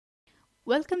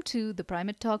Welcome to the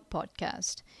Primate Talk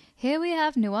podcast. Here we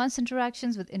have nuanced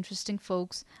interactions with interesting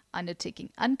folks undertaking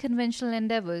unconventional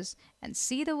endeavors and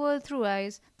see the world through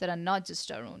eyes that are not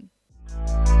just our own.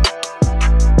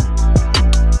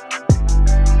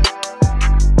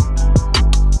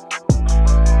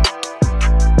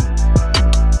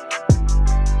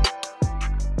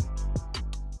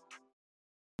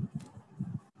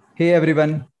 Hey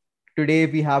everyone, today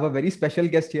we have a very special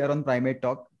guest here on Primate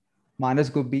Talk,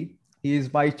 Manas Gubbi. He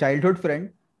is my childhood friend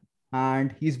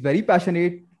and he's very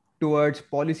passionate towards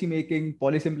policy making,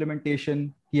 policy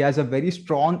implementation. He has a very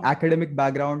strong academic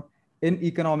background in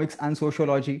economics and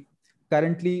sociology.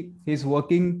 Currently, he's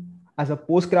working as a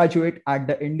postgraduate at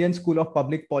the Indian School of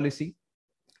Public Policy,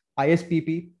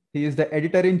 ISPP. He is the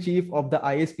editor in chief of the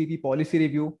ISPP Policy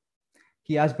Review.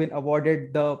 He has been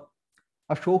awarded the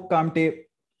Ashok Kamte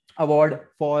Award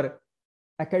for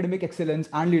Academic Excellence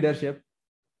and Leadership.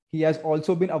 He has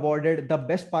also been awarded the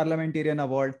Best Parliamentarian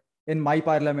Award in My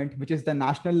Parliament, which is the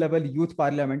national level youth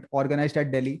parliament organized at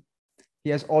Delhi. He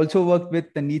has also worked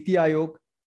with the Niti Aayog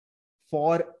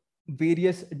for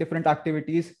various different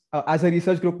activities as a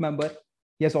research group member.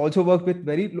 He has also worked with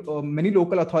very many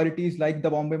local authorities like the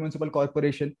Bombay Municipal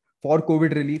Corporation for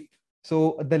COVID relief.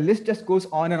 So the list just goes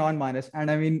on and on, Manas. And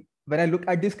I mean, when I look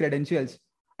at these credentials,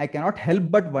 I cannot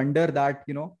help but wonder that,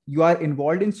 you are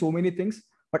involved in so many things,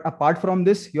 but apart from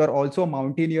this, you are also a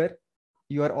mountaineer.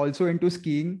 You are also into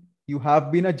skiing. You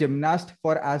have been a gymnast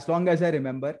for as long as I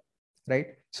remember,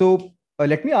 right? So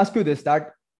let me ask you this,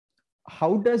 that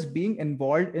how does being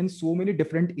involved in so many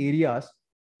different areas,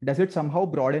 does it somehow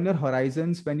broaden your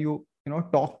horizons when you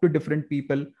talk to different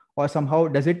people, or somehow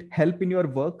does it help in your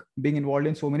work being involved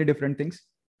in so many different things?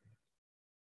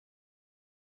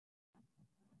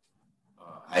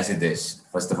 Hi Siddesh.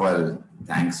 First of all,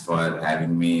 thanks for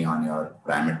having me on your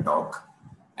Primate Talk,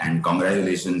 and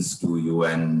congratulations to you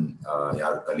and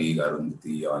your colleague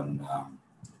Arundhati on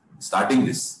starting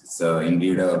this. It's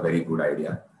indeed a very good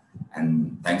idea,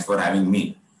 and thanks for having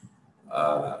me.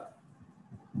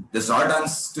 The short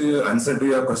answer to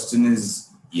your question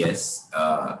is yes,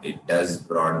 it does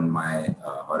broaden my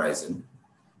horizon.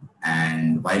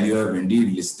 And while you have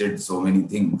indeed listed so many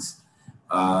things,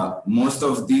 most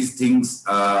of these things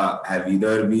have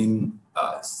either been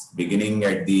beginning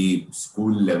at the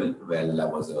school level while I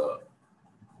was a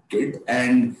kid,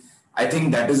 and I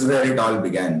think that is where it all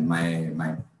began.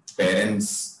 My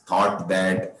parents thought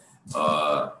that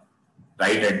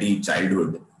right at the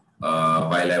childhood,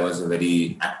 while I was a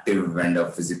very active and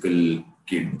a physical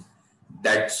kid,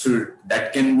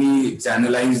 that can be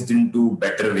channelized into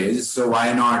better ways. So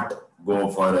why not go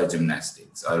for a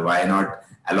gymnastics, or why not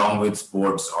along with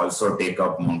sports also take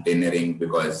up mountaineering,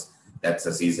 because that's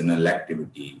a seasonal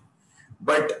activity.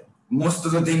 But most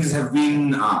of the things have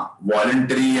been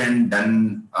voluntary and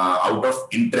done out of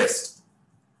interest,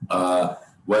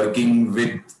 working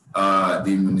with the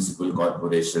municipal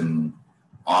corporation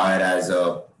or as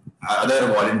other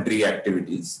voluntary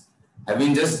activities have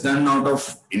been just done out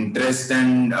of interest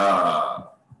and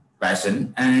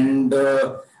passion. And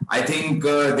I think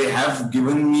they have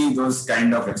given me those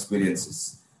kind of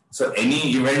experiences. So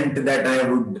any event that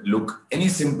I would look, any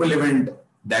simple event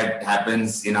that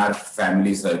happens in our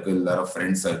family circle or a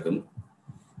friend circle,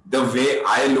 the way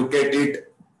I look at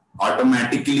it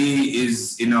automatically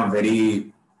is in a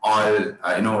very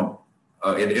in a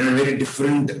very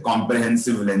different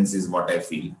comprehensive lens is what I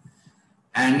feel.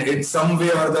 And in some way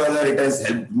or the other, it has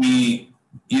helped me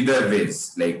either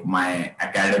ways, like my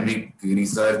academic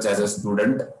research as a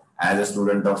student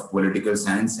of political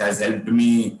science has helped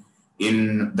me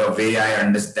in the way I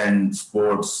understand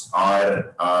sports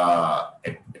or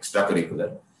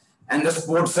extracurricular. And the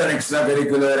sports and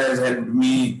extracurricular has helped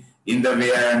me in the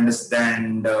way I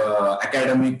understand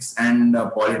academics and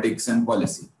politics and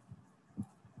policy.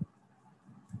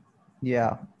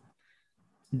 Yeah,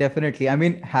 definitely. I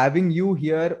mean, having you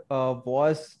here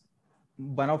was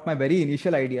one of my very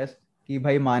initial ideas. Ki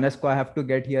bhai Manas ko I have to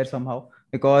get here somehow,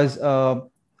 because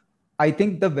I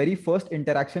think the very first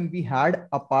interaction we had,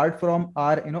 apart from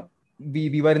our,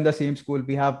 we were in the same school.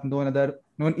 We have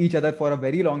known each other for a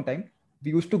very long time.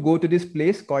 We used to go to this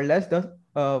place called as the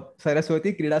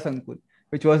Saraswati Krida Sankul,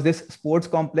 which was this sports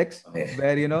complex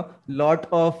where lot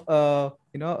of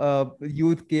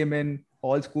youth came in.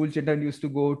 All school children used to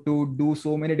go to do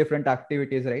so many different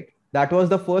activities, right? That was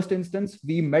the first instance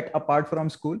we met apart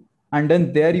from school. And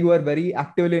then there you were very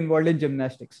actively involved in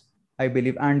gymnastics, I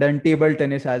believe, and then table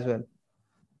tennis as well.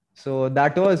 So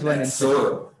that was one That's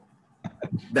instance.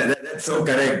 that's so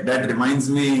correct. That reminds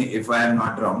me, if I am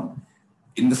not wrong,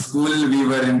 in the school we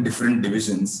were in different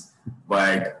divisions,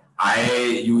 but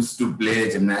I used to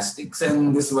play gymnastics,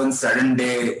 and this one sudden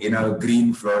day in a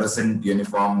green fluorescent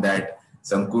uniform that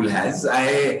Sankul has,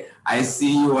 I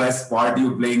see you, I spot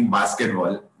you playing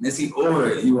basketball. And I see, oh,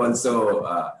 you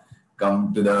also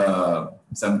come to the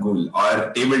Sankul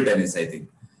or table tennis, I think.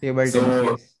 Table So,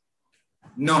 tennis, yes.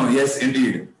 no, yes,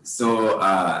 indeed. So,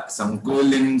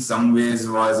 Sankul in some ways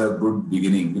was a good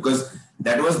beginning because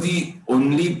that was the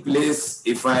only place,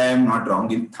 if I am not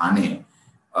wrong, in Thane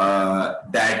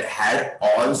that had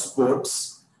all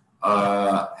sports,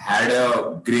 had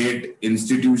a great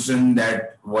institution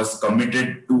that was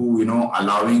committed to,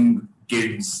 allowing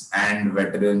kids and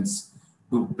veterans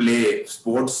to play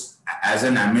sports as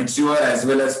an amateur as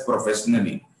well as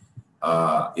professionally.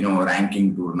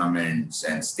 Ranking tournaments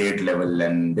and state level,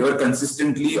 and they were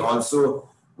consistently also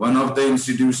one of the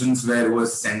institutions where it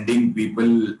was sending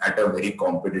people at a very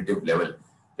competitive level.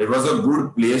 It was a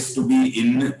good place to be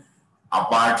in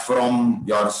apart from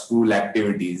your school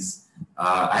activities.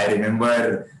 I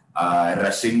remember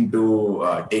rushing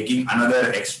to taking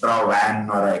another extra van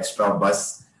or extra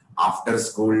bus after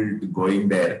school to going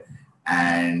there.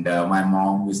 And my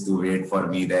mom used to wait for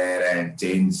me there and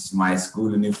change my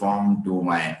school uniform to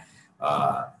my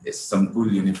some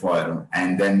cool uniform,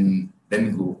 and then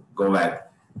go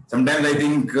back. Sometimes I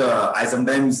think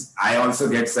I also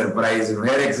get surprised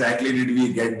where exactly did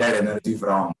we get that energy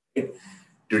from.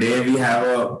 Today we have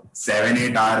a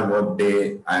 7-8 hour work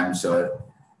day, I'm sure,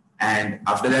 and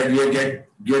after that we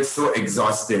get so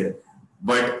exhausted.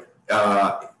 But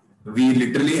we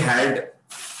literally had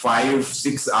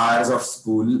 5-6 hours of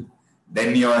school,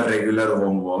 then your regular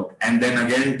homework, and then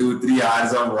again 2-3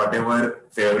 hours of whatever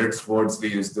favorite sports we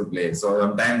used to play. So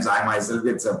sometimes I myself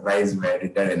get surprised where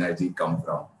did that energy come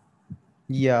from.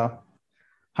 Yeah,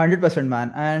 100%,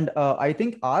 man. And I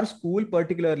think our school,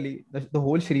 particularly the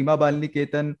whole Shrima Bal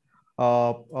Niketan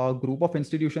group of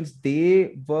institutions,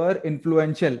 they were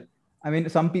influential. I mean,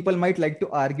 some people might like to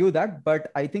argue that, but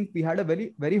I think we had a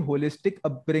very, very holistic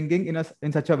upbringing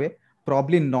in such a way.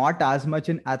 Probably not as much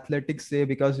in athletics, say,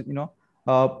 because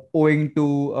owing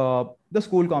to the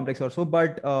school complex or so,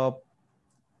 but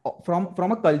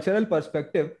from a cultural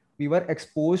perspective, we were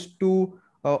exposed to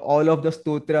all of the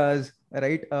stotras,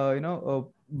 right?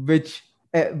 Which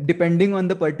depending on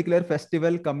the particular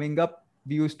festival coming up,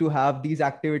 we used to have these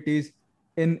activities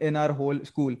in our whole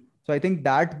school. So I think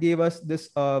that gave us this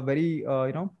very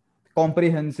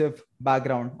comprehensive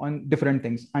background on different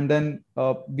things, and then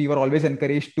we were always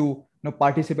encouraged to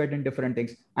participate in different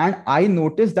things. And I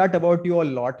noticed that about you a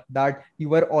lot, that you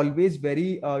were always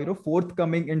very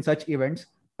forthcoming in such events,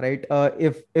 right?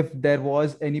 If there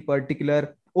was any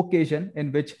particular occasion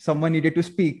in which someone needed to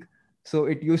speak, so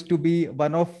it used to be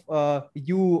one of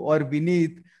you or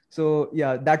Vineet. So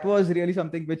yeah, that was really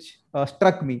something which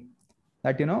struck me,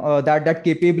 that that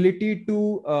capability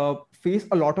to face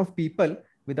a lot of people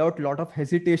without a lot of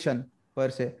hesitation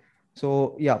per se.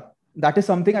 So yeah, that is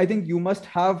something I think you must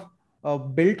have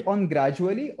built on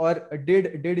gradually, or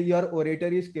did your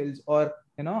oratory skills or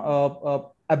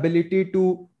ability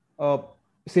to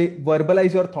say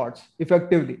verbalize your thoughts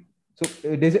effectively. So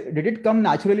did it come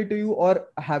naturally to you, or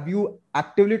have you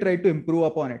actively tried to improve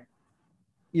upon it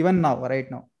even now,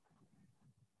 right now?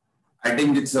 I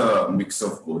think it's a mix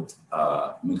of both.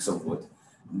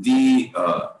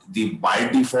 The by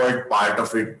default part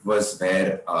of it was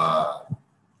where I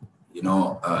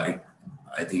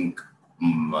think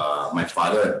my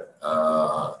father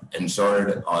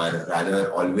ensured, or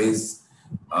rather always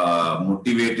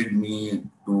motivated me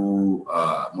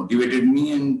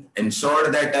and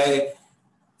ensured that I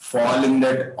fall in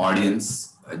that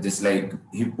audience. Just like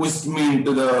he pushed me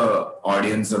into the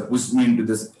audience or pushed me into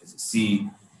the sea,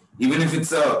 even if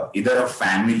it's either a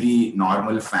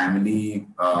normal family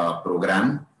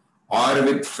program, or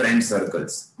with friend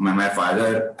circles. My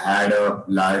father had a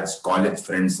large college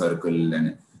friend circle,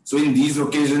 and so in these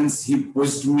occasions, he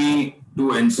pushed me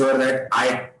to ensure that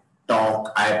I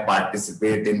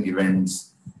participate in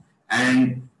events,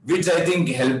 and which I think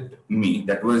helped me.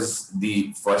 That was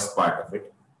the first part of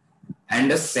it.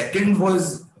 And the second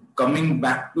was coming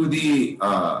back to the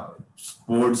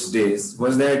sports days,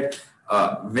 was that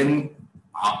when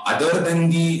other than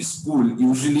the school,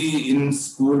 usually in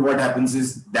school, what happens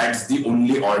is that's the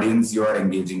only audience you are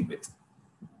engaging with.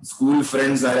 School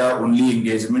friends are our only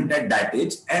engagement at that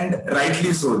age, and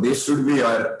rightly so. They should be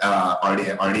your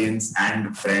audience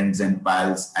and friends and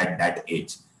pals at that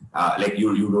age. Like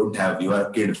you don't have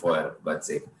your kid, for God's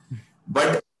sake.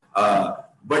 But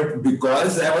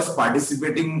because I was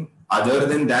participating other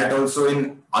than that also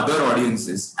in other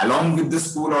audiences, along with the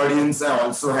school audience, I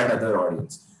also had other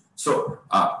audience. So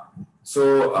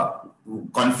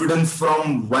confidence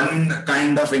from one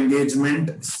kind of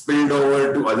engagement spilled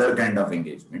over to other kind of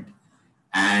engagement,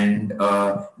 and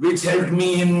which helped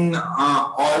me in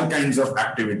all kinds of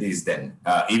activities then,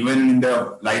 even in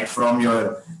the like from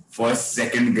your first,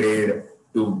 second grade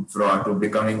to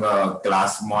becoming a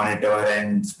class monitor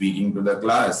and speaking to the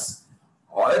class,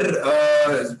 or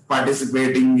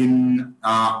participating in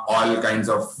all kinds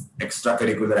of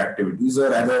extracurricular activities, or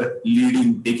rather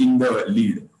taking the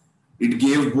lead. It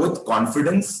gave both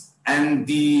confidence and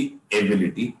the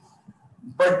ability.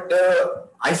 But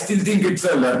I still think it's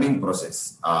a learning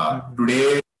process.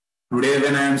 Today,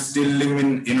 when I am still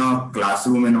living in a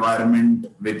classroom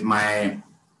environment with my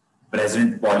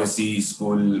present policy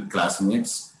school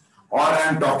classmates, or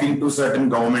I'm talking to certain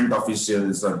government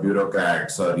officials or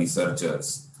bureaucrats or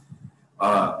researchers,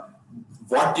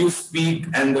 what you speak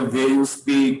and the way you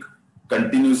speak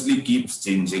continuously keeps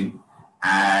changing.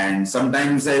 And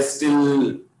sometimes I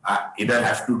still either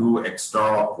have to do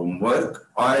extra homework,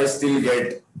 or I still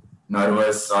get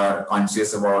nervous or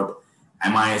conscious about,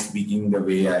 am I speaking the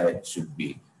way I should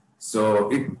be? So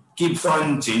it keeps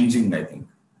on changing, I think.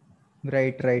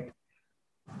 Right.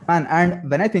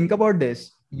 And when I think about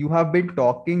this, you have been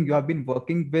working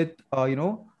with,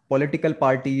 political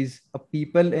parties,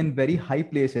 people in very high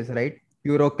places, right?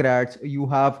 Bureaucrats. You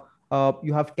have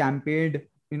campaigned,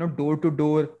 door to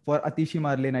door for Atishi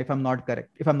Marlena, if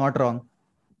I'm not wrong,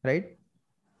 right?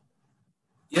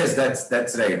 Yes,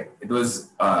 that's right. It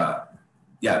was,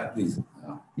 yeah, please.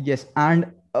 Yes.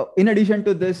 And in addition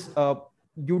to this,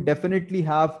 you definitely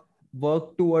have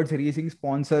worked towards raising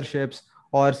sponsorships,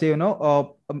 or say,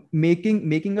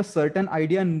 making a certain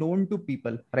idea known to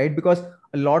people, right? Because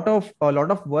a lot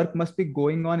of work must be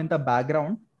going on in the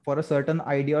background for a certain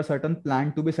idea or certain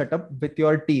plan to be set up with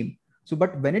your team. So,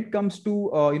 but when it comes to,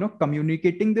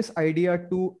 communicating this idea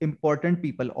to important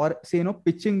people, or say,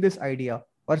 pitching this idea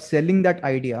or selling that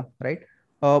idea, right?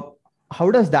 Uh, how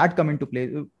does that come into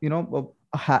play?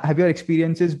 Have your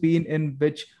experiences been in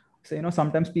which, say,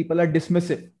 sometimes people are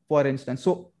dismissive, for instance?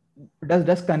 So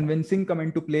does convincing come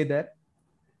into play there?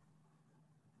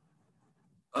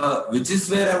 Which is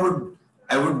where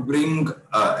I would bring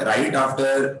right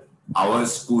after our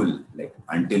school, like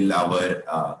until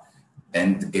our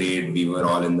 10th grade, we were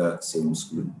all in the same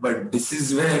school. But this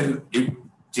is where it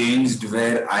changed,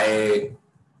 where I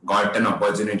got an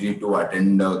opportunity to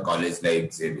attend a college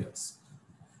like Xavier's.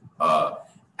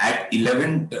 At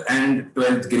 11th and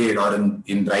 12th grade, or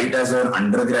in right as an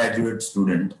undergraduate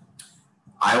student,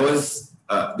 there was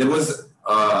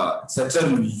such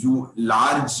a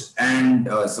large and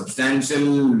substantial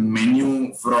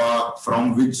menu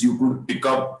from which you could pick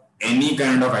up any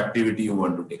kind of activity you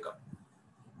want to take up.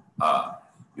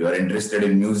 You are interested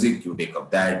in music, you take up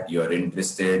that. You are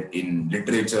interested in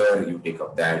literature, you take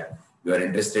up that. You are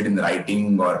interested in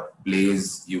writing or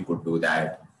plays, you could do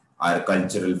that. Our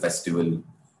cultural festival.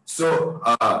 So,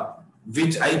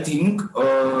 which I think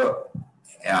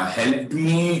helped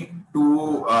me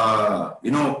to,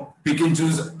 pick and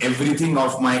choose everything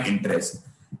of my interest.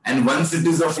 And once it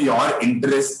is of your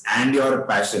interest and your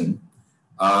passion,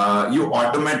 you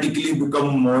automatically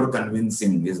become more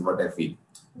convincing, is what I feel.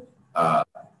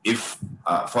 If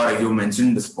for you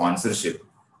mentioned the sponsorship,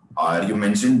 or you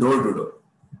mentioned door to door,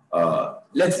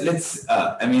 let's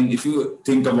if you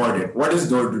think about it, what is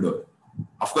door to door?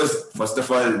 Of course, first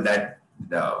of all, that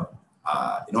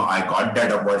I got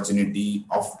that opportunity.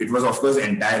 It was, of course,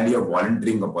 entirely a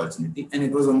volunteering opportunity, and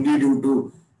it was only due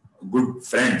to good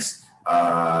friends.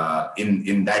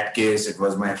 In that case, it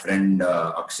was my friend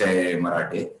Akshay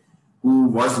Marathe, who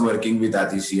was working with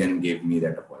Atishi and gave me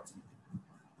that opportunity.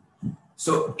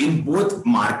 So in both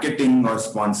marketing or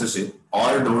sponsorship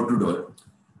or door to door,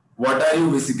 what are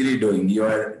you basically doing? You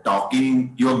are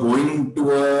going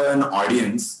to an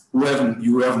audience who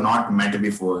you have not met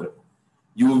before.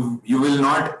 You will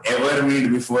not ever meet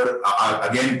before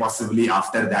again, possibly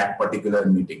after that particular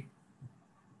meeting.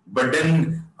 But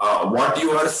then what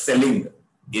you are selling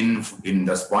in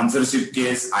the sponsorship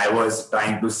case, I was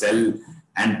trying to sell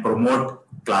and promote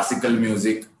classical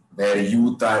music where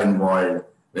youth are involved,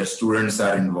 where students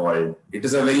are involved. It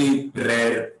is a very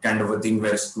rare kind of a thing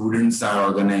where students are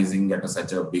organizing at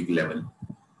such a big level.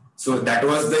 So that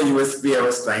was the USP I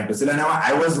was trying to sell. And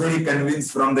I was very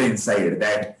convinced from the inside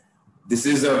that this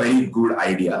is a very good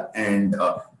idea. And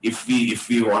if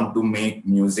we want to make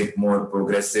music more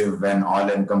progressive and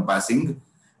all-encompassing,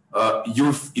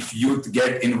 if youth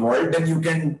get involved, then you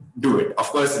can do it. Of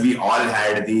course, we all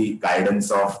had the guidance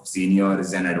of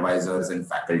seniors and advisors and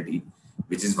faculty,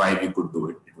 which is why we could do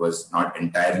it. It was not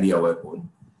entirely our own.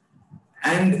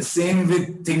 And same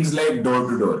with things like door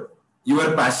to door. You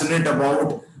are passionate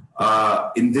about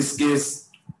in this case,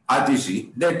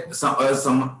 Atishi, that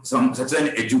some such an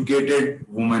educated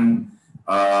woman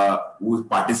who's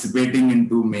participating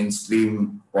into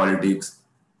mainstream politics,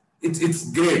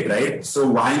 it's great, right? So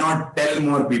why not tell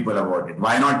more people about it?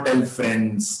 Why not tell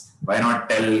friends? Why not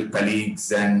tell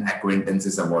colleagues and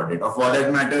acquaintances about it? Or for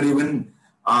that matter, even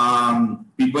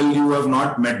people you have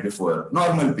not met before,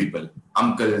 normal people,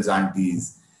 uncles,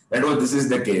 aunties. This is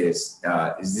the case.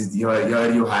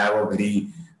 Here you have a very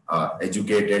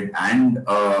educated and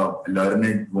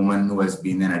learned woman who has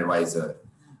been an advisor.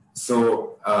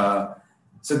 So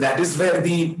that is where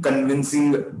the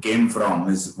convincing came from,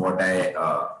 is what I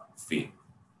feel.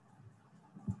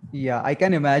 Yeah, I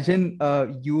can imagine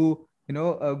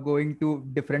going to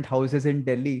different houses in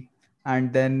Delhi,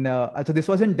 and then so this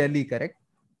was in Delhi, correct?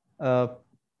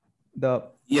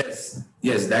 Yes,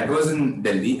 that was in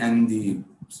Delhi, and the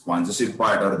sponsorship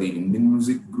part or the Indian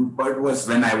music group part was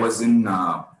when I was in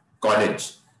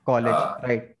college.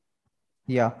 Right?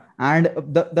 Yeah, and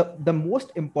the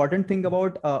most important thing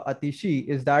about Atishi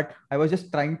is that I was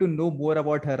just trying to know more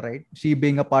about her, right? She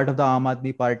being a part of the Aam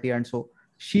Aadmi Party, and so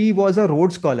she was a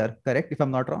Rhodes Scholar, correct? If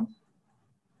I'm not wrong.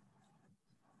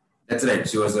 That's right.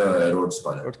 She was a Rhodes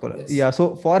Scholar. Yes. Yeah.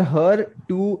 So for her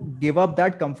to give up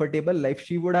that comfortable life,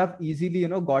 she would have easily,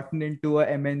 gotten into a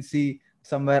MNC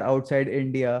somewhere outside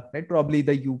India, right? Probably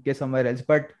the UK, somewhere else.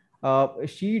 But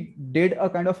she did a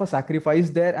kind of a sacrifice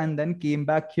there, and then came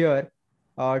back here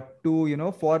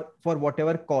to, for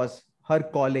whatever cause, her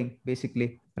calling,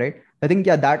 basically, right? I think,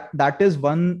 yeah, that is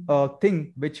one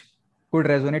thing which could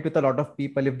resonate with a lot of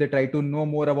people if they try to know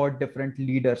more about different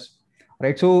leaders.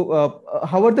 Right. So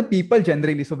how are the people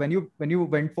generally? So when you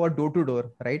went for door to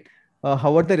door, right?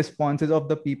 How are the responses of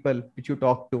the people which you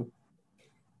talked to?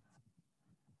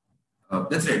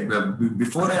 That's right.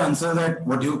 Before I answer that,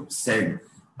 what you said,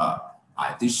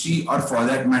 Atishi, or for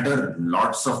that matter,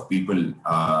 lots of people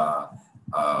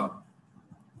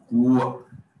who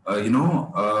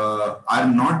are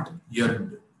not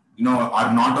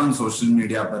are not on social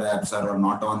media, perhaps, or are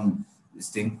not on this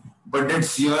thing, but that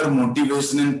sheer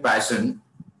motivation and passion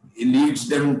leads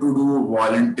them to do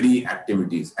voluntary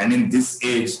activities. And in this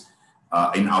age,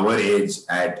 in our age,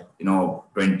 at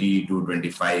 20 to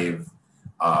 25,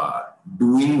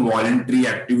 doing voluntary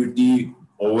activity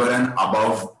over and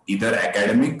above either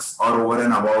academics or over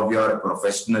and above your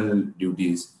professional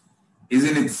duties is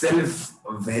in itself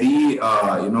very,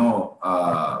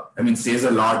 says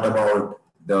a lot about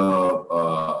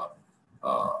the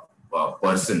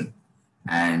person.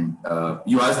 And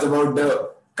you asked about the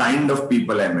kind of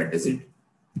people I met, is it?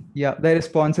 Yeah, the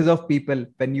responses of people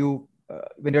when you're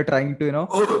trying to,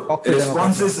 talk to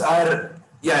responses them.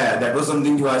 Yeah, that was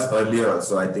something you asked earlier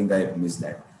also. I think I missed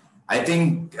that. I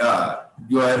think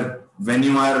when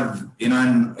you are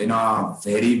in a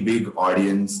very big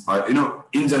audience, or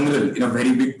in general, in a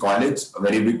very big college, a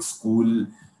very big school,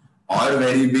 or a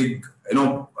very big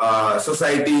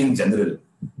society in general,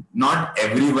 not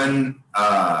everyone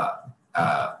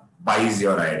buys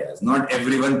your ideas. Not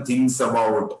everyone thinks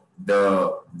about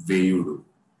the way you do,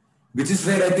 which is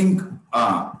where I think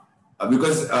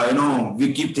because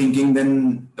we keep thinking,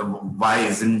 then why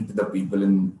isn't the people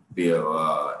in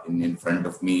front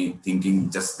of me thinking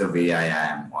just the way I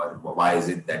am, or why is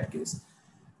it that case?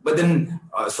 But then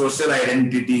social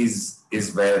identities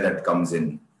is where that comes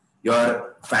in.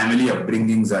 Your family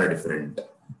upbringings are different.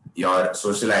 Your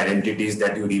social identities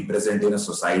that you represent in a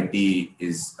society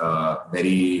is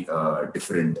very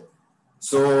different.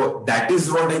 So that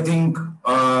is what I think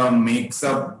makes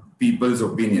up people's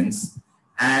opinions.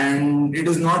 And it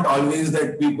is not always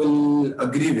that people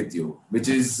agree with you, which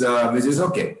is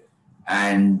okay.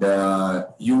 And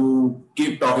you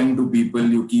keep talking to people,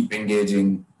 you keep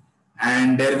engaging,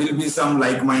 and there will be some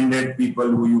like-minded people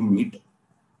who you meet,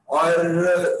 or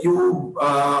you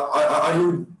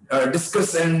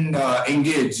discuss and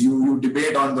engage. You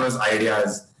debate on those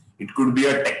ideas. It could be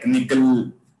a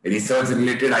technical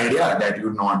research-related idea that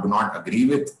you do not agree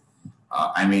with.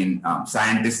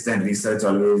 Scientists and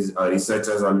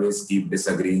researchers always keep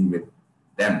disagreeing with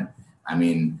them.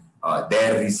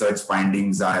 Their research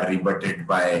findings are rebutted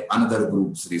by another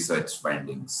group's research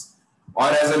findings. Or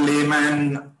as a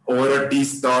layman over a tea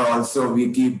stall, also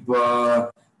we keep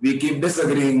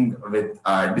disagreeing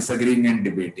and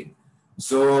debating.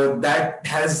 So that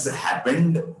has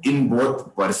happened in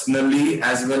both personally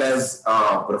as well as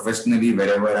professionally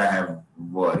wherever I have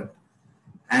worked.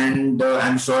 And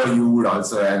I'm sure you would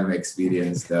also have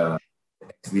experienced that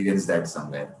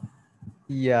somewhere.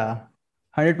 Yeah,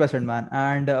 100%, man.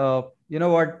 And you know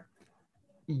what?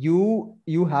 You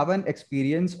have an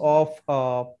experience of,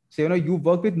 you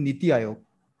work with Niti Aayog,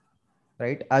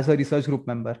 right, as a research group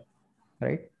member,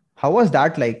 right? How was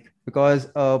that like? Because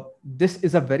this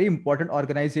is a very important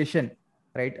organization,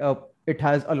 right? It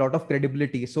has a lot of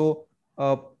credibility. So,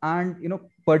 and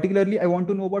particularly, I want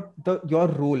to know about your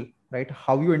role, right?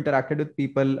 How you interacted with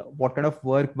people, what kind of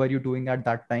work were you doing at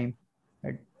that time,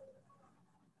 right?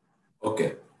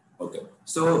 Okay. Okay.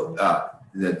 So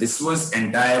this was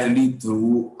entirely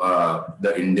through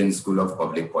the Indian School of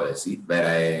Public Policy, where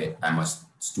I am a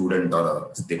student,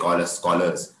 or they call us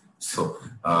scholars. So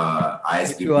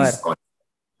Yes, you ISPP are. scholar.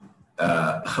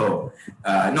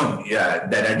 No, yeah,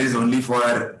 that is only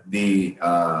for the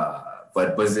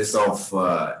purposes of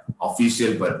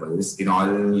official purposes. In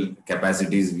all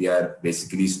capacities, we are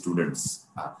basically students.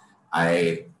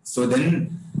 So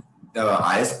then the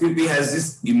ISPP has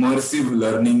this immersive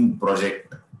learning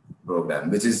project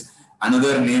program, which is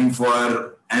another name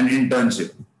for an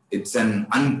internship. It's an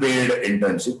unpaid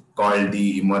internship called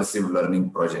the Immersive Learning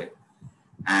Project.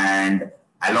 And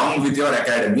along with your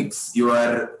academics, you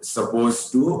are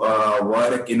supposed to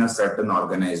work in a certain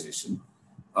organization.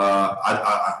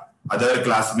 Other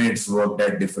classmates worked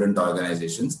at different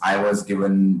organizations. I was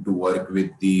given to work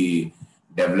with the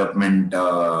Development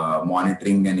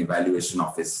Monitoring and Evaluation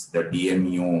Office, the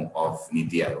DMEO of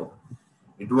Niti Aayog.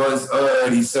 It was a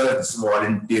research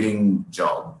volunteering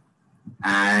job.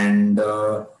 And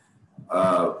the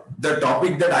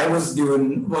topic that I was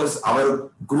given was, our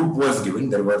group was given,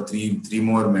 there were three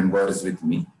more members with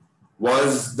me,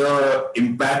 was the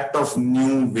impact of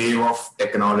new wave of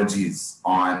technologies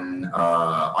on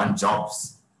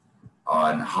jobs,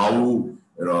 on how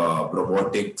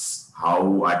robotics,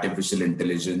 how artificial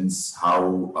intelligence,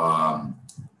 how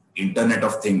Internet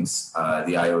of Things,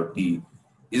 the IoT,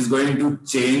 is going to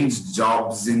change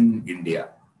jobs in India,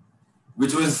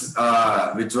 which was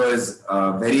a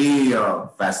very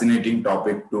fascinating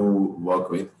topic to work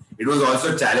with. It was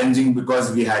also challenging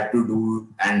because we had to do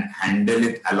and handle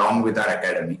it along with our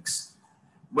academics,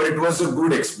 but it was a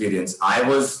good experience. I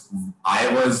was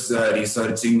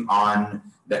researching on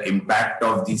the impact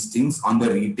of these things on the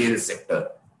retail sector.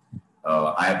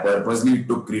 I purposely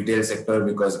took retail sector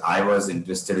because I was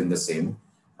interested in the same.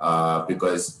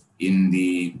 Because in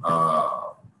the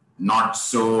not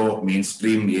so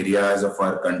mainstream areas of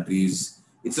our countries,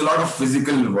 it's a lot of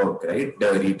physical work, right?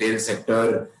 The retail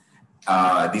sector,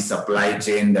 the supply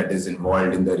chain that is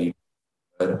involved in the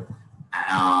retail,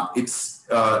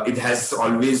 it has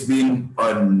always been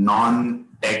a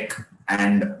non-tech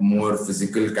and more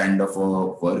physical kind of a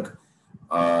work.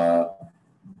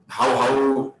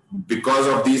 How because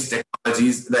of these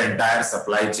technologies, the entire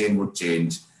supply chain would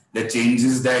change. The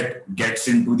changes that gets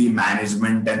into the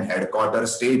management and headquarter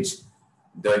stage,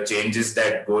 the changes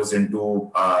that goes into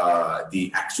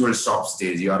the actual shop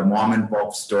stage, your mom and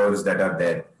pop stores that are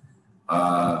there.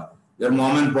 Your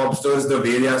mom and pop stores, the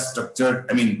way they are structured,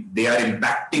 I mean, they are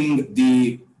impacting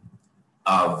the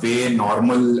way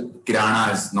normal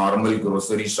kiranas, normal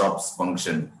grocery shops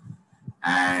function.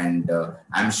 And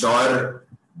I'm sure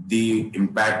the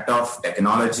impact of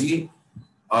technology,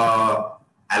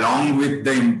 along with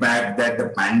the impact that the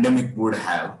pandemic would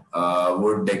have,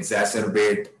 would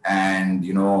exacerbate, and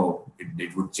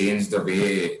it would change the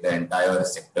way the entire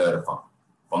sector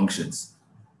functions.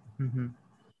 Mm-hmm.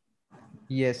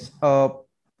 Yes.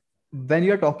 When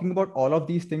you're talking about all of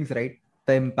these things, right?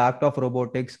 The impact of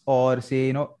robotics, or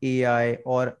say, AI,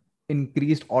 or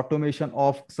increased automation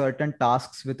of certain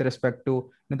tasks with respect to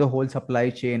the whole supply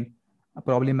chain,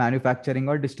 probably manufacturing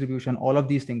or distribution, all of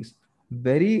these things.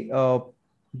 Very,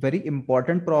 very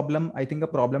important problem. I think a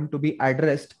problem to be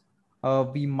addressed.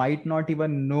 We might not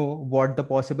even know what the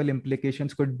possible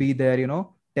implications could be there,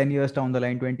 10 years down the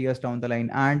line, 20 years down the line.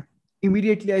 And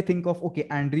immediately I think of, okay,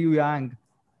 Andrew Yang,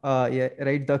 yeah,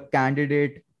 right, the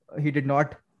candidate, he did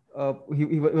not,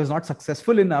 he was not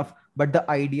successful enough, but the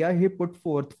idea he put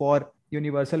forth for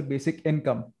universal basic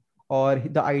income, or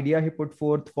the idea he put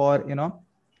forth for,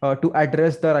 to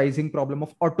address the rising problem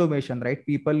of automation, right?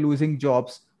 People losing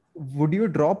jobs. Would you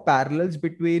draw parallels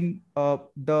between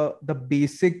the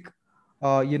basic,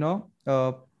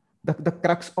 the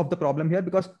crux of the problem here?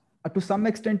 Because to some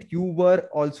extent, you were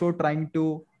also trying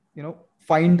to,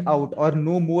 find out or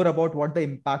know more about what the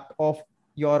impact of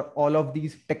all of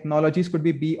these technologies could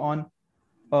be on,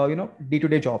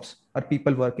 day-to-day jobs or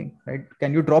people working, right?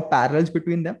 Can you draw parallels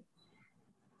between them?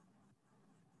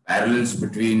 Parallels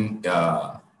between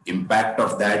impact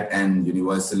of that and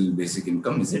universal basic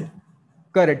income, is it?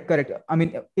 Correct. I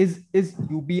mean, is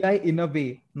UBI in a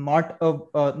way not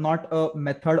a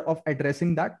method of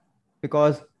addressing that?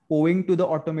 Because owing to the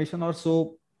automation or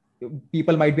so,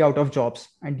 people might be out of jobs,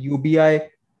 and UBI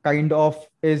kind of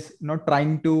is not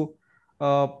trying to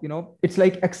it's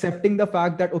like accepting the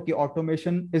fact that, okay,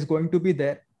 automation is going to be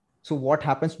there. So what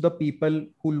happens to the people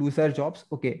who lose their jobs?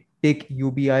 Okay, take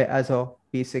UBI as a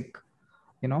basic,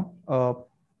 you know,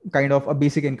 kind of a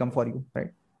basic income for you,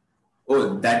 right?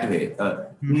 Oh, that way.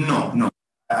 No, no.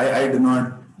 I do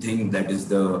not think that is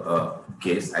the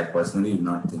case. I personally do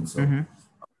not think so.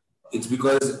 It's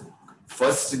because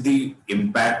first the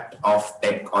impact of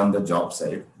tech on the job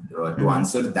side. To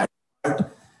answer that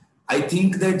part, I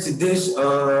think that Siddesh,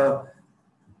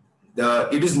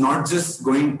 it is not just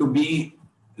going to be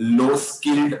low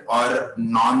skilled or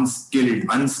non-skilled,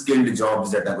 unskilled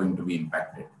jobs that are going to be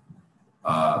impacted.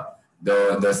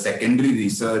 The secondary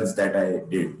research that I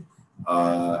did,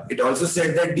 it also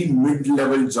said that the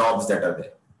mid-level jobs that are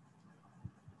there,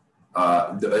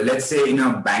 let's say in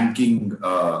a banking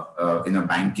or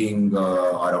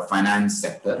a finance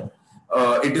sector,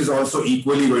 it is also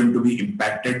equally going to be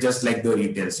impacted, just like the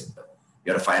retail sector,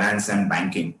 your finance and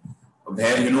banking,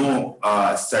 where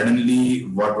suddenly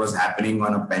what was happening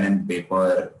on a pen and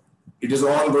paper, it is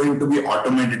all going to be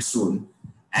automated soon,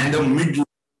 and the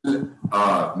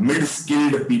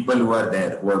mid-skilled people who are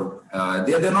there,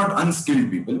 they're not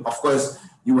unskilled people. Of course,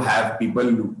 you have people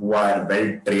who are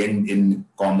well trained in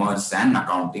commerce and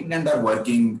accounting and are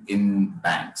working in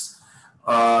banks.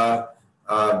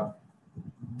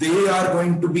 They are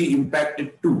going to be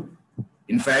impacted too.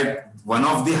 In fact, one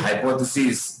of the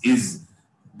hypotheses is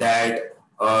that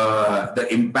the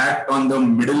impact on the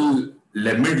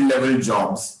mid-level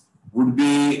jobs would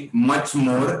be much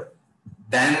more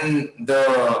than the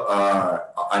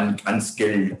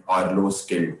unskilled or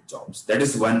low-skilled jobs. That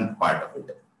is one part of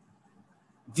it.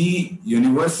 The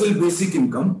universal basic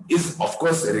income is, of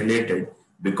course, related,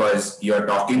 because you're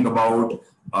talking about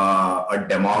a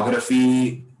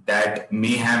demography that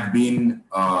may not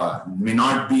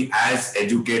be as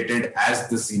educated as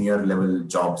the senior level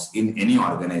jobs in any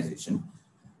organization.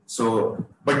 So,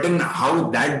 but then how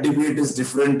that debate is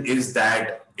different is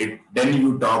that then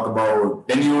you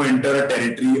enter a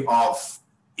territory of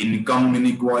income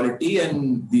inequality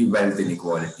and the wealth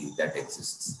inequality that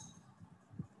exists.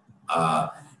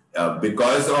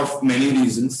 Because of many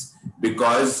reasons,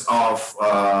 because if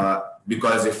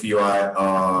you are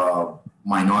a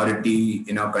minority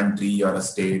in a country or a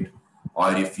state,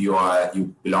 or if you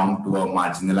belong to a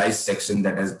marginalized section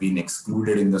that has been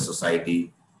excluded in the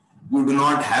society, you do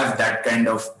not have that kind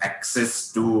of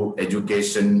access to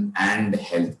education and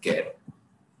healthcare,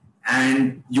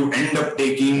 and you end up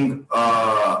taking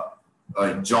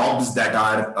jobs that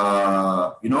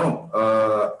are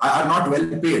not well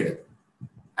paid.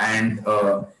 And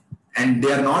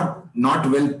they are not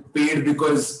well paid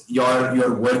because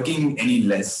you're working any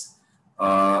less.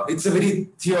 It's a very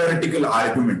theoretical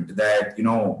argument that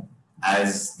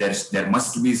as there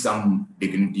must be some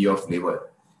dignity of labor,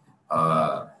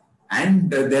 and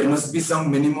there must be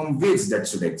some minimum wage that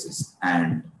should exist.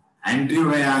 And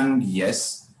Andrew Yang,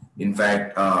 yes, in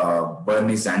fact,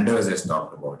 Bernie Sanders has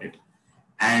talked about it.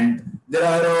 And there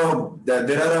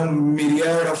are a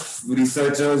myriad of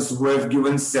researchers who have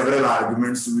given several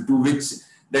arguments to which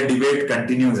the debate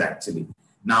continues actually.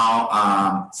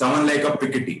 Now, someone like a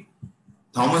Piketty,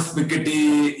 Thomas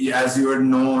Piketty, as you would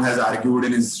know, has argued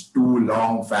in his 2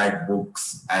 long fat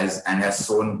books and has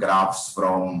shown graphs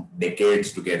from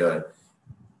decades together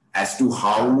as to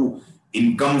how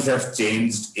incomes have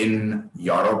changed in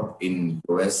Europe, in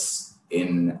US,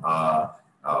 in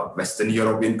Western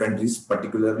European countries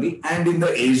particularly, and in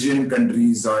the Asian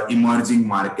countries or emerging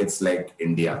markets like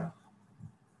India,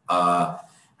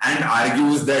 and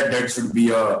argues that should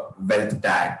be a wealth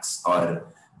tax, or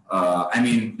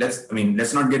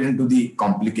let's not get into the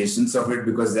complications of it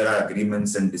because there are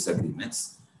agreements and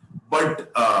disagreements. But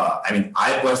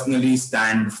I personally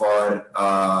stand for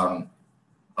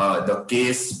the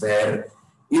case where,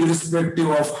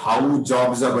 irrespective of how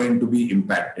jobs are going to be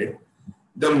impacted,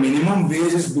 the minimum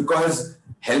wage is because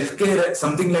healthcare,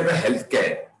 something like a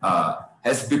healthcare,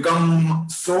 has become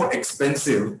so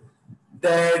expensive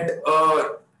that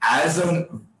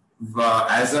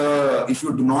if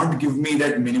you do not give me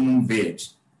that minimum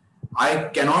wage, I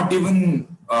cannot even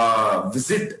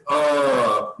visit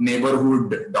a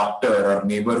neighborhood doctor or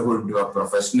neighborhood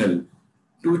professional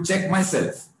to check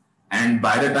myself. And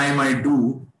by the time I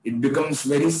do, it becomes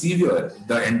very severe.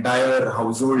 The entire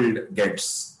household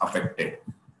gets affected.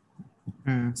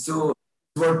 So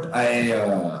that's what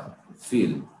I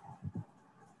feel.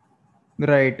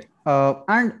 Right.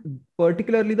 And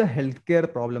particularly the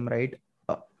healthcare problem, right?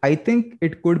 I think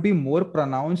it could be more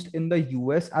pronounced in the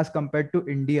US as compared to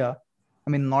India.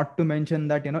 Not to mention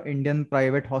that, Indian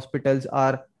private hospitals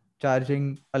are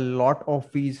charging a lot of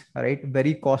fees, right?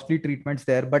 Very costly treatments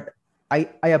there. But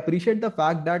I appreciate the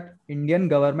fact that Indian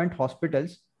government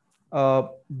hospitals,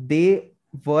 they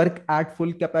work at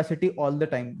full capacity all the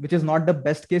time, which is not the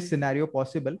best case scenario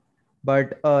possible.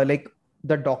 But like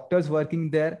the doctors working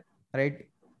there, right?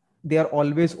 They are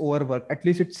always overworked. At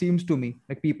least it seems to me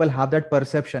like people have that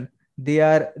perception. They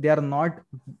are not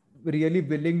really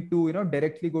willing to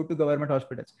directly go to government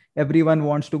hospitals. Everyone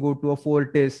wants to go to a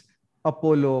Fortis,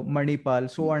 Apollo, Manipal,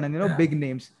 so on, and Yeah. big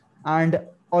names. And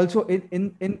also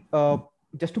in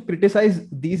just to criticize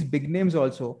these big names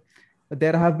also,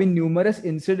 there have been numerous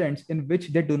incidents in which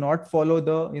they do not follow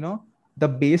the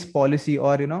base policy,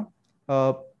 or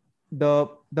uh,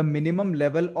 the minimum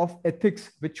level of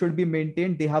ethics which should be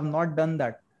maintained. They have not done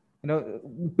that.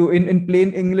 To in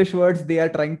plain English words, they are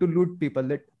trying to loot people.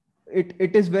 That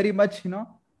it is very much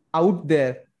out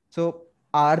there. So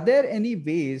are there any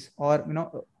ways, or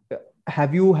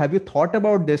have you thought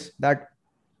about this, that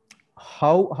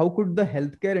how could the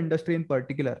healthcare industry in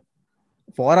particular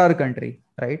for our country,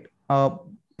 right?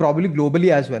 Probably globally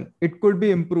as well, it could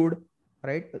be improved,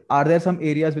 right? Are there some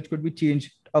areas which could be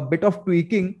changed, a bit of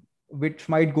tweaking, which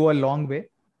might go a long way?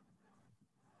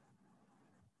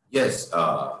 Yes.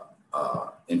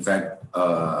 In fact,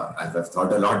 I've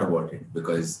thought a lot about it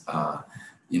because,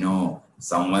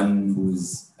 someone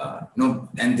who's,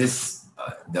 and this,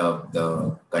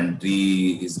 the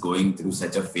country is going through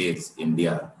such a phase,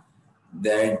 India,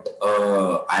 that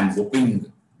I'm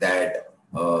hoping that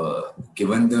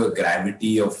given the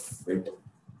gravity of it,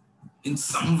 in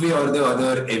some way or the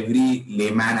other, every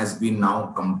layman has been now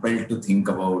compelled to think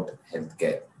about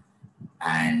healthcare.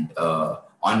 And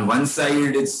on one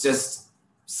side, it's just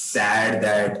sad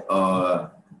that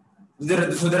there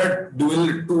are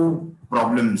two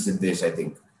problems, Siddesh, I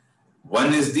think.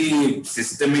 One is the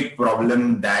systemic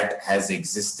problem that has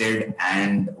existed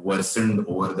and worsened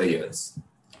over the years.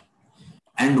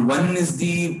 And one is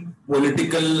the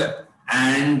political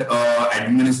and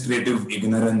administrative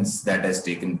ignorance that has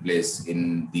taken place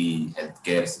in the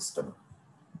healthcare system.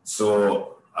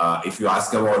 So, if you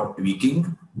ask about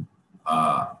tweaking,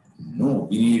 no,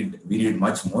 we need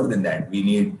much more than that. We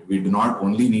do not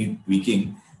only need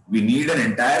tweaking, we need an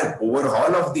entire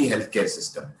overhaul of the healthcare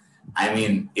system. I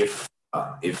mean, if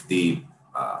the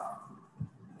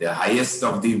highest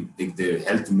of the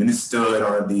health minister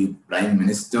or the prime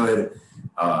minister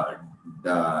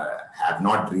have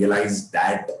not realized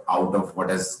that out of what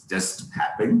has just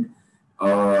happened,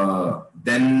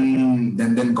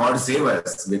 then God save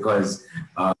us, because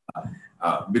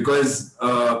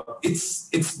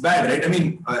it's bad, right? I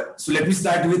mean, so let me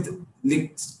start with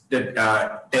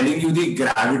telling you the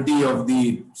gravity of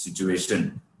the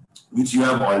situation, which you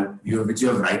have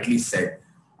rightly said.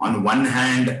 On one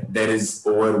hand, there is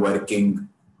overworking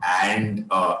and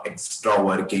extra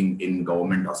working in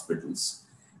government hospitals,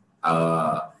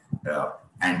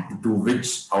 and to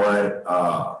which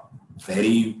our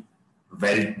very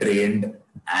well trained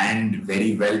and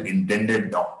very well intended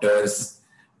doctors,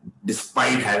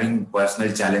 despite having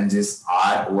personal challenges,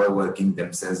 are overworking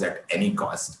themselves at any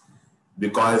cost,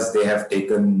 because they have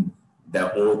taken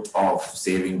the oath of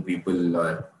saving people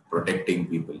or protecting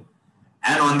people.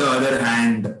 And on the other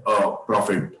hand, a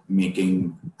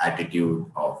profit-making attitude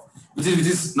of which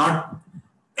is not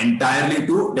entirely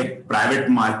true. Like private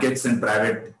markets and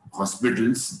private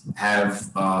hospitals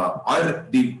have, or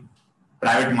the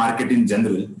private market in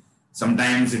general,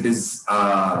 sometimes it is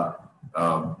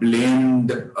blamed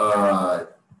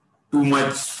too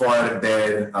much for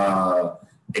their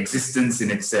existence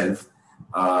in itself.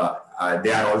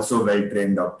 They are also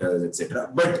well-trained doctors,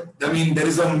 etc. But I mean, there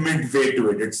is a midway to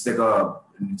it. It's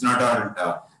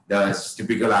not the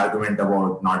typical argument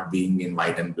about not being in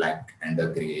white and black and a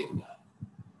gray area.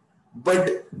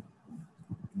 But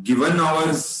given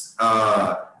our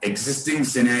existing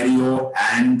scenario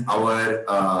and our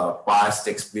past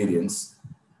experience,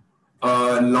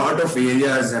 a lot of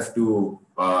areas have to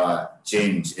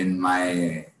change, in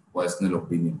my personal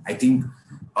opinion. I think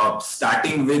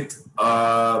starting with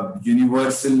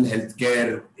universal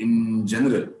healthcare in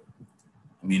general.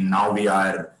 I mean, now we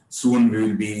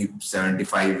will be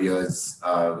 75 years,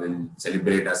 we'll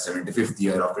celebrate our 75th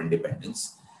year of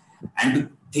independence. And to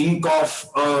think of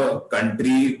a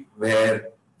country where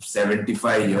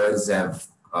 75 years have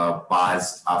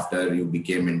passed after you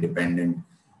became independent,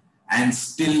 and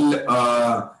still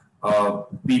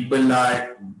people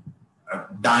are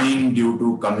dying due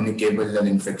to communicable and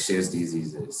infectious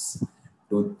diseases.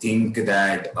 To think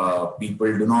that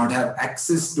people do not have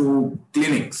access to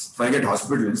clinics, forget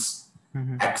hospitals,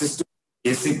 access to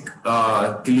basic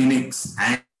clinics.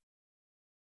 And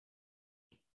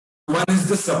one is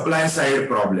the supply side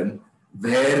problem.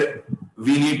 where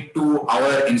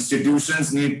our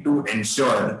institutions need to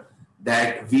ensure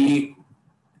that we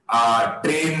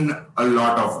train a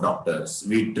lot of doctors,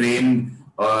 we train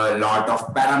a lot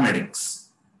of paramedics,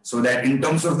 so that in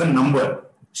terms of the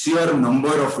sheer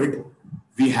number of it,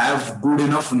 we have good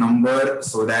enough number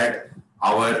so that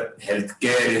our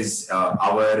healthcare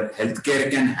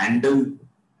can handle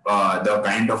the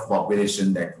kind of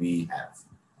population that we have.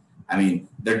 I mean,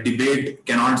 the debate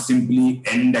cannot simply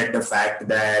end at the fact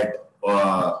that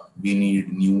we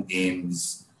need new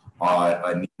AIIMS or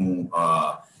a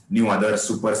new other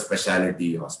super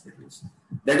specialty hospitals.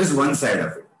 That is one side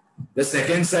of it. The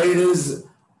second side is,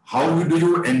 how do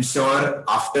you ensure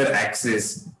after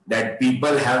access that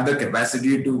people have the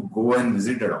capacity to go and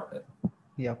visit a doctor?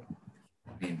 Yeah.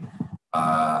 I mean,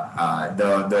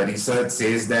 the research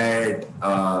says that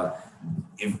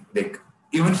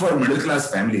even for middle class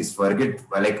families, forget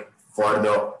like for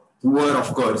the poor,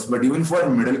 of course, but even for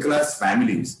middle class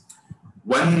families,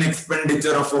 one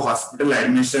expenditure of a hospital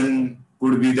admission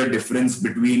could be the difference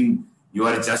between you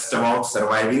are just about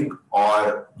surviving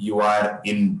or you are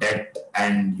in debt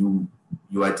and you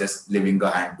are just living a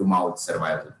hand-to-mouth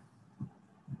survival.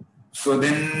 So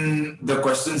then the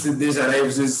question, Siddesh,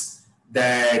 arrives is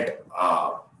that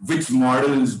which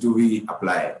models do we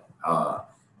apply?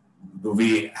 Do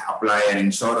we apply an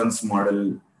insurance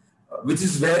model, which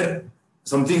is where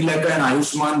something like an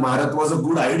Ayushman Bharat was a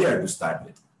good idea to start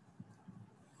with.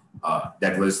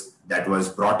 That was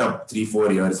brought up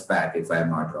 3-4 years back, if I'm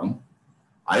not wrong.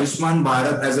 Ayushman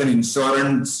Bharat as an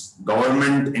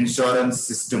government insurance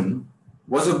system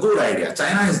was a good idea.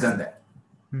 China has done that.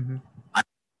 Mm-hmm.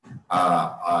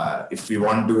 If we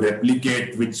want to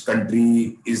replicate which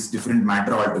country is different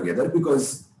matter altogether,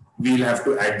 because we'll have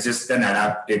to adjust and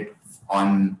adapt it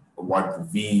on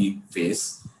what we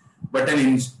face. But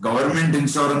an government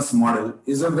insurance model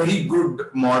is a very good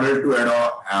model to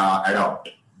adopt.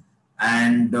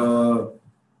 And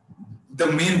the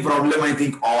main problem, I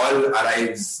think, all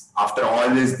arrives after all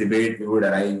this debate, we would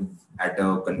arrive at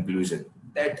a conclusion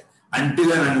that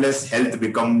until and unless health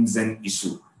becomes an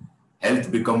issue,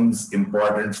 health becomes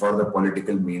important for the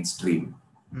political mainstream,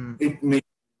 it may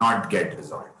not get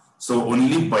resolved. So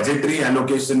only budgetary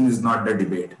allocation is not the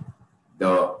debate.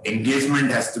 The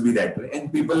engagement has to be that way.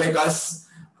 And people like us,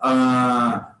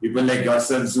 people like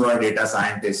yourselves who are data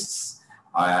scientists,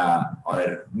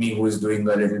 or me who is doing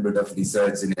a little bit of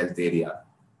research in health area.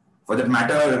 For that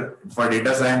matter, for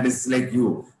data scientists like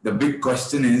you, the big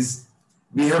question is,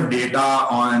 we have data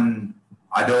on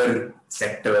other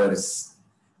sectors,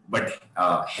 but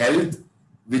health,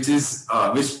 which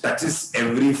touches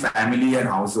every family and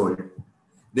household,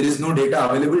 there is no data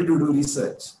available to do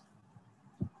research.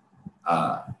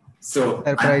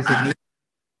 Surprisingly.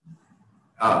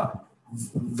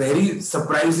 Very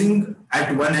surprising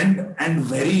at one end and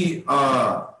very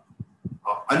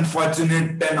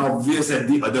unfortunate and obvious at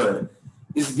the other,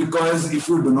 is because if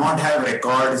you do not have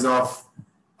records of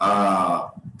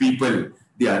people.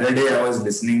 The other day I was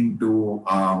listening to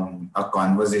a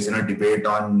conversation, a debate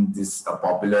on this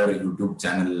popular YouTube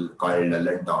channel called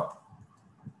Lalan Talk.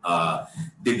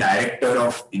 The director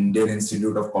of Indian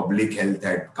Institute of Public Health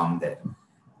had come there,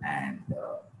 and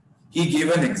he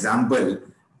gave an example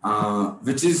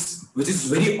which is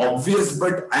very obvious,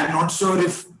 but I'm not sure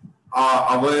if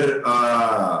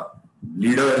our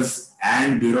leaders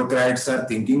and bureaucrats are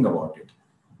thinking about it.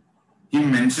 He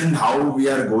mentioned how we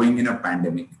are going in a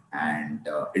pandemic, and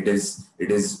it is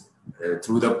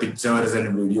through the pictures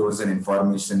and videos and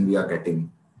information we are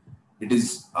getting, it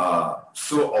is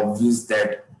so obvious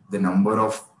that the number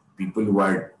of people who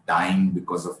are dying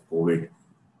because of COVID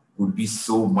would be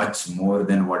so much more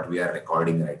than what we are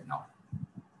recording right now.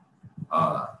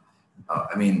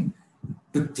 I mean,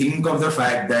 to think of the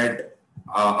fact that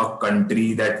a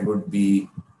country that would be,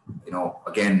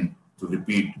 again, to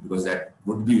repeat, because that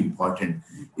would be important,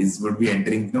 would be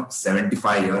entering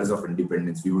 75 years of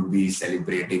independence. We would be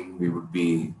celebrating, we would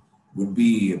be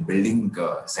building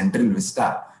Central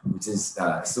Vista, which is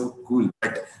so cool.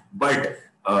 But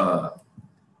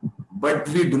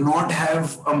we do not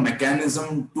have a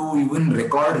mechanism to even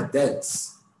record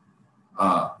deaths.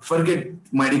 Forget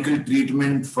medical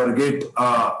treatment, forget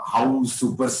how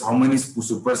many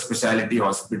super specialty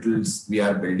hospitals we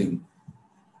are building.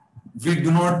 We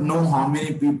do not know how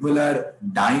many people are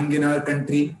dying in our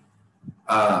country.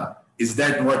 Is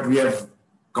that what we have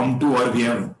come to, or we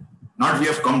have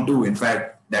come to? In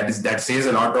fact, that says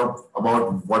a lot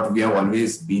about what we have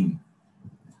always been.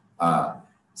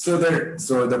 So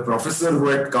the professor who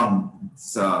had come,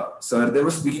 sir, they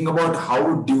were speaking about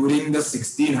how during the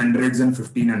 1600s and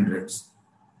 1500s,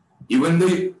 Even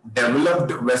the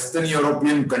developed Western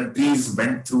European countries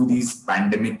went through these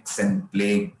pandemics and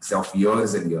plagues of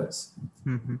years and years.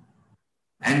 Mm-hmm.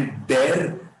 And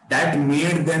there, that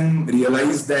made them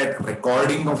realize that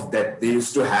recording of death, they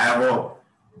used to have a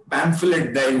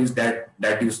pamphlet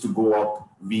that used to go up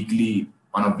weekly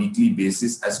on a weekly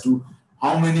basis as to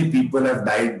how many people have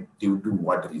died due to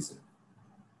what reason.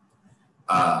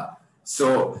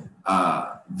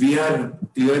 We are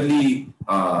clearly,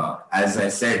 as I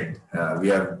said,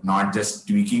 we are not just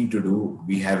tweaking to do,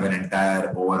 we have an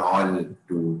entire overhaul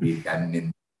to be done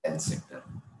in the health sector.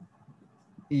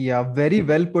 Yeah, very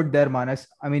well put there, Manas.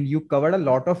 I mean, you covered a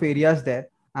lot of areas there.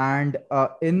 And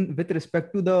in with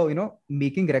respect to the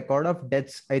making record of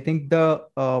deaths, I think the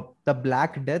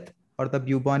Black Death or the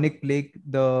bubonic plague,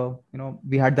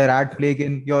 we had the rat plague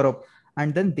in Europe,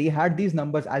 and then they had these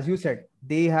numbers, as you said,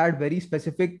 they had very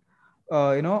specific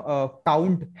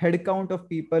head count of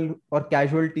people or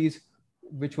casualties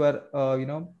which were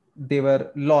they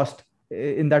were lost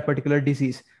in that particular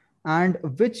disease, and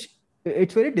which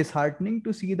it's very disheartening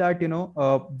to see that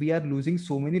we are losing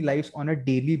so many lives on a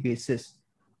daily basis.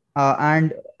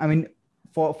 And I mean,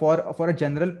 for a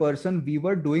general person, we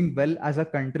were doing well as a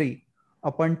country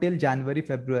up until January,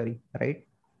 February, right?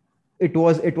 It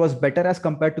was better as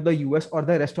compared to the US or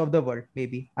the rest of the world.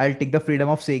 Maybe I'll take the freedom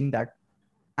of saying that.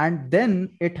 And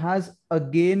then it has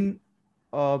again,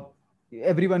 uh,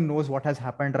 everyone knows what has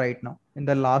happened right now in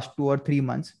the last 2 or 3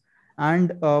 months.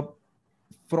 And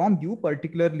from you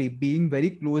particularly being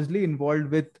very closely involved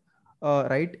with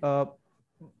right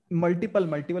multiple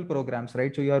programs,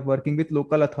 right? So you are working with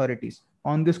local authorities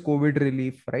on this COVID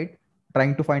relief, right?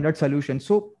 Trying to find out solutions.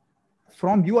 So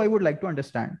from you, I would like to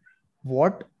understand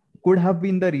what could have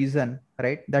been the reason,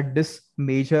 right, that this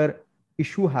major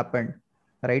issue happened,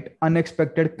 right?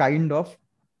 Unexpected kind of,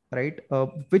 right?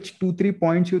 Which 2 3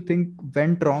 points you think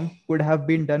went wrong could have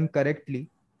been done correctly,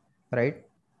 right?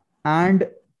 And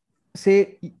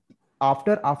say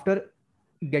after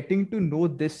getting to know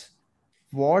this,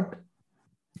 what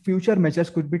future measures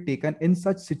could be taken in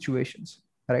such situations,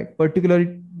 right?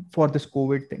 Particularly for this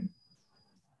COVID thing.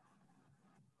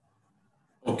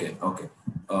 Okay.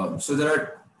 So there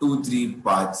are 2-3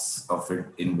 parts of it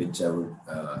in which I would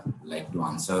like to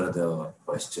answer the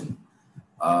question.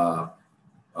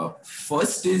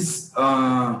 First is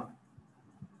that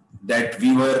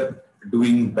we were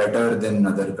doing better than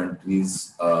other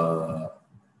countries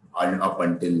up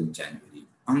until January.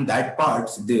 On that part,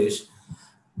 Siddesh,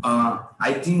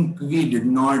 I think we did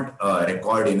not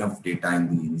record enough data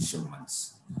in the initial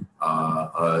months.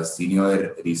 A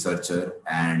senior researcher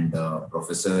and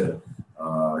Professor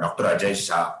Dr. Ajay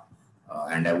Shah,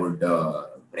 and I would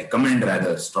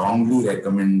strongly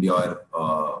recommend your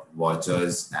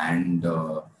watchers and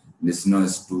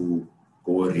listeners to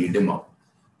go read him up.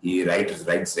 He writes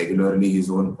regularly his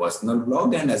own personal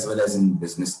blog and as well as in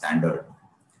Business Standard.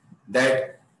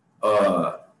 That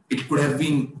it could have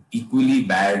been equally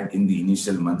bad in the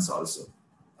initial months also,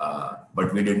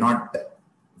 but we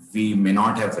may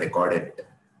not have recorded it.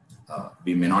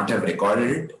 We may not have recorded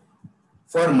it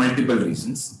for multiple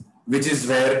reasons, which is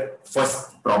where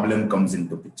first problem comes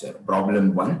into picture.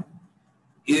 Problem one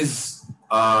is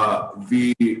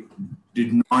we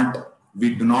do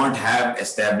not have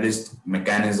established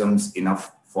mechanisms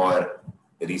enough for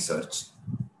research,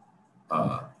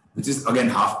 which is again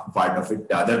half part of it.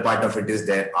 The other part of it is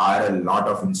there are a lot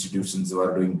of institutions who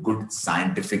are doing good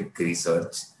scientific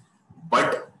research,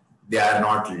 but they are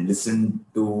not listened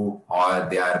to or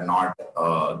they are not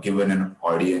given an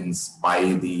audience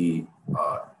by the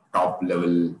top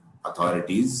level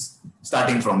authorities,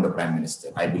 starting from the Prime Minister.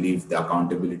 I believe the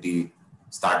accountability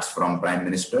starts from Prime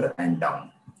Minister and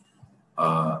down.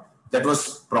 That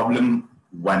was problem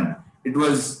one. It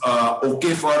was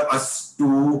okay for us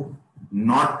to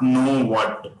not know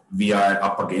what we are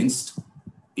up against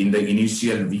in the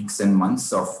initial weeks and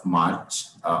months of March,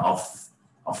 of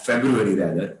February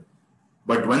rather.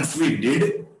 But once we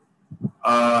did,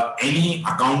 any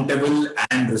accountable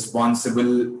and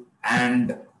responsible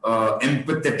and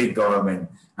empathetic government.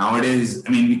 Nowadays,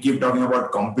 I mean, we keep talking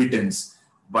about competence,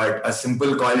 but a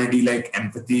simple quality like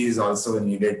empathy is also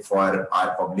needed for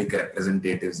our public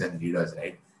representatives and leaders,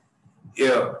 right?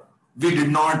 Yeah, we did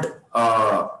not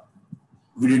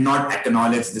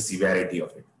acknowledge the severity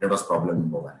of it. That was problem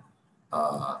number one.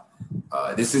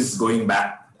 This is going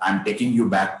back. I'm taking you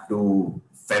back to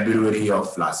February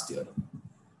of last year,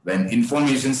 when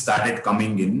information started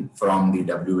coming in from the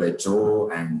WHO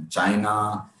and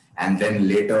China, and then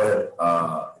later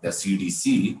the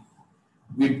CDC.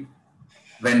 When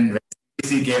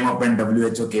CDC came up and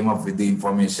WHO came up with the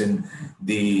information,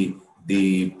 the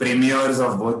the premiers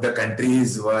of both the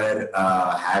countries were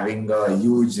having a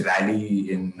huge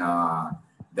rally in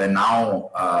the now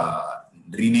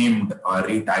renamed or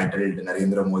retitled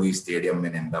Narendra Modi Stadium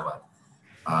in Ahmedabad.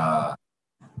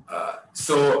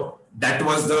 So that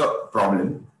was the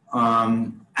problem.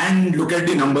 And look at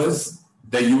the numbers.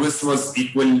 The US was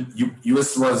equal.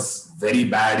 US was very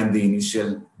bad in the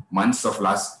initial months of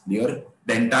last year,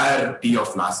 the entirety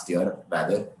of last year,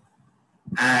 rather.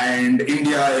 And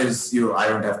India is, I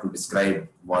don't have to describe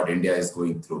what India is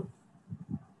going through.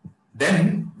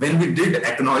 Then, when we did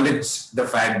acknowledge the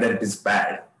fact that it is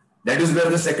bad, that is where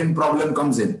the second problem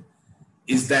comes in,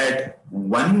 is that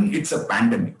one, it's a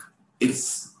pandemic.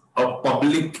 It's a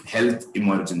public health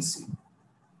emergency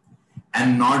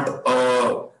and not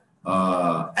a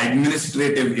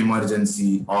administrative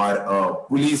emergency or a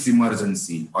police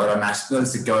emergency or a national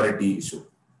security issue.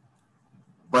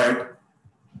 But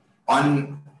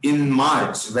in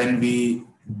March, when we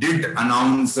did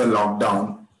announce a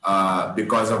lockdown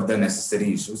because of the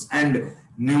necessary issues, and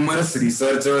numerous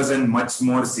researchers and much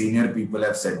more senior people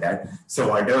have said that. So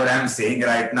whatever I'm saying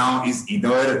right now is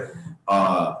either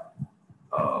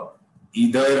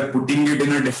putting it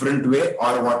in a different way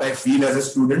or what I feel as a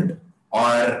student,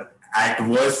 or at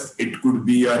worst, it could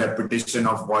be a repetition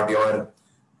of what you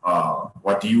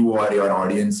or your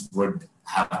audience would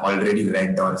have already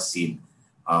read or seen.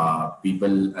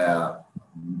 People,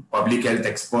 public health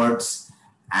experts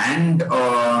and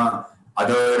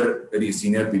other very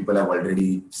senior people have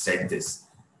already said this.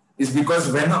 Is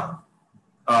because when a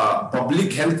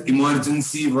public health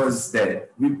emergency was there,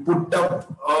 we put up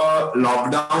a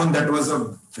lockdown that was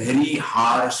a very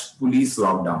harsh police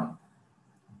lockdown.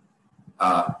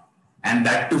 And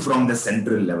that too from the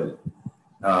central level.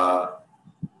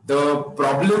 The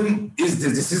problem is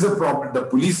this is a problem. The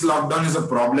police lockdown is a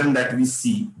problem that we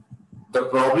see. The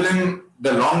problem,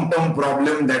 the long-term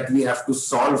problem that we have to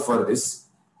solve for this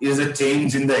is a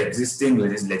change in the existing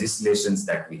legislations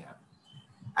that we have.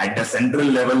 At the central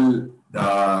level,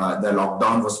 the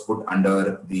lockdown was put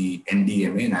under the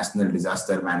NDMA, National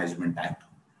Disaster Management Act.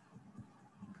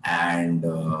 And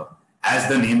as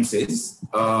the name says,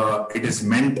 it is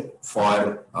meant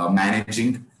for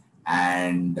managing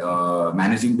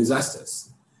disasters.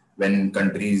 When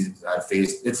countries are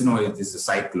faced, it is a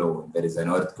cyclone, there is an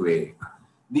earthquake,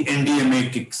 the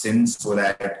NDMA kicks in so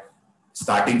that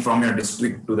starting from your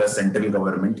district to the central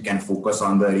government can focus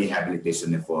on the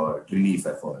rehabilitation effort, relief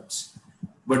efforts.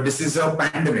 But this is a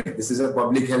pandemic, this is a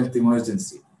public health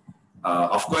emergency.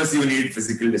 Of course, you need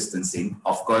physical distancing.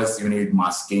 Of course, you need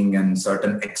masking and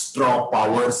certain extra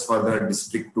powers for the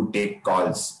district to take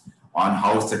calls on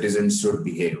how citizens should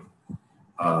behave.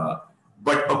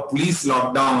 But a police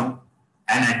lockdown,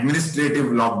 an administrative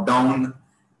lockdown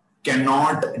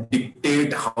cannot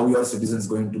dictate how your citizens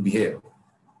going to behave.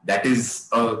 That is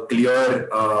a clear,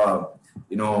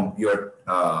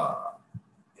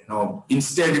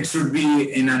 instead it should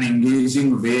be in an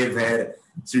engaging way where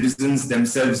citizens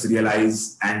themselves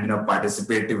realize and in a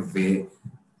participative way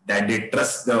that they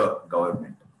trust the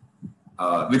government,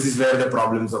 which is where the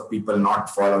problems of people not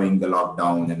following the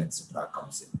lockdown and etc.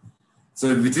 comes in.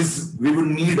 So we would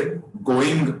need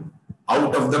going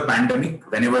out of the pandemic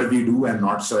whenever we do. I'm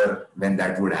not sure when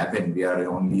that would happen. We are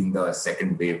only in the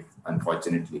second wave,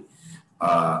 unfortunately.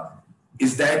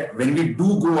 Is that when we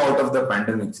do go out of the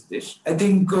pandemic, I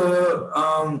think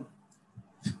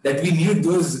that we need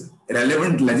those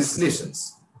relevant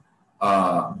legislations.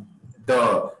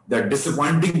 The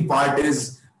disappointing part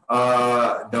is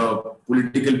the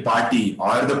political party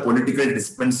or the political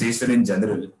dispensation in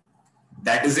general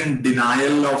that is in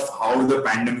denial of how the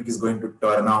pandemic is going to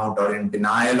turn out or in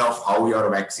denial of how your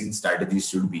vaccine strategy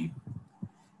should be.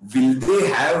 Will they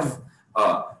have,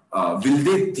 will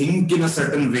they think in a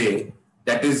certain way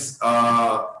that is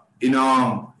in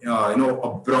a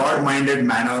broad-minded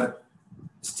manner,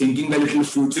 thinking a little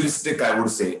futuristic, I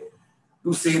would say,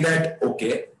 to say that,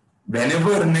 okay,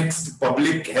 whenever next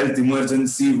public health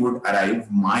emergency would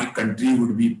arrive, my country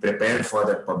would be prepared for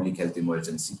that public health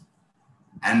emergency.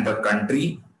 And the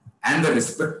country and the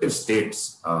respective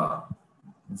states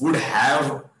would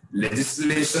have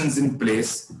legislations in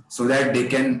place so that they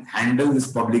can handle this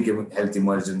public health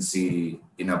emergency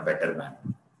in a better manner.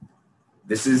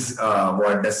 This is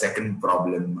what the second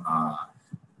problem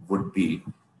would be.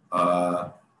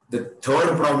 The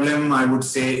third problem, I would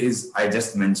say, is I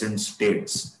just mentioned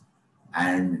states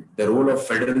and the role of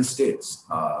federal states.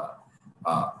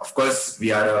 Of course,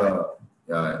 we are a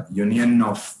union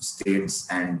of states,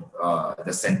 and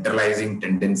the centralizing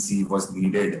tendency was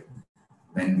needed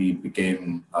when we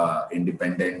became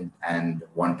independent and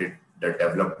wanted the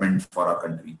development for our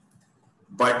country.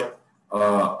 But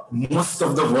most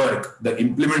of the work, the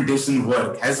implementation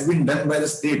work, has been done by the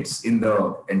states in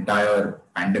the entire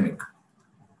pandemic.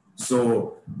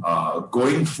 So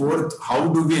going forth, how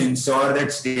do we ensure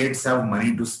that states have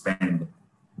money to spend?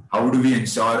 How do we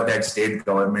ensure that state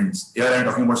governments, here I'm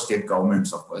talking about state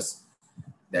governments, of course,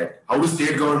 that how do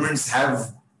state governments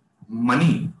have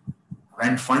money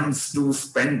and funds to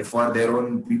spend for their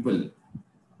own people?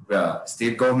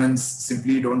 State governments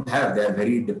simply don't have. They are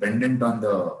very dependent on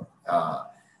the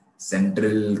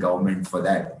central government for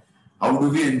that. How do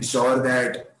we ensure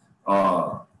that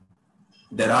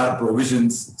there are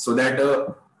provisions so that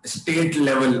a state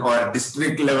level or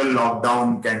district level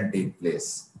lockdown can take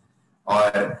place,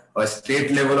 or a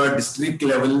state level or district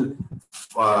level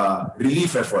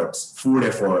relief efforts, food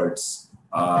efforts,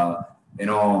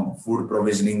 food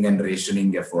provisioning and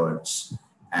rationing efforts,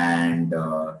 and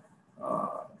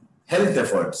health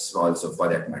efforts also, for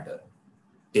that matter,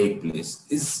 take place,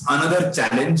 is another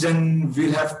challenge. And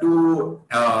we'll have to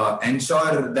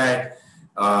ensure that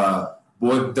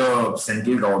both the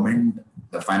central government,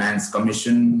 the finance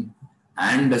commission,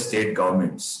 and the state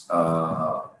governments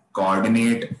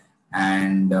coordinate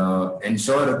and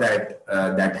ensure that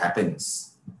that happens.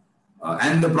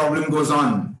 And the problem goes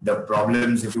on. The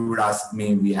problems, if you would ask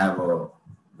me, we have a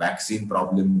vaccine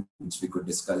problem, which we could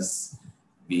discuss.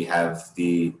 We have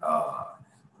the,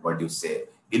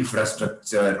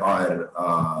 infrastructure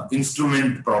or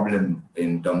instrument problem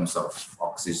in terms of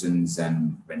oxygens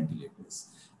and ventilators.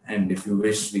 And if you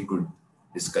wish, we could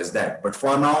discuss that. But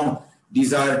for now,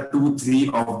 these are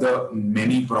 2-3 of the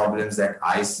many problems that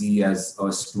I see as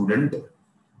a student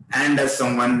and as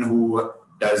someone who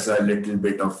does a little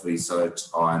bit of research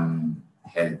on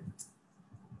health.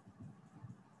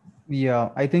 Yeah,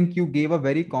 I think you gave a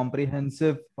very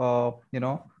comprehensive,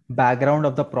 background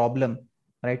of the problem,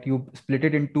 right? You split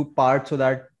it into parts so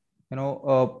that,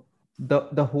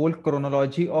 the whole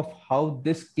chronology of how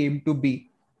this came to be,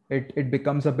 it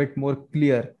becomes a bit more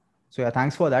clear. So yeah,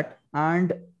 thanks for that.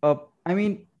 And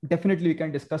definitely we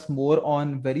can discuss more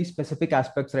on very specific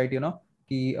aspects, right?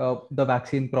 The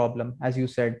vaccine problem, as you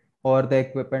said, or the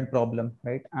equipment problem,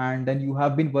 right? And then you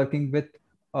have been working with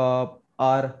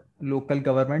our local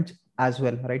governments as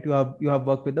well, right? You have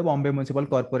worked with the Bombay Municipal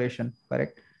Corporation,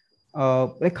 correct?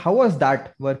 How was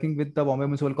that working with the Bombay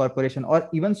Municipal Corporation, or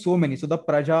even so many? So the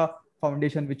Praja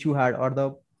Foundation, which you had,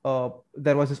 or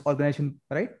there was this organization,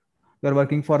 right? You're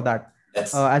working for that,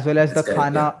 as well as the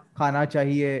Khana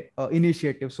Chahiye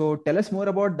initiative. So tell us more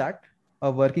about that,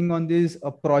 working on these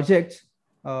projects,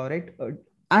 right?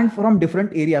 And from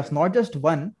different areas, not just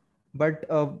one, but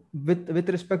with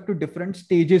respect to different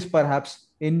stages, perhaps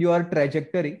in your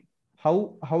trajectory.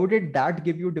 How did that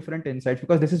give you different insights?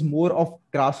 Because this is more of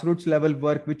grassroots level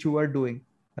work which you are doing,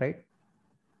 right?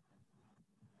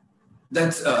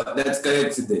 That's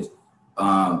correct, Siddesh.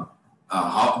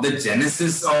 How the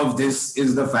genesis of this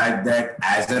is the fact that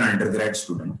as an undergrad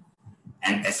student,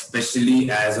 and especially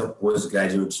as a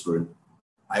postgraduate student,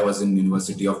 I was in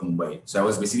University of Mumbai. So I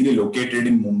was basically located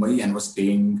in Mumbai and was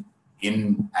staying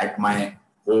at my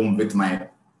home with my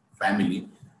family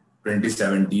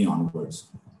 2017 onwards.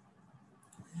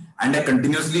 And I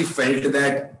continuously felt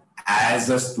that as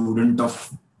a student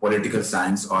of political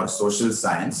science or social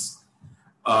science,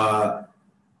 while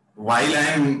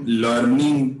I'm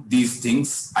learning these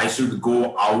things, I should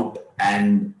go out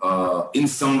and in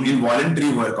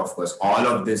voluntary work, of course, all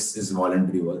of this is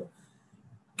voluntary work,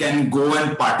 can go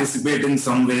and participate in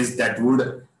some ways that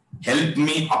would help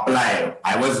me apply.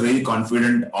 I was very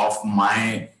confident of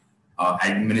my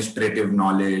administrative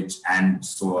knowledge and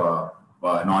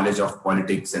knowledge of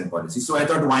politics and policy. So I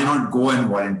thought, why not go and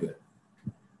volunteer?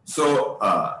 So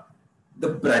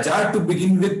the Praja, to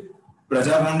begin with,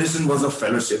 Praja Foundation was a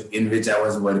fellowship in which I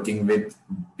was working with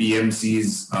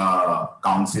PMC's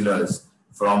councillors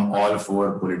from all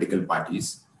 4 political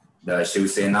parties, the Shiv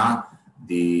Sena,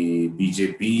 the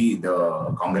BJP,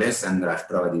 the Congress, and the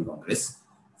Rashtrawaddi Congress,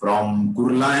 from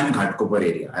Kurla and Ghatkopar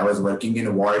area. I was working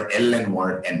in Ward L and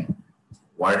Ward N.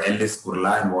 Ward L is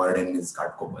Kurla and Ward N is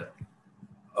Ghatkopar.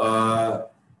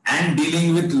 And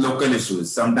dealing with local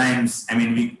issues. Sometimes,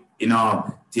 we in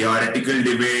a theoretical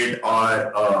debate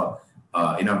or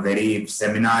in a very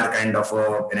seminar kind of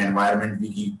an environment,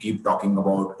 we keep talking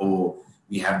about,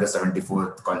 we have the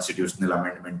 74th constitutional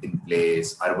amendment in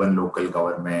place, urban local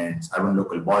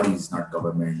bodies, not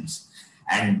governments,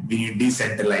 and we need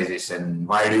decentralization.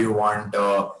 Why do you want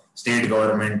state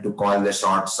government to call the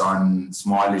shots on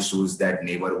small issues that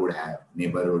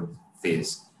neighborhood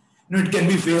face? It can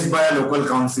be faced by a local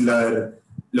councillor,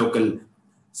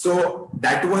 So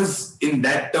that was, in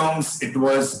that terms,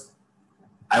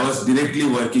 I was directly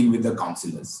working with the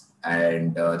councillors.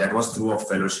 and that was through a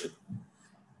fellowship.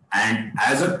 And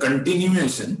as a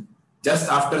continuation, just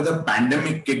after the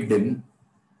pandemic kicked in,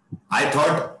 I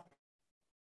thought.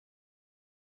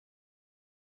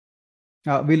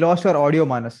 We lost your audio,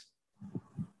 Manas.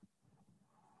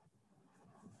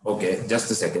 Okay,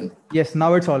 just a second. Yes,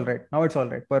 now it's all right.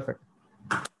 Perfect.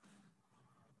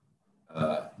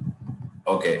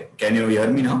 Okay, can you hear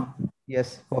me now?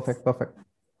 Yes, perfect.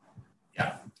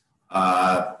 Yeah.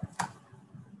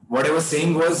 What I was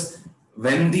saying was,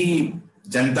 when the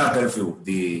Janata curfew,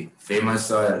 the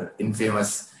famous or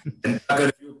infamous Janata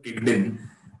curfew kicked in,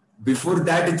 before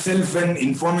that itself, when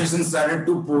information started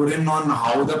to pour in on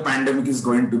how the pandemic is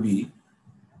going to be,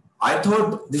 I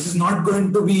thought this is not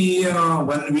going to be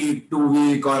 1 week, 2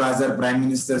 week, or as our Prime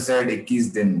Minister said, 21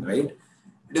 din, right?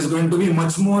 It is going to be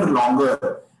much more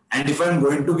longer. And if I'm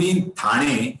going to be in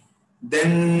Thane,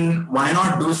 then why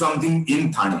not do something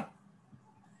in Thane?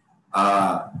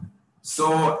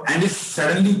 And it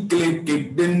suddenly kicked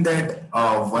in that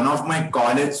one of my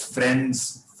college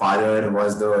friends' father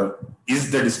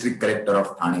is the district collector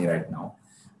of Thane right now.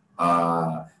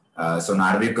 So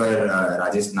Narvekar,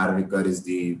 Rajesh Narvekar is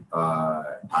the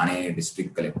Thane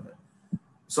district collector.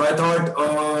 So I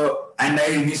thought, and I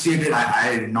initiated,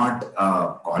 I did not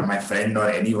call my friend or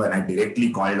anyone. I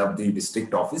directly called up the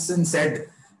district office and said,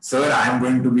 sir, I am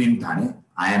going to be in Thane.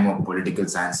 I am a political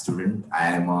science student. I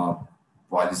am a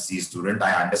policy student.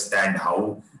 I understand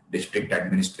how district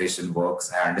administration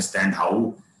works. I understand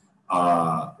how,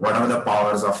 what are the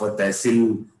powers of a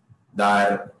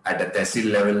tehsildar at a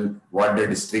tehsil level, what the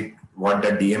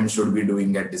DM should be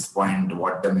doing at this point,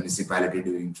 what the municipality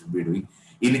should be doing.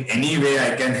 In any way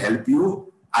I can help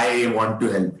you, I want to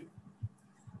help you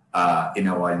in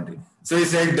a voluntary. So he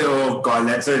said, oh, God,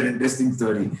 that's an interesting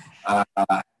story.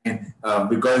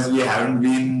 Because we haven't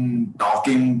been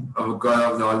talking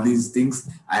because of all these things,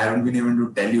 I haven't been able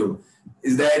to tell you,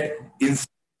 is that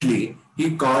instantly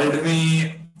he called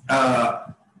me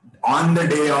on the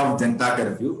day of Janata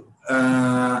curfew.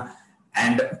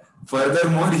 And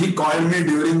furthermore, he called me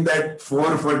during that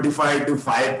 4:45 to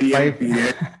 5 p.m.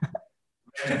 period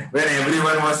when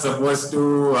everyone was supposed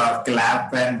to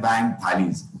clap and bang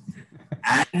thalis.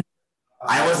 And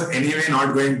I was anyway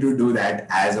not going to do that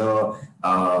as a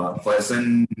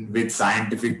person with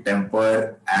scientific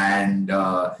temper and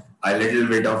a little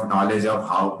bit of knowledge of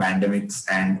how pandemics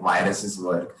and viruses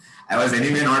work. I was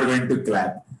anyway not going to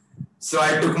clap. So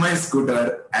I took my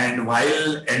scooter, and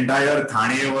while entire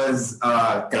Thane was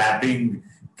clapping,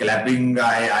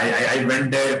 I went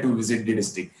there to visit the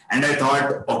district. And I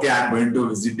thought, okay, I'm going to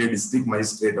visit the district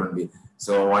magistrate only.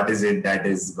 So what is it that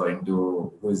is going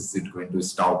to, who is it going to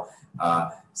stop?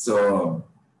 So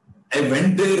I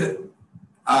went there.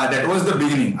 That was the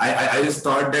beginning. I just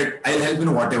thought that I'll help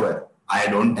in whatever. I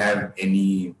don't have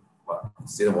any,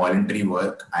 voluntary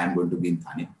work. I'm going to be in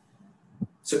Thane.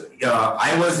 So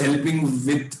I was helping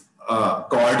with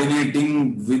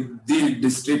coordinating with the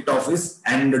district office,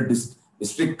 and the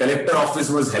district collector office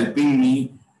was helping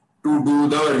me to do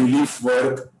the relief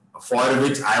work, for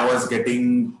which I was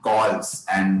getting calls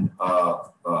and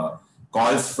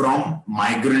calls from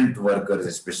migrant workers,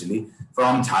 especially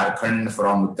from Jharkhand,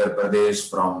 from Uttar Pradesh,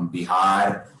 from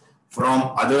Bihar,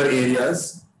 from other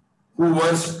areas who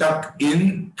were stuck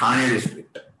in Thane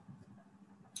district.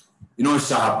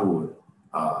 Shahpur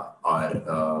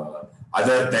or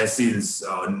other tehsils,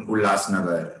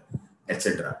 Ulhasnagar,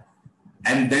 etc.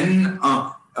 And then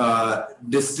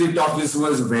district office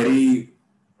was very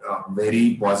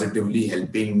positively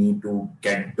helping me to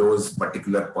get those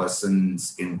particular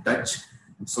persons in touch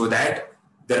so that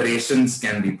the rations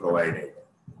can be provided,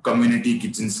 community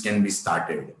kitchens can be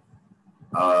started.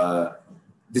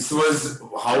 This was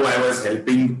how I was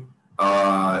helping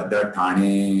the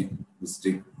Thane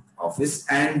district office,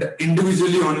 and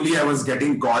individually only I was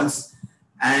getting calls,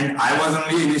 and I was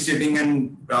only initiating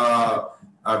and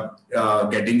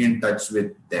getting in touch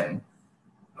with them.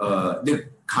 The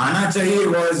Khana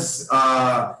Chahiye was,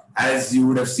 as you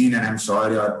would have seen, and I'm sure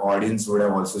your audience would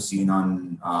have also seen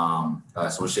on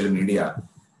social media.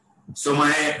 So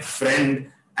my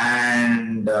friend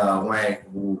and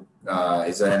who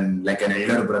is like an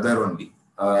elder brother only,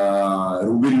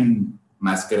 Rubin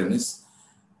Mascarenis,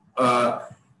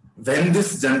 when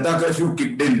this Janata curfew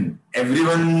kicked in,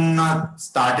 everyone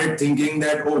started thinking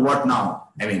that, oh, what now?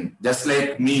 I mean, just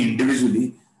like me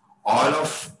individually, all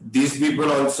of these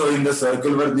people also in the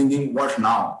circle were thinking, what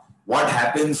now? What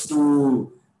happens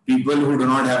to people who do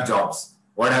not have jobs?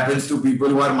 What happens to people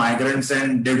who are migrants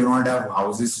and they do not have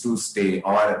houses to stay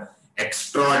or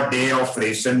extra day of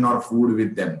ration or food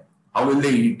with them? How will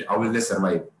they eat? How will they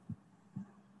survive?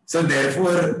 So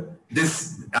therefore,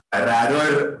 this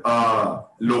rather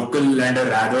local and a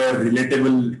rather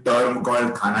relatable term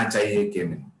called Khana Chahiye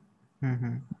came in.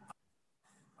 Mm-hmm.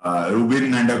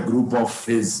 Rubin and a group of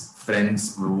his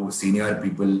friends, senior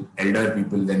people, elder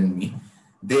people than me,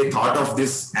 they thought of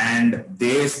this and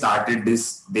they started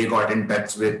this. They got in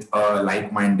touch with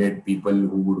like-minded people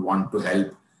who would want to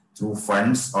help through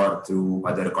funds or through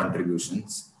other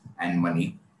contributions and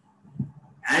money.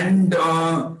 And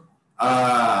I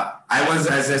was,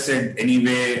 as I said,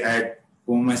 anyway at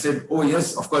home. I said, "Oh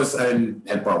yes, of course I'll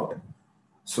help out."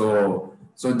 So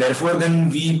therefore, then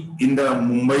we in the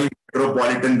Mumbai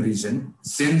metropolitan region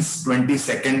since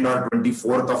 22nd or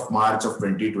 24th of March of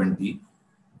 2020,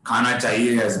 Khana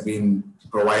Chahiye has been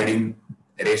providing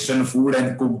ration food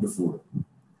and cooked food.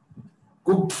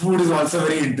 Cooked food is also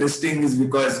very interesting, is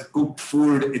because cooked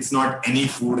food, it's not any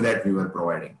food that we were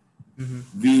providing.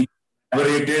 We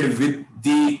collaborated with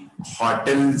the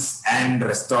Hotels and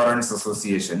Restaurants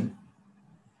Association,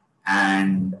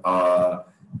 and the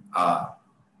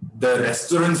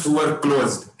restaurants who were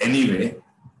closed anyway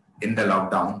in the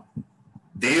lockdown,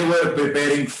 they were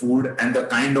preparing food, and the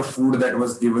kind of food that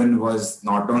was given was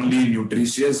not only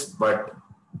nutritious but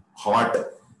hot,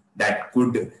 that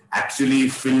could actually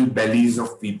fill bellies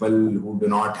of people who do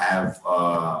not have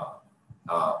a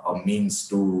means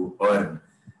to earn.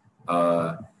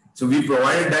 So we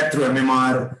provided that through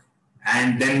MMR,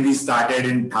 and then we started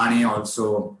in Thane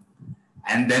also,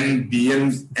 and then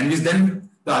BMs, and then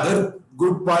the other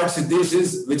good part, Siddesh,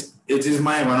 is which is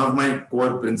one of my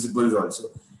core principles also,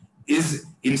 is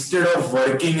instead of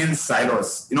working in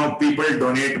silos, people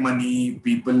donate money,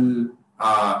 people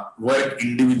work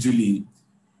individually.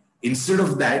 Instead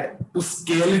of that, to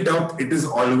scale it up, it is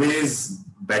always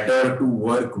better to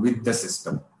work with the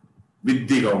system, with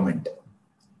the government.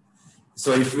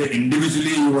 So if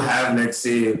individually you have, let's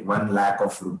say, 1 lakh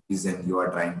of rupees and you are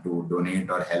trying to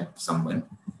donate or help someone,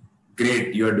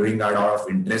 great, you are doing out of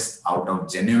interest, out of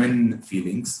genuine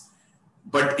feelings.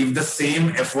 But if the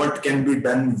same effort can be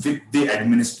done with the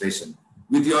administration,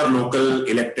 with your local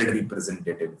elected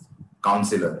representative,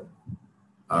 councillor,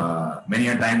 many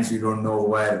a times you don't know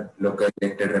who our local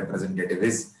elected representative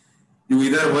is. You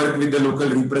either work with the local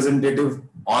representative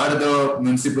or the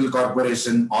municipal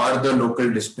corporation or the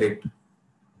local district,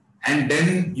 and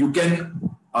then you can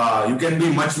be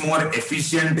much more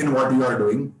efficient in what you are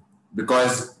doing,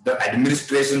 because the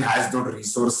administration has the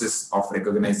resources of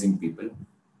recognizing people.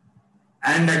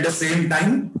 And at the same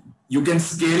time, you can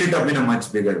scale it up in a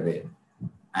much bigger way.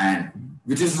 And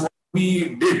which is what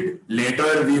we did.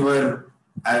 Later, we were,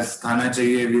 as Khana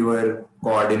Chahiye, we were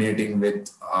coordinating with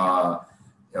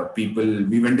people.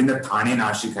 We went in the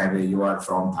Thane-Nashik highway. You are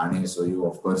from Thane, so you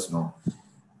of course know.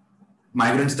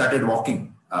 Migrants started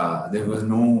walking. There was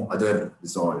no other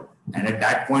resort. And at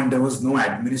that point, there was no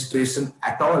administration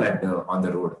at all on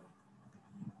the road.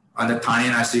 On the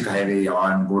Thane-Nashik highway,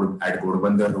 at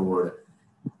Ghodbunder Road,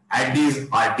 at these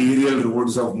arterial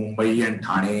roads of Mumbai and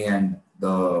Thane and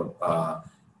the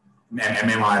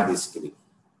MMR basically.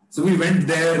 So we went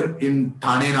there in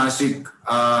Thane-Nashik,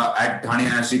 at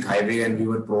Thane-Nashik highway, and we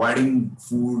were providing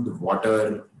food,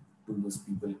 water to those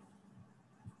people.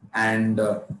 And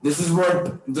this is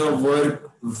what the work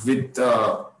with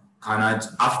Khana.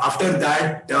 After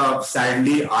that,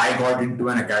 sadly, I got into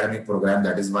an academic program.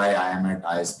 That is why I am at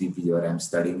ISPP, where I'm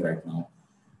studying right now.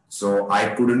 So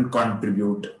I couldn't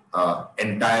contribute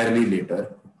entirely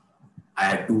later. I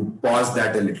had to pause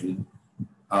that a little.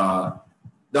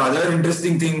 The other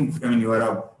interesting thing, you are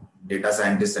a data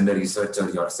scientist and a researcher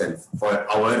yourself. For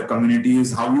our community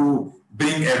is how you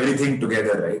bring everything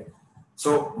together, right?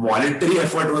 So voluntary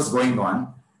effort was going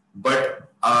on, but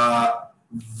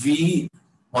we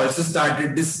also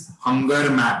started this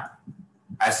hunger map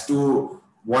as to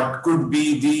what could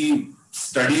be the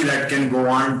study that can go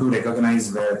on to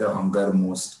recognize where the hunger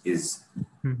most is.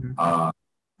 But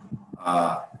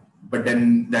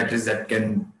then that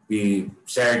can be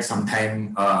shared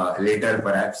sometime later,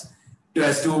 perhaps,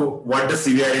 as to what the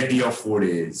severity of food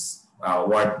is,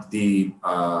 what the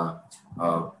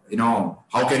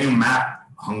how can you map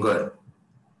hunger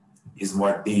is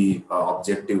what the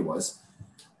objective was.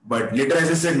 But later,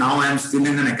 as I said, now I am still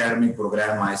in an academic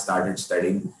program. I started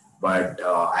studying, but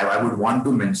I would want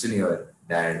to mention here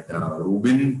that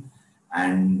Rubin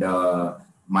and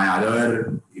my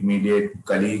other immediate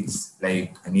colleagues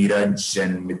like Neeraj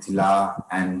and Mithila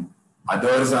and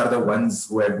others are the ones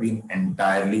who have been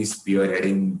entirely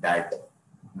spearheading that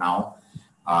now.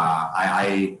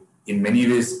 I in many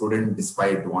ways couldn't,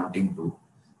 despite wanting to.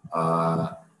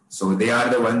 So they are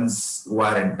the ones who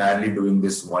are entirely doing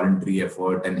this voluntary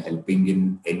effort and helping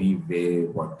in any way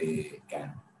what they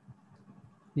can.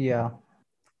 Yeah.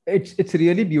 It's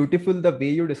really beautiful the way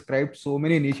you described so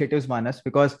many initiatives, Manas,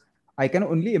 because I can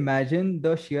only imagine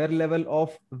the sheer level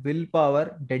of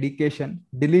willpower, dedication,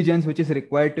 diligence which is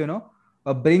required to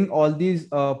bring all these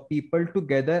people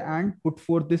together and put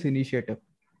forth this initiative.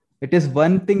 It is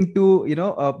one thing to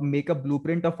make a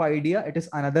blueprint of idea. It is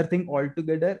another thing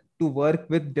altogether to work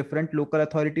with different local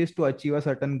authorities to achieve a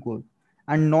certain goal,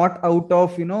 and not out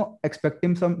of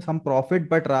expecting some profit,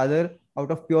 but rather out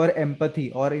of pure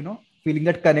empathy, or feeling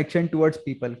that connection towards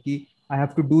people. Ki I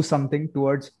have to do something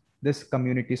towards this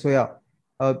community. So yeah,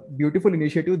 a beautiful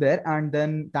initiative there. And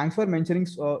then thanks for mentioning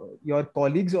your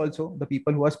colleagues also, the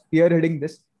people who are spearheading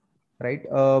this, right?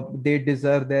 They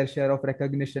deserve their share of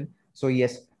recognition. So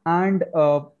yes. And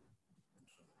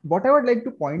what I would like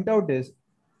to point out is,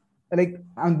 like,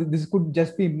 and this could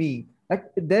just be me, like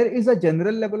there is a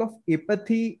general level of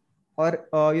apathy, or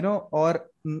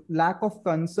lack of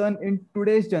concern in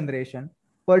today's generation,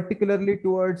 particularly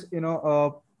towards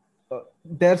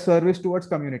their service towards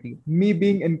community, me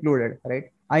being included,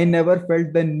 right? I never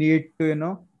felt the need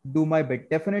to do my bit.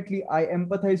 Definitely I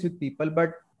empathize with people,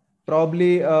 but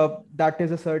probably that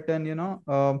is a certain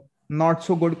not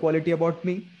so good quality about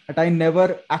me, that I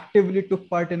never actively took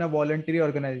part in a voluntary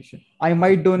organization. I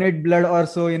might donate blood or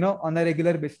so on a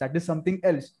regular basis, that is something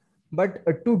else. But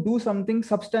to do something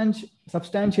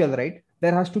substantial, right,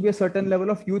 there has to be a certain level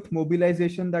of youth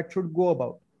mobilization that should go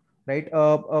about, right?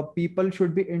 People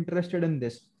should be interested in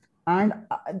this. And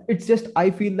it's just, I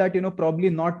feel that probably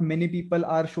not many people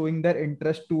are showing their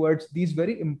interest towards these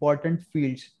very important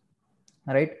fields,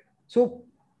 right? So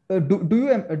do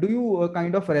you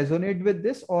kind of resonate with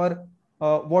this, or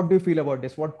what do you feel about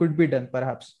this? What could be done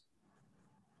perhaps?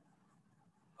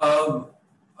 Uh,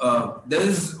 there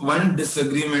is one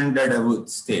disagreement that I would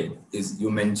state is you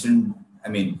mentioned, I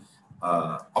mean,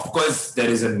 of course, there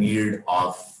is a need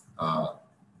of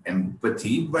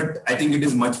empathy, but I think it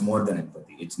is much more than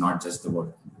empathy. It's not just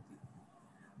about empathy.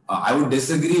 I would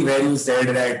disagree where you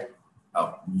said that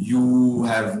you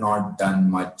have not done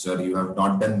much or you have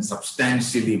not done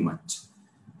substantially much.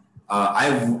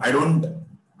 I don't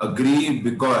agree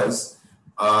because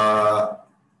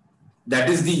that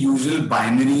is the usual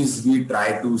binaries we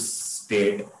try to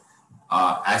state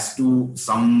as to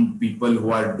some people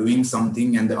who are doing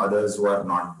something and the others who are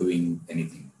not doing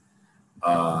anything.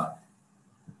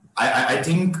 I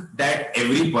think that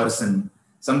every person,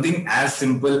 something as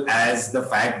simple as the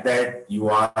fact that you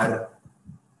are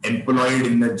employed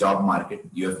in the job market,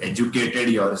 you have educated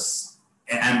yours,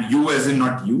 and you as in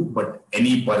not you, but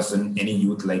any person, any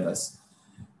youth like us,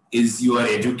 is you are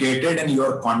educated and you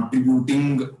are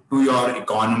contributing to your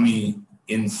economy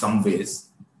in some ways.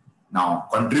 Now,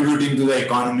 contributing to the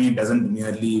economy doesn't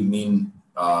merely mean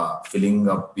filling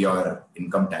up your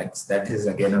income tax. That is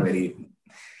again a very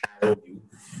narrow view.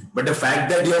 But the fact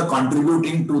that you are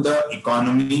contributing to the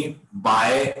economy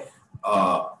by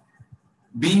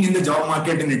being in the job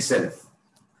market in itself,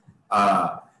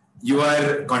 you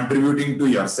are contributing to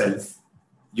yourself.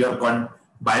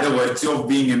 By the virtue of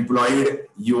being employed,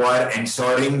 you are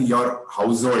ensuring your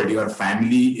household, your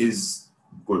family is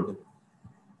good.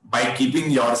 By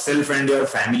keeping yourself and your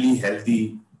family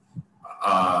healthy,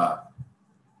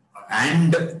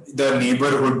 and the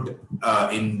neighborhood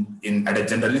in at a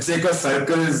general, it's like a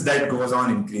circles that goes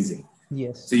on increasing.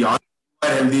 Yes. So you are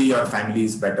healthy, your family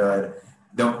is better.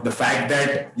 The fact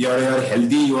that you're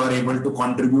healthy, you are able to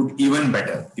contribute even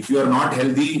better. If you are not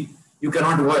healthy, you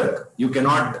cannot work. You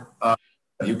cannot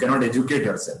educate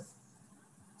yourself.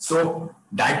 So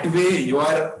that way you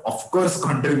are of course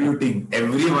contributing.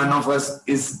 Every one of us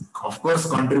is of course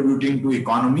contributing to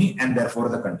economy and therefore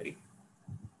the country.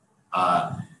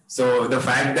 So the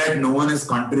fact that no one is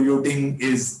contributing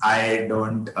is, I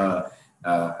don't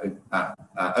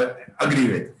agree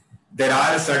with. There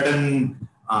are certain,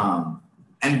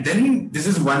 and then this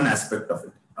is one aspect of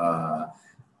it.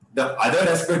 The other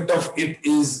aspect of it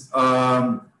is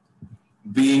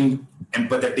being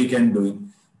empathetic and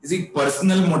doing. You see,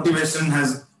 personal motivation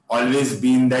has always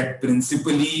been that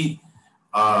principally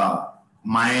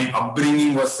my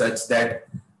upbringing was such that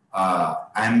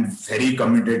I'm very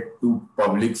committed to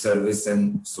public service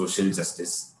and social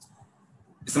justice.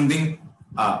 Something,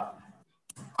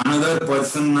 another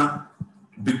person,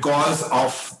 because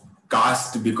of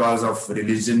caste, because of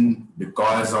religion,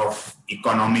 because of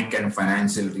economic and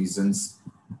financial reasons,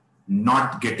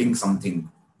 not getting something.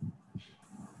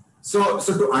 So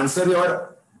to answer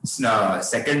your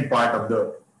second part of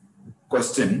the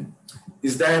question,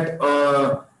 is that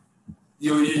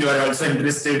you are also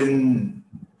interested in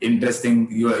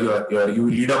you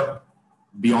read up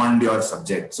beyond your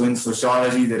subject. So in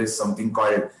sociology, there is something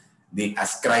called the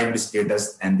ascribed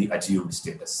status and the achieved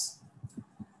status.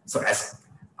 So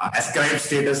ascribed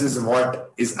status is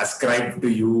what is ascribed to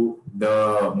you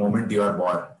the moment you are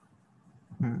born.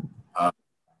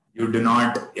 You do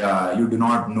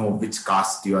not know which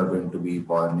caste you are going to be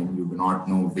born in. You do not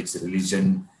know which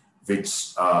religion,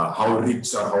 how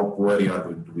rich or how poor you are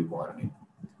going to be born in.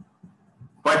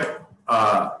 But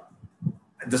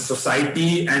the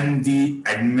society and the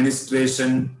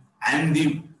administration and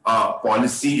the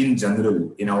policy in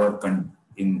general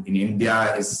in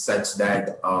India is such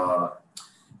that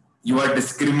you are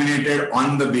discriminated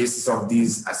on the basis of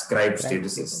these ascribed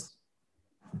statuses.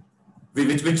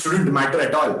 Which shouldn't matter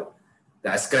at all.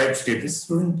 The ascribed status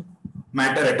shouldn't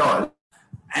matter at all.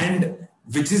 And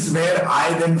which is where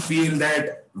I then feel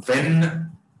that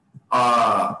when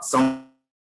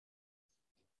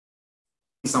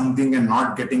something and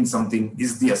not getting something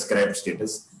is the ascribed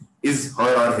status, is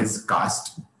her or his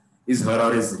caste, is her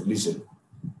or his religion.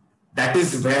 That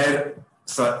is where,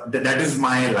 that is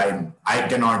my line. I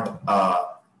cannot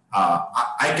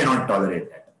tolerate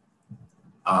that.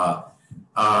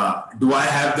 Do I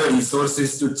have the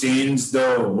resources to change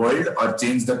the world or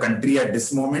change the country at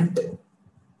this moment?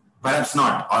 Perhaps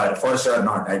not, or for sure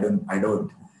not. I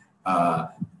don't.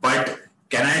 But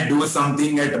can I do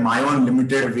something at my own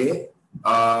limited way?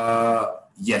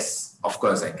 Yes, of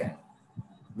course I can.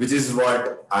 Which is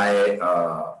what I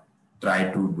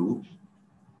try to do.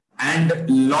 And a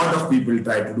lot of people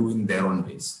try to do in their own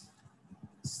ways.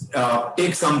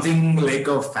 Take something like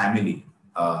a family.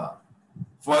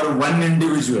 For one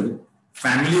individual,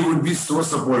 family would be so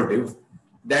supportive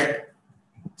that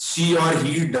she or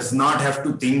he does not have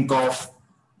to think of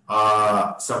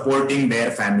supporting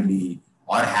their family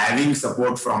or having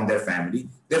support from their family.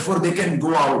 Therefore, they can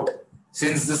go out.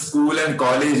 Since the school and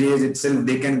college age itself,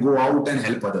 they can go out and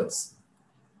help others.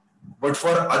 But for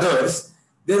others,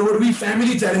 there would be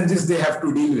family challenges they have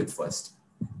to deal with first.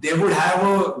 They would have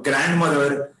a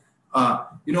grandmother,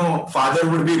 father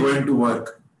would be going to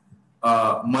work.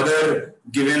 Mother,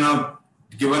 given a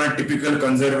typical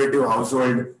conservative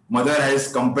household, mother is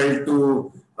compelled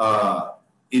to,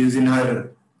 is in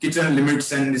her kitchen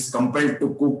limits and is compelled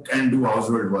to cook and do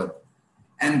household work.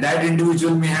 And that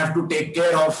individual may have to take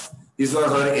care of his or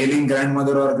her ailing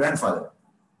grandmother or grandfather.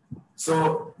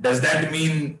 So does that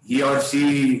mean he or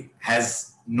she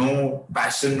has no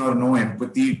passion or no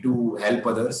empathy to help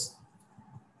others?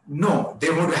 No, they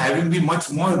would having be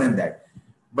much more than that.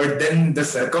 But then the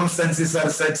circumstances are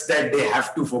such that they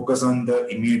have to focus on the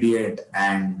immediate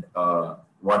and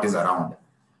what is around.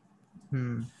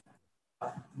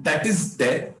 That is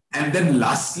there. And then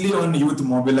lastly, on youth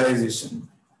mobilization,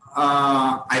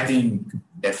 I think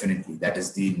definitely that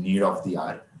is the need of the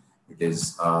hour. It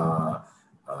is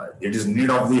need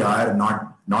of the hour,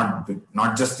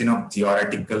 not just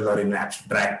theoretical or in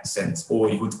abstract sense. Oh,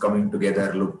 youth coming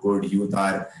together look good. Youth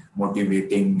are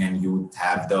motivating, and youth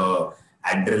have the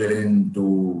adrenaline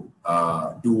to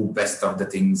do best of the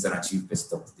things and achieve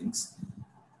best of the things.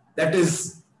 That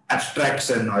is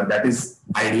abstraction, or that is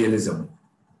idealism.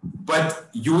 But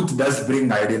youth does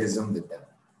bring idealism with them.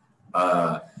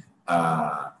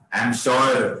 I'm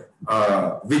sure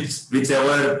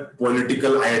whichever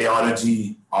political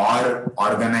ideology or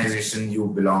organization you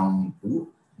belong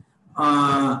to,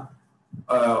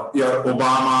 your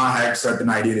Obama had certain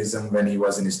idealism when he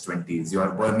was in his 20s.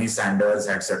 Your Bernie Sanders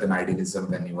had certain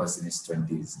idealism when he was in his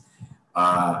 20s.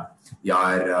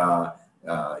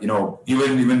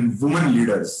 Even women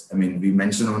leaders. I mean, we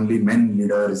mention only men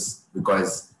leaders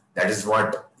because that is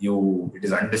what it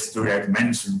is understood that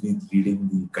men should be leading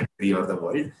the country or the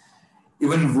world.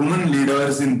 Even women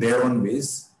leaders in their own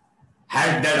ways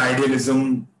had that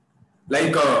idealism,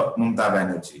 like Mamata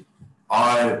Banerjee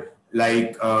or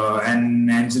like an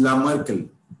Angela Merkel,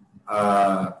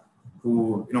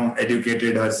 who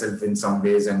educated herself in some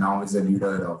ways and now is a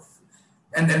leader of.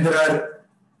 And then there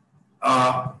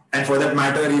are, and for that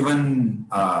matter, even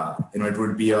it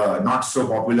would be a not so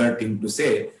popular thing to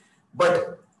say,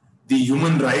 but the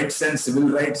human rights and civil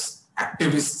rights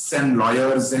activists and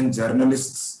lawyers and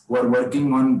journalists who are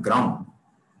working on ground.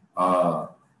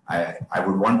 I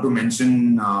would want to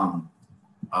mention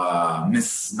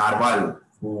Miss Narwal,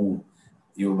 who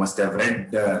you must have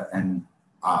read an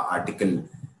article.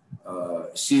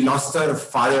 She lost her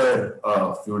father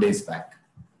a few days back,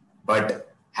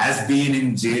 but has been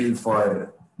in jail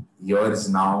for years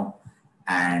now,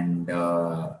 and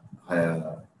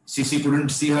she couldn't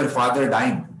see her father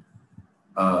dying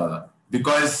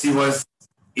because she was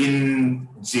in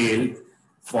jail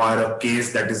for a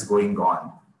case that is going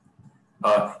on.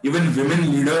 Even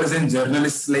women leaders and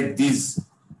journalists like these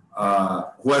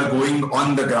who are going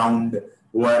on the ground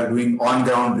who are doing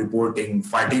on-ground reporting,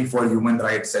 fighting for human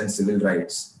rights and civil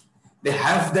rights. They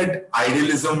have that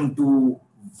idealism to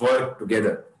work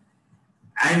together.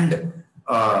 And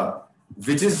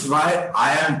which is why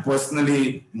I am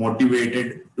personally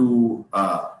motivated to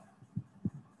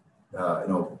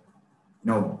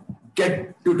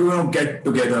get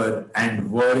together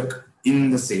and work in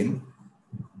the same,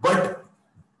 but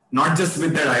not just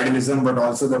with that idealism, but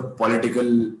also the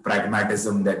political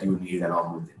pragmatism that you need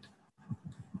along with it,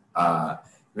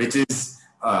 which is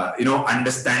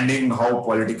understanding how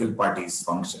political parties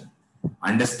function,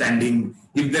 understanding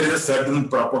if there is a certain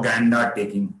propaganda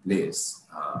taking place,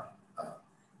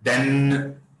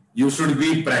 then you should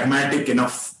be pragmatic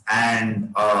enough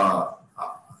and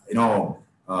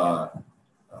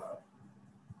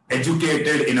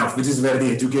educated enough, which is where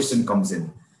the education comes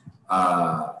in,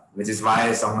 which is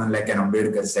why someone like an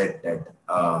Ambedkar said that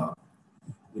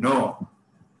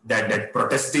that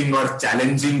protesting or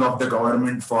challenging of the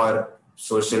government for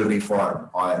social reform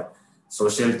or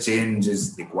social change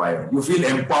is required. You feel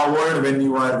empowered when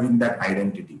you are in that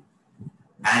identity.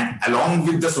 And along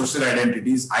with the social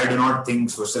identities, I do not think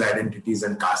social identities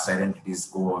and caste identities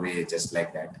go away just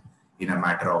like that in a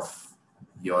matter of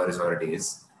years or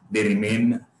days. They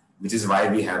remain, which is why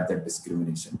we have that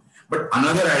discrimination. But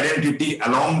another identity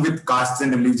along with caste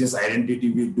and religious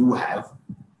identity we do have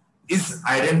is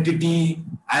identity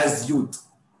as youth.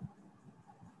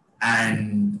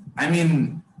 And I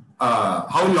mean,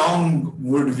 how long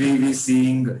would we be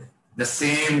seeing the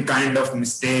same kind of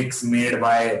mistakes made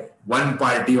by one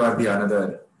party or the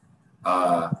other,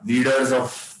 leaders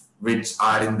of which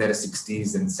are in their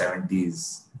 60s and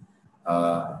 70s?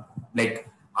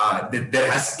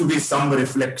 There has to be some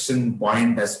reflection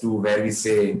point as to where we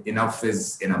say enough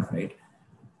is enough, right?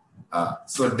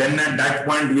 So then at that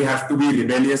point, we have to be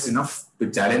rebellious enough to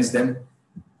challenge them.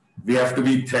 We have to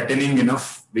be threatening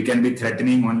enough. We can be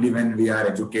threatening only when we are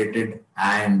educated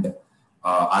and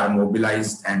are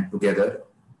mobilized and together.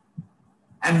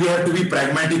 And we have to be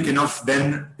pragmatic enough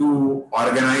then to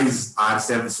organize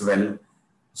ourselves well.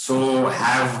 So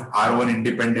have our own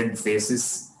independent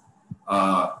faces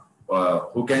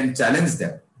who can challenge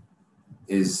them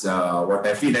is what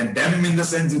I feel. And them in the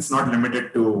sense, it's not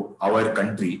limited to our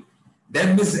country.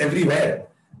 Them is everywhere.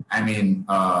 I mean,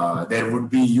 there would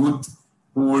be youth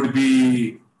who would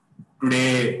be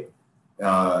today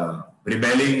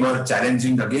rebelling or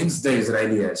challenging against the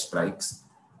Israeli airstrikes.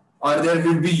 Or there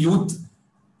will be youth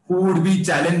who would be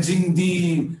challenging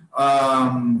the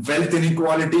wealth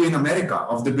inequality in America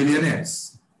of the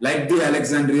billionaires, like the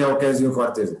Alexandria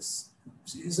Ocasio-Cortez.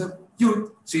 She is a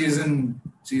youth. She's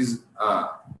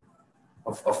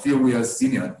a few years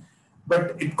senior.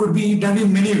 But it could be done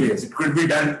in many ways. It could be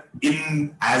done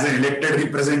as an elected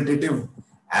representative,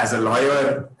 as a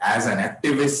lawyer, as an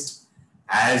activist,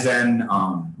 as an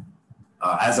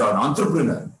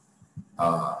entrepreneur,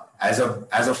 as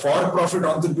a for-profit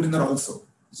entrepreneur also.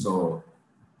 So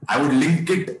I would link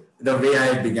it the way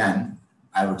I began,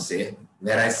 I would say,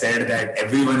 where I said that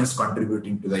everyone is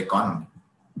contributing to the economy.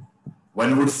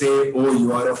 One would say, oh,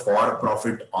 you are a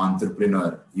for-profit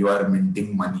entrepreneur, you are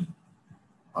minting money.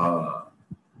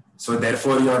 So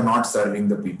therefore you are not serving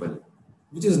the people,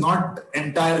 which is not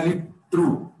entirely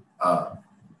true.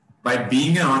 By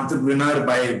being an entrepreneur,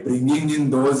 by bringing in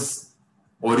those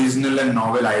original and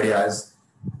novel ideas,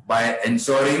 by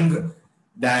ensuring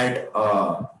that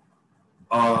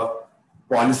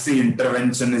policy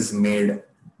intervention is made,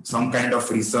 some kind of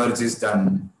research is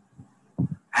done,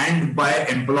 and by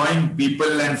employing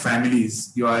people and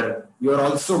families, you are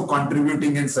also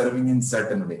contributing and serving in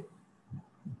certain way.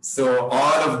 So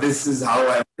all of this is how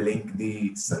I link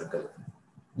the circle.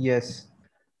 Yes.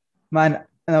 Man,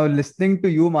 now listening to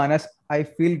you, Manas, I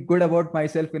feel good about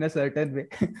myself in a certain way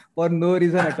for no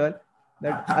reason at all.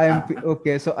 That I am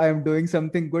okay. So I am doing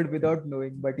something good without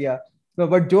knowing. But yeah. No,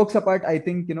 but jokes apart, I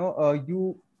think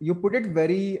you put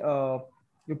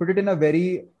it in a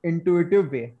very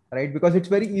intuitive way, right? Because it's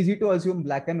very easy to assume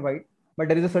black and white, but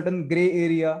there is a certain gray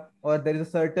area or there is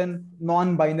a certain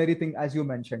non-binary thing, as you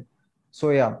mentioned.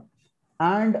 So yeah,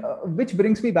 and which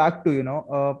brings me back to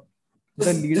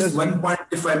the leaders. Just one point,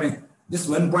 if I may. Just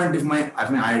one point, if I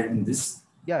may add in this.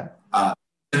 Yeah.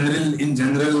 In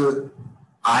general,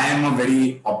 I am a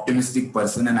very optimistic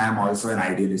person, and I am also an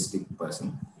idealistic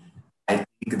person. I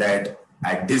think that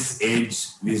at this age,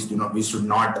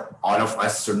 all of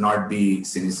us should not be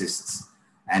cynicists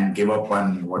and give up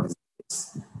on what is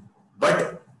this.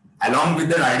 But along with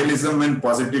that idealism and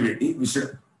positivity, we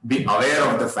should be aware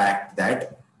of the fact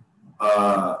that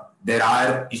there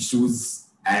are issues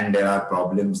and there are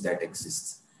problems that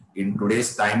exist. In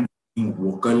today's time, being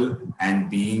vocal and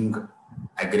being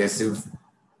aggressive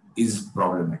is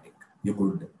problematic. You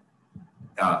could,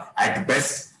 at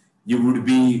best, you would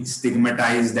be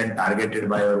stigmatized and targeted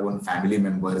by your own family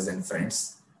members and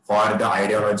friends for the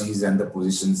ideologies and the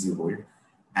positions you hold.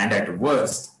 And at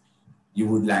worst, you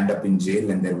would land up in jail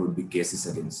and there would be cases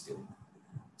against you.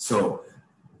 So,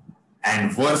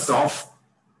 and worse off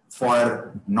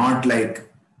for not like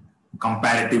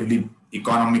comparatively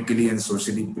economically and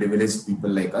socially privileged people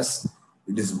like us,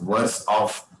 it is worse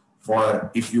off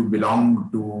for if you belong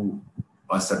to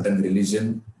a certain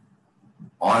religion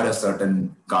or a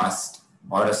certain caste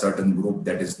or a certain group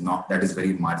that is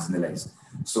very marginalized.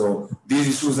 So these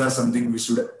issues are something we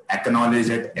should acknowledge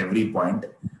at every point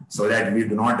so that we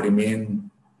do not remain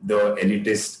the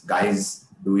elitist guys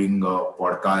doing a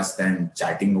podcast and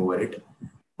chatting over it,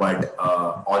 but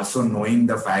also knowing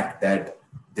the fact that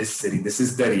this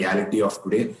is the reality of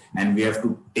today and we have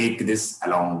to take this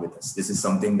along with us. This is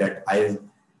something that I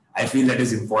feel that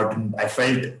is important. I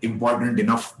felt important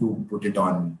enough to put it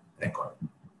on record.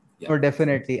 Yeah. So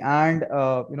definitely. And,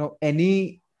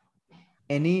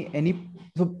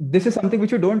 so this is something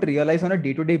which you don't realize on a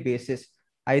day-to-day basis.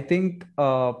 I think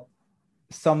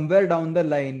somewhere down the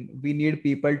line, we need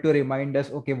people to remind us,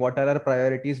 okay, what are our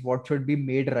priorities? What should be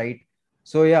made right?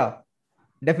 So yeah,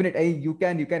 definitely. You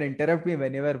can interrupt me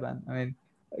whenever, man. I mean,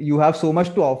 you have so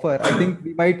much to offer. I think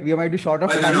we might be short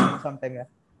of time sometime. Yeah.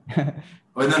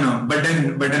 Oh, no. But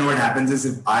then what happens is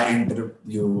if I interrupt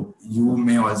you, you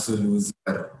may also lose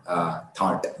your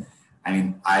thought. I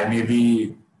mean, I may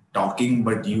be talking,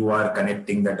 but you are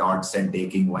connecting the dots and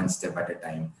taking one step at a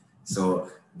time. So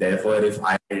therefore, if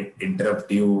I interrupt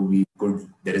you,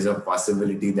 there is a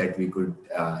possibility that we could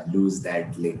lose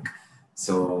that link.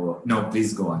 So no,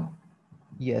 please go on.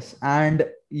 Yes, and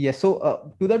yes.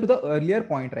 So to the earlier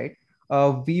point, right?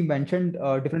 We mentioned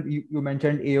different. You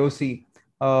mentioned AOC.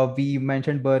 We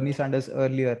mentioned Bernie Sanders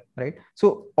earlier, right?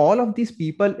 So all of these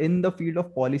people in the field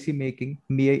of policy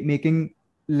making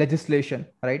legislation,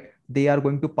 right? They are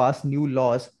going to pass new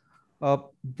laws.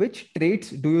 Which traits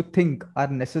do you think are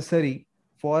necessary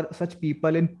for such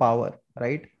people in power,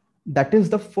 right? That is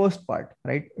the first part,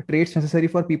 right? Traits necessary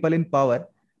for people in power.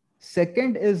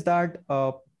 Second is that,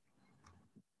 the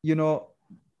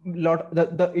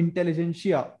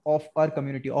intelligentsia of our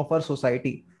community, of our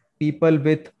society, people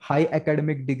with high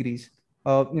academic degrees.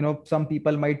 Some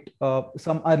people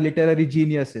some are literary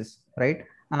geniuses, right?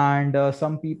 And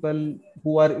some people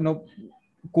who are,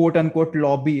 quote unquote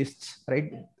lobbyists,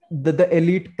 right? The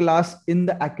elite class in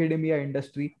the academia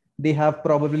industry, they have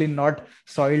probably not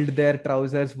soiled their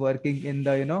trousers working in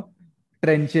the,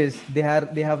 trenches.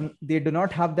 They do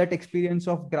not have that experience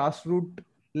of grassroots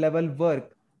level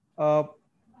work.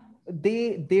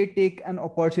 They take an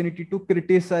opportunity to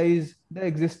criticize the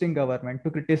existing government,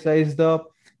 to criticize the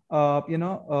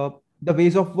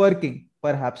ways of working,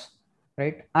 perhaps,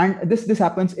 right? And this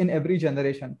happens in every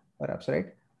generation, perhaps,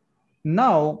 right?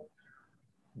 Now,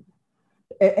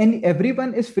 and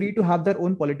everyone is free to have their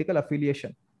own political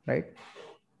affiliation, right?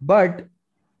 But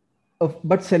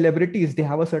celebrities, they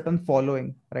have a certain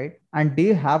following, right? And they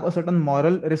have a certain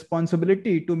moral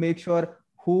responsibility to make sure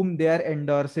whom they are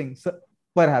endorsing. So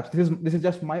perhaps this is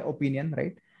just my opinion,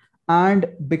 right? And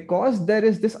because there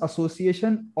is this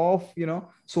association of,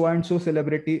 so and so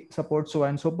celebrity supports so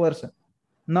and so person.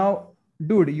 Now,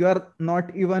 dude, you are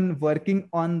not even working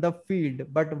on the field,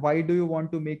 but why do you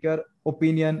want to make your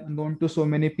opinion known to so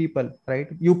many people, right?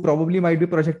 You probably might be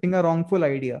projecting a wrongful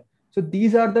idea. So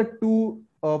these are the two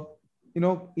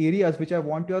areas which I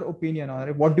want your opinion on.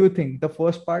 Right? What do you think? The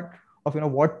first part of,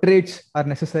 what traits are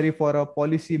necessary for a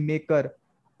policy maker,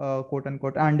 quote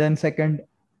unquote, and then second,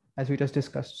 as we just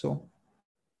discussed. So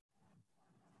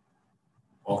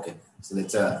okay, so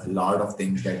that's a lot of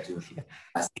things that you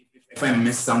ask. If I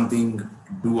miss something,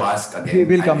 do ask again. We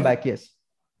will come back. Yes.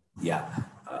 Yeah.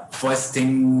 First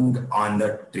thing on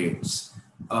the traits,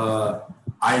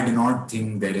 I do not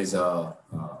think there is a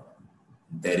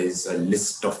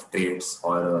list of traits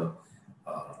or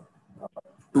a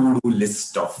to-do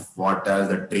list of what are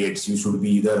the traits you should be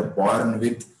either born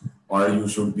with or you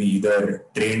should be either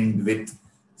trained with.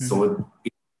 Mm-hmm. So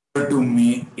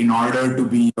in order to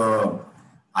be an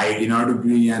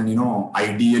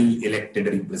ideal elected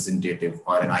representative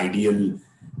or an ideal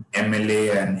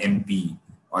MLA and MP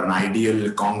or an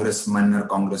ideal congressman or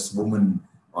congresswoman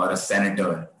or a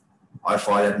senator or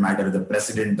for that matter the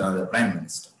president or the prime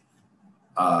minister,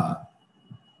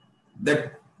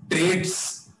 the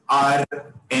traits are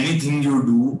anything you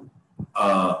do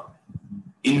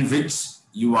in which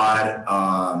you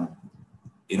are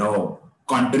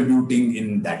contributing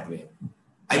in that way.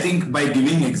 I think by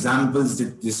giving examples,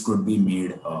 this could be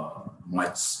made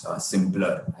much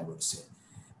simpler, I would say.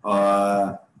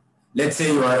 Let's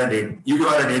say you are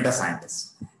a data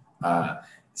scientist.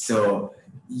 So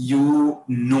you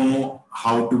know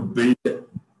how to build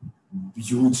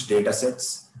huge data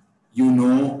sets. You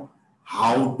know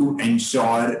how to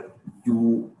ensure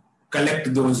you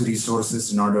collect those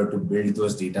resources in order to build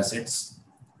those data sets.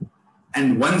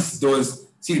 And once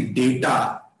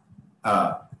data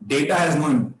has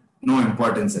no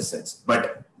importance as such,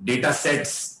 but data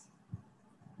sets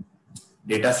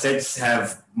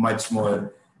have much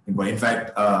more. In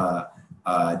fact,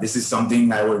 this is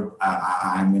something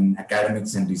I'm in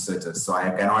academics and researchers, so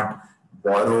I cannot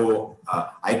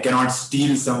I cannot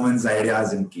steal someone's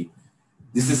ideas and keep.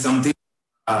 This is something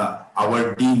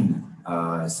our dean,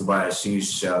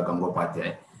 Subhashish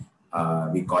Gangopadhyay,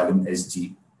 we call him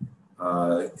SG,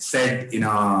 said in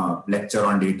a lecture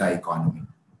on data economy,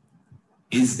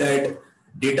 is that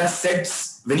data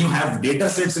sets, when you have data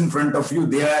sets in front of you,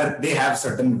 they have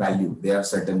certain value, they have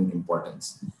certain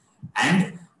importance.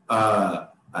 And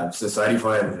I'm so sorry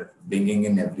for bringing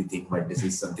in everything, but this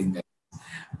is something that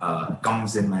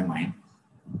comes in my mind.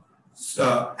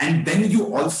 So, and then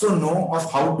you also know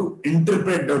of how to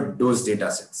interpret those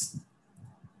data sets.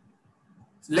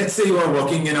 Let's say you are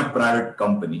working in a private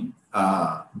company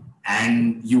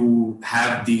and you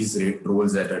have these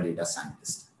roles as a data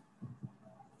scientist.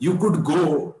 You could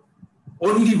go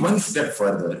only one step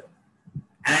further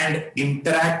and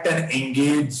interact and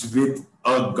engage with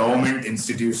a government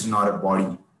institution or a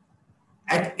body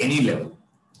at any level,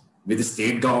 with the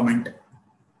state government,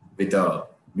 with a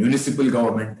municipal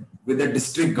government, with a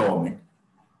district government,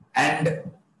 and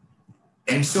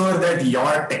ensure that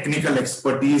your technical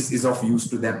expertise is of use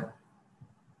to them.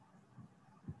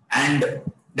 And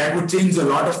that would change a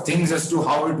lot of things as to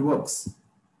how it works.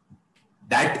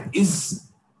 That is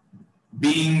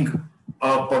being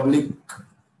a public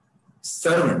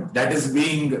servant. That is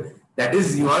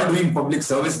you are doing public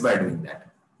service by doing that.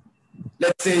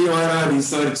 Let's say you are a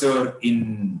researcher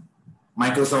in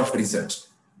Microsoft Research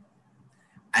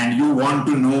and you want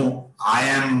to know, I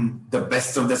am the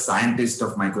best of the scientists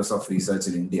of Microsoft Research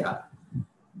in India,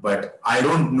 but I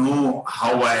don't know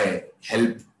how I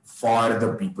help for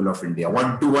the people of India.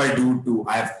 What do I do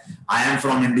I am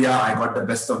from India. I got the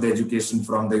best of the education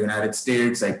from the United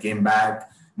States. I came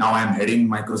back. Now I'm heading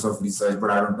Microsoft Research, but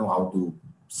I don't know how to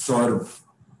serve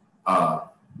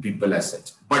people as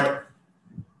such. But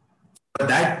for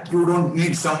that, you don't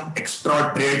need some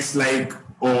extra traits like,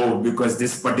 because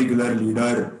this particular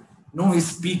leader, he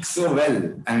speaks so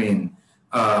well. I mean,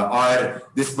 or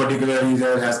this particular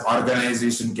leader has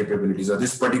organization capabilities, or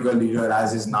this particular leader,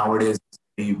 as is nowadays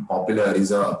very popular,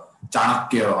 is a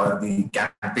Chanakya or the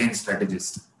campaign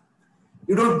strategist.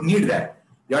 You don't need that.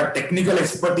 Your technical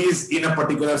expertise in a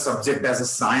particular subject as a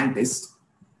scientist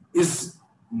is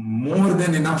more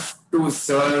than enough to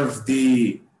serve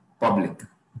the public.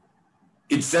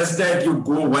 It's just that you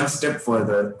go one step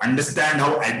further, understand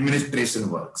how administration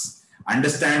works,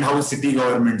 understand how city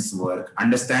governments work,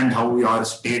 understand how your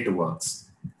state works,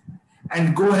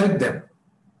 and go help them.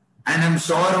 And I'm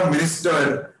sure a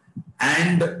minister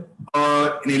and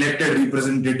an elected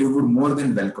representative would more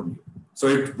than welcome you. So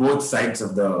it's both sides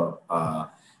of the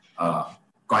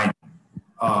coin.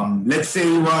 Let's say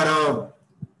you are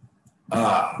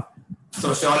a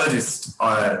sociologist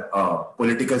or a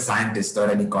political scientist or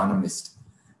an economist,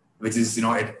 which is,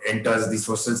 it enters the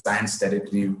social science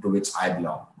territory to which I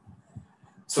belong.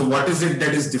 So what is it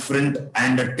that is different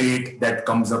and a trait that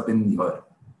comes up in here?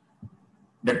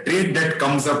 The trait that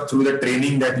comes up through the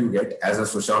training that you get as a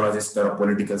sociologist or a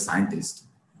political scientist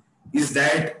is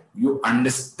that you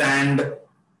understand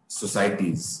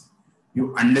societies.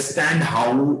 You understand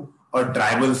how a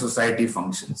tribal society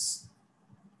functions.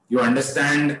 You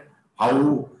understand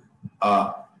how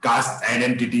caste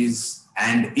identities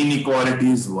and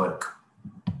inequalities work.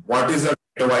 What is a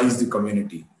ghettoized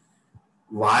community?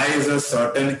 Why is a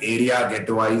certain area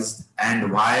ghettoized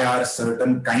and why are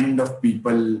certain kind of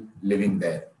people living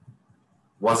there?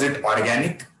 Was it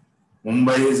organic?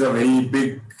 Mumbai is a very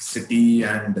big city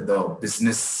and the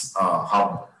business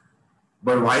hub.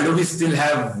 But why do we still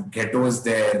have ghettos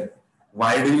there?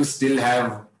 Why do you still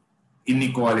have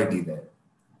inequality there?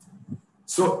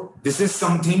 So this is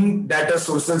something that a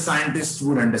social scientist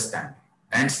would understand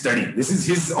and study. This is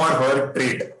his or her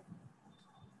trait,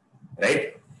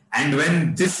 right? And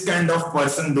when this kind of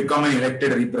person become an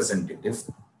elected representative,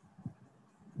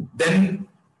 then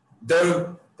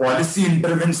the policy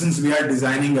interventions we are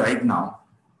designing right now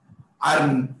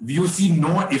you see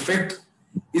no effect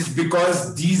is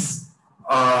because these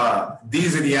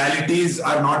realities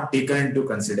are not taken into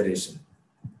consideration.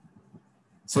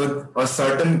 So a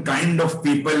certain kind of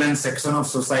people and section of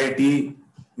society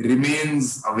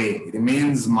remains away,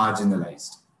 remains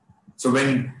marginalized. So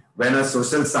when a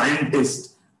social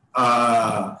scientist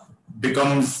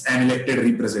becomes an elected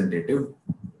representative,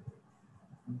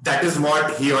 that is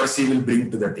what he or she will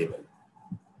bring to the table.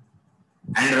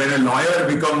 And when a lawyer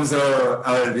becomes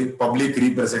a public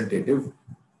representative,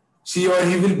 she or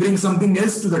he will bring something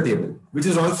else to the table, which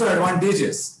is also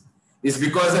advantageous. It's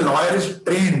because a lawyer is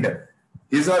trained.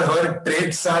 His or her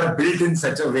traits are built in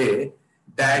such a way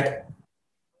that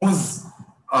knows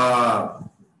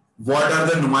what are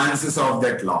the nuances of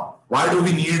that law. Why do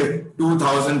we need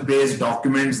 2,000-page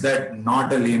documents that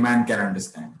not a layman can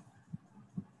understand?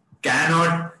 Can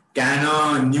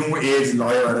a new age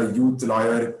lawyer, a youth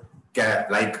lawyer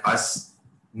like us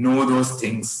know those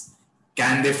things?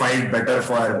 Can they fight better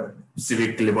for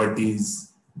civic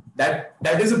liberties? That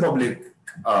is a public.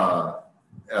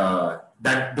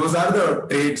 That those are the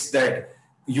traits, that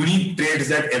unique traits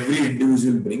that every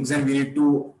individual brings, and we need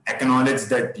to acknowledge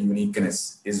that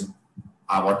uniqueness is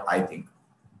what I think.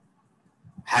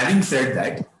 Having said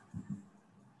that,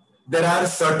 there are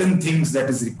certain things that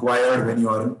is required when you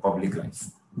are in public life.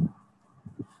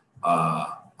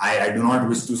 I do not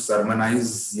wish to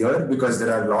sermonize here because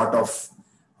there are a lot of.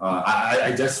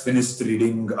 I just finished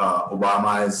reading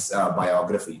Obama's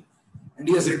biography, and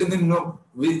he has written in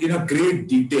a great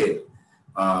detail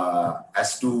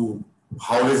as to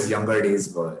how his younger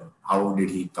days were, how did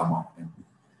he come up.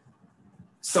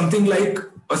 Something like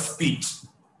a speech.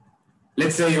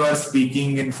 Let's say you are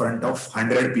speaking in front of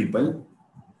 100 people,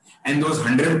 and those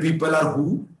 100 people are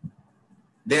who?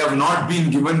 They have not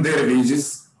been given their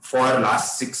wages for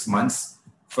last 6 months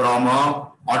from an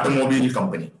automobile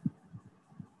company.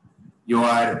 You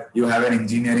have an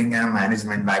engineering and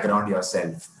management background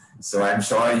yourself. So I'm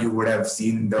sure you would have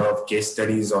seen the case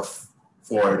studies of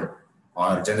Ford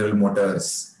or General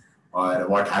Motors, or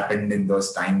what happened in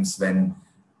those times when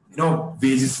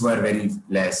wages were very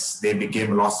less. They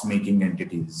became loss-making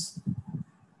entities.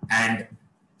 And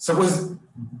suppose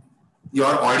your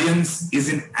audience is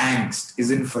in angst,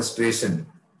 is in frustration,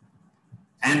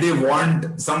 and they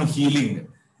want some healing.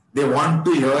 They want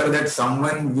to hear that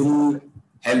someone will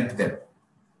help them.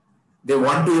 They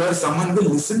want to hear someone will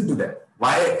listen to them.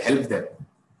 Why help them?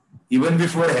 Even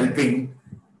before helping,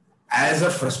 as a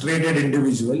frustrated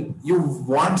individual, you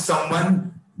want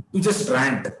someone to just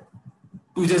rant,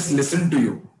 to just listen to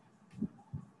you.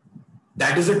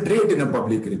 That is a trait in a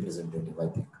public representative, I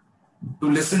think. To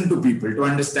listen to people, to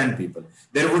understand people.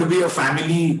 There would be a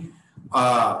family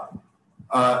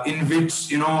in which,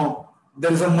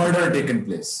 there is a murder taken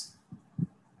place.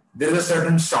 There is a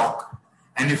certain shock.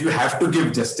 And if you have to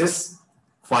give justice,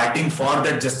 fighting for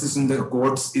that justice in the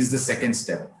courts is the second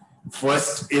step.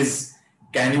 First is,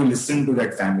 can you listen to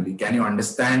that family? Can you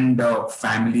understand the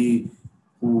family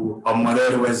a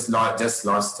mother who has just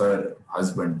lost her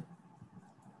husband?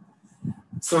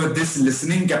 So this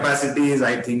listening capacity is,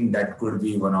 I think, that could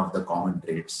be one of the common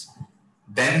traits.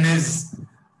 Then is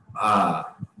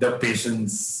the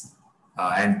patience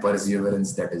and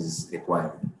perseverance that is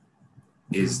required.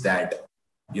 Is that,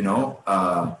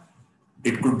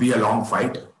 it could be a long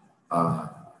fight.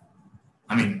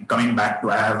 Coming back to,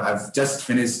 I've just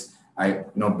finished,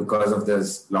 because of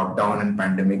this lockdown and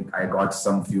pandemic, I got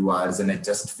some few hours, and I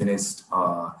just finished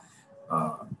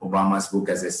Obama's book,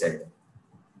 as I said.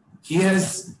 He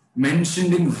has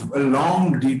mentioned in a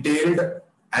long detailed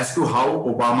as to how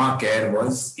Obamacare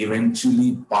was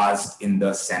eventually passed in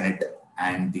the Senate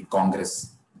and the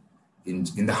Congress,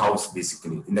 in the House,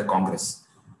 basically, in the Congress.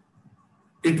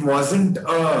 It wasn't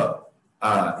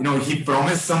he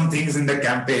promised some things in the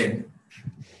campaign.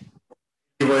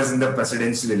 He was in the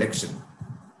presidential election,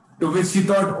 to which he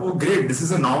thought, oh great, this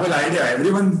is a novel idea.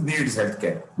 Everyone needs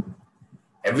healthcare.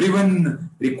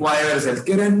 Everyone requires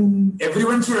healthcare, and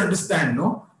everyone should understand,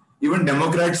 no? Even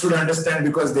Democrats should understand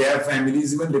because they have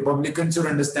families. Even Republicans should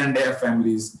understand they have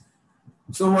families.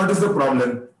 So what is the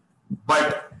problem?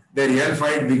 But the real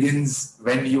fight begins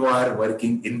when you are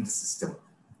working in the system.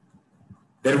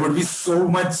 There would be so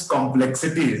much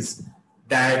complexities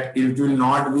that it will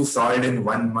not be solved in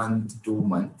 1 month, 2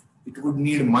 months. It would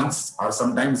need months or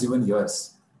sometimes even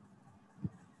years.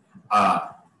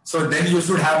 So then you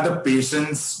should have the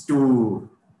patience to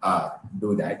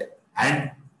do that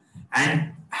and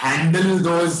handle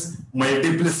those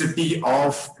multiplicity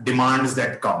of demands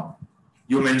that come.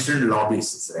 You mentioned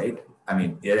lobbyists, right?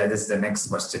 This is the next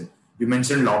question. You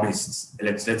mentioned lobbyists.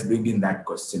 Let's begin that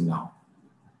question now.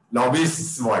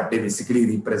 Lobbyists, what? They basically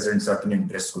represent certain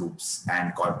interest groups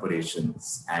and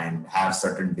corporations and have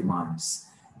certain demands,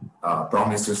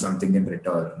 promise you something in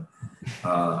return.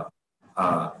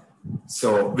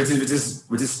 So which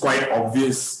is quite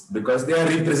obvious because they are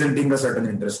representing a certain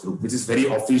interest group, which is very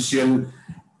official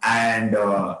and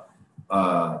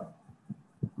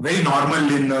very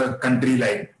normal in a country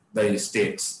like the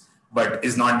States, but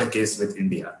is not the case with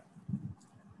India.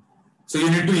 So you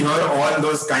need to hear all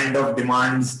those kind of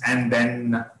demands and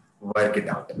then work it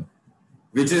out.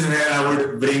 Which is where I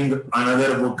would bring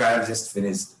another book I have just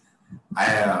finished.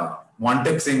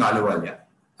 Montek Singh Ahluwalia,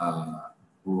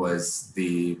 who was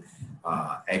the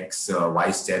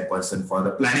ex-vice chairperson for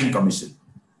the Planning Commission.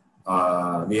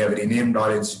 We have renamed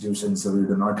all institutions, so we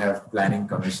do not have Planning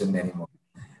Commission anymore.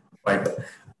 But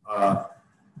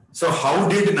so how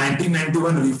did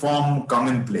 1991 reform come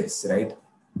in place, right?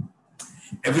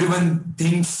 Everyone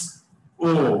thinks,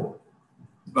 PVNR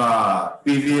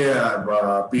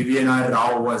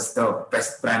Rao was the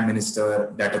best prime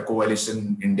minister that a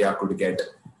coalition India could get.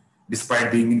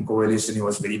 Despite being in coalition, he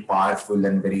was very powerful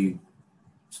and very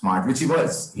smart, which he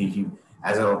was. He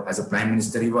as a prime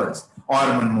minister, he was. Or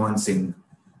Manmohan Singh,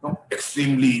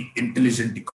 extremely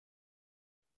intelligent.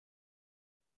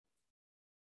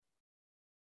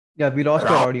 Yeah, we lost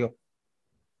your audio.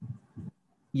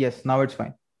 Yes, now it's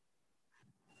fine.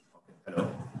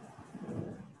 Hello.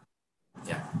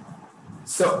 Yeah.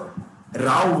 So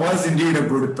Rao was indeed a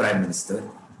good prime minister,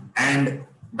 and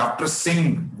Dr.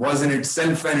 Singh was in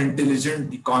itself an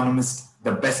intelligent economist,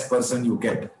 the best person you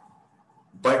get.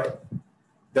 But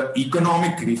the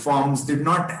economic reforms did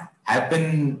not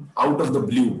happen out of the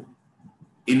blue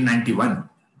in 91.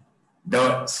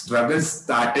 The struggle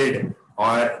started,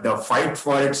 or the fight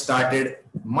for it started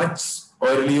much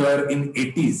earlier in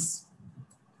 80s.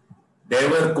 There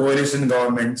were coalition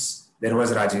governments. There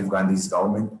was Rajiv Gandhi's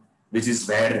government, which is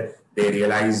where they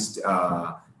realized,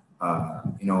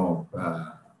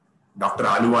 Dr.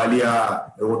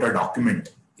 Ahluwalia wrote a document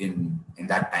in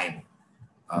that time,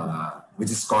 which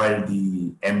is called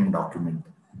the M document.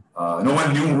 No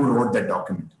one knew who wrote that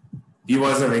document. He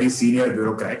was a very senior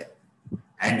bureaucrat,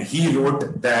 and he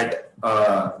wrote that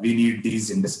we need these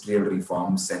industrial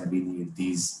reforms, and we need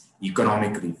these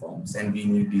economic reforms, and we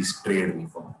need these trade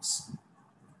reforms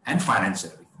and financial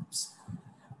reforms.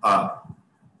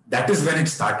 That is when it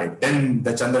started. Then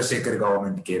the Chandrasekhar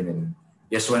government came in.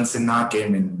 Yashwant Sinha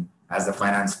came in as the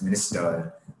finance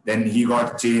minister. Then he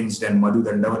got changed and Madhu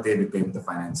Dandavate became the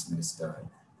finance minister.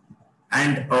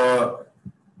 And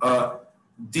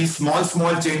these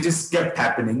small changes kept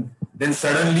happening. Then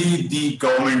suddenly the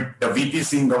government, the VP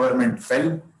Singh government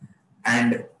fell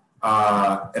and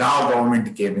Rao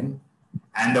government came in.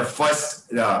 And the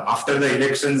first, after the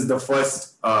elections, the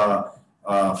first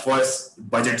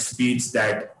budget speech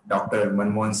that Dr.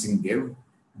 Manmohan Singh gave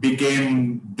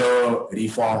became the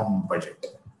reform budget.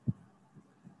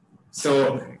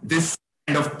 So this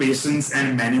kind of patience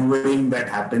and maneuvering that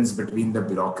happens between the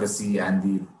bureaucracy and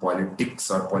the politics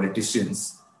or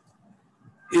politicians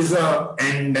is a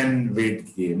end and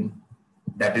wait game.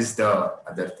 That is the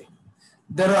other thing.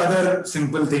 There are other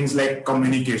simple things like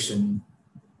communication,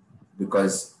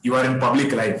 because you are in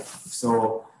public life.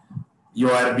 So you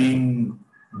are being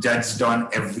judged on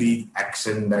every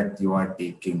action that you are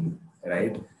taking,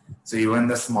 right? So even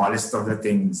the smallest of the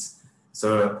things.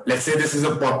 So let's say this is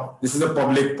a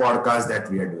public podcast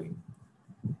that we are doing.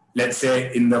 Let's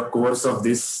say in the course of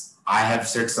this, I have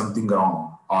said something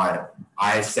wrong, or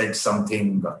I said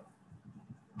something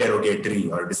derogatory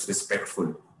or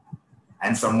disrespectful,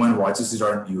 and someone watches it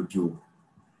on YouTube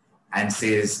and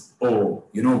says, oh,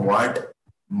 you know what?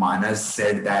 Manas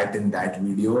said that in that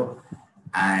video,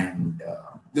 and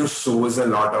this shows a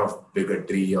lot of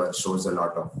bigotry or shows a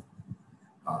lot of,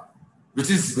 which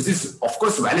is of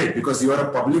course valid because you are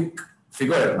a public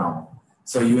figure now.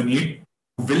 So you will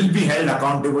be held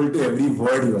accountable to every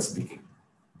word you are speaking.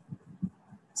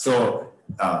 So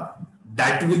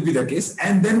that will be the case.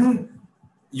 And then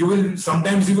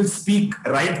sometimes you will speak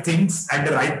right things at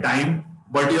the right time,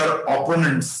 but your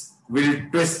opponents will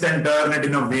twist and turn it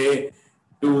in a way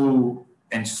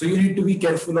and so you need to be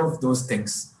careful of those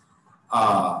things.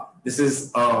 This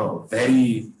is a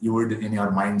very, you would in your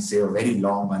mind say a very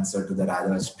long answer to the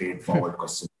rather straightforward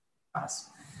question asked,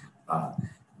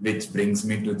 which brings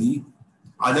me to the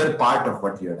other part of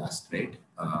what you had asked, right?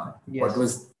 Yes. What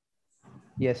was?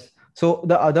 Yes. So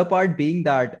the other part being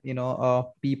that,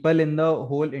 people in the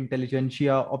whole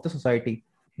intelligentsia of the society,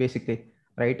 basically,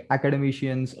 right?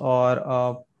 Academicians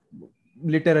or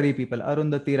literary people,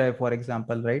 Arundhati Roy, for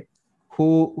example, right?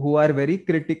 Who are very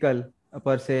critical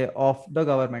per se of the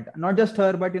government, not just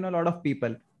her, but, a lot of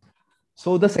people.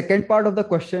 So the second part of the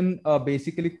question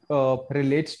basically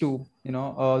relates to,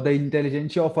 the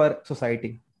intelligentsia of our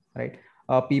society, right?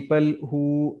 People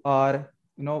who are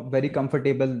very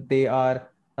comfortable. They are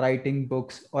writing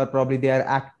books, or probably they are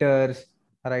actors,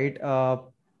 right?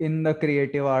 In the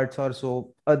creative arts or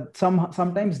so.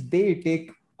 Sometimes they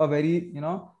take a very,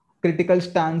 critical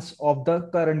stance of the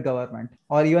current government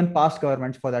or even past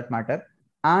governments for that matter,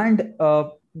 and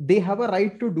they have a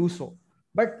right to do so.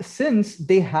 But since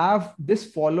they have this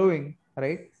following,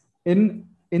 right, in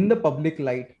the public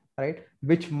light, right,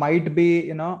 which might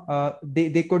be,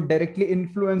 they could directly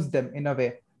influence them in a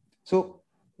way. So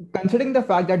considering the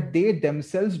fact that they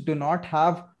themselves do not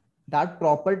have that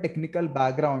proper technical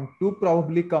background to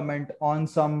probably comment on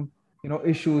some,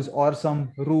 issues or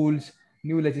some rules,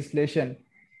 new legislation,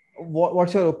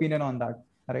 what's your opinion on that,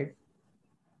 right?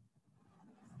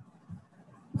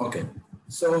 Okay.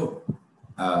 So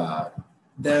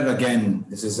there again,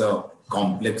 this is a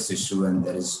complex issue and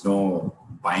there is no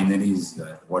binaries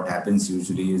here. What happens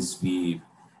usually is we,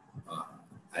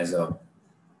 as a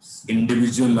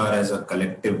individual or as a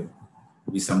collective,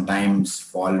 we sometimes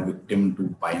fall victim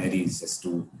to binaries as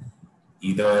to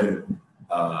either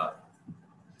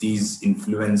these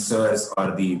influencers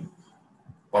or the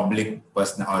public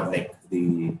person or like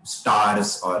the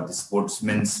stars or the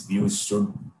sportsmen's views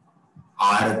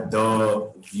are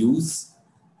the views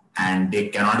and they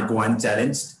cannot go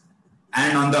unchallenged.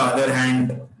 And on the other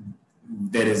hand,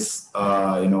 there is,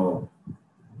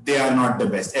 they are not the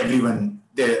best. Everyone,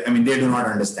 they do not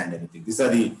understand anything. These are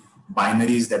the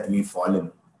binaries that we fall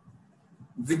in,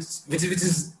 which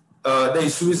is, the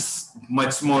issue is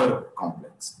much more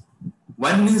complex.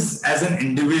 One is, as an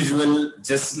individual,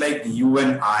 just like you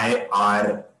and I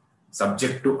are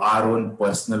subject to our own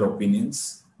personal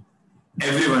opinions,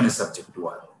 everyone is subject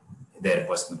to their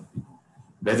personal opinion.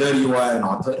 Whether you are an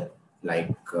author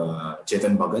like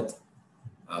Chetan Bhagat,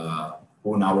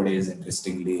 who nowadays,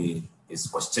 interestingly, is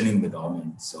questioning the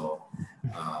government. So,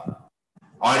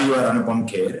 or you are Anupam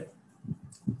Kher,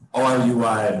 or you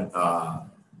are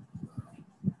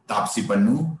Taapsee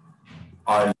Pannu,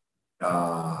 or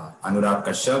Anurag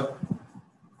Kashyap,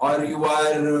 or you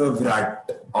are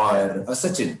Virat or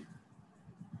Sachin.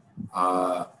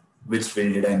 Which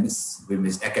field did I miss? We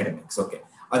missed academics. Okay.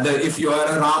 If you are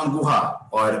a Ram Guha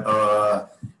or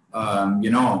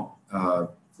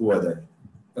who other?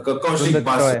 Kaushik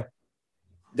Basu,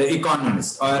 the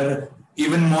economist, or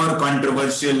even more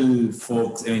controversial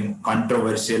folks.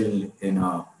 Controversial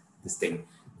in this thing.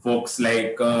 Folks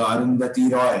like Arundhati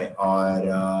Roy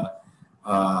or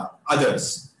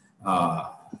others.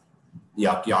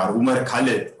 Umar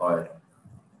Khalid or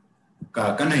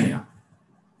Kanhaiya.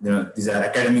 These are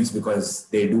academics because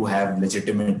they do have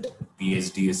legitimate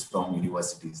PhDs from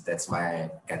universities. That's why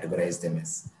I categorize them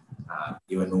as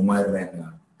even Umar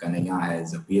and Kanhaiya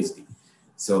has a PhD.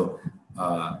 So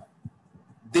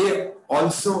they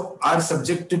also are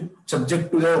subject to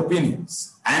their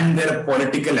opinions and their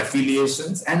political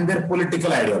affiliations and their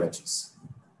political ideologies.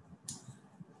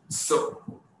 So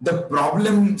the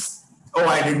problems. Oh,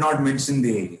 I did not mention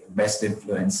the best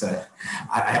influencer.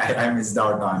 I missed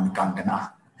out on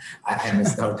Kangana. I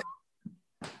missed out.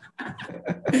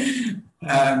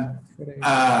 I'm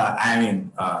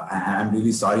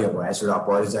really sorry about it. I should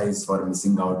apologize for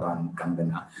missing out on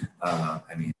Kangana.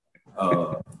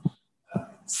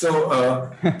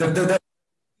 The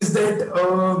is that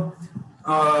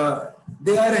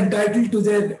they are entitled to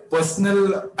their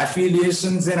personal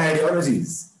affiliations and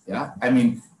ideologies. Yeah,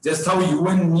 just how you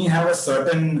and me have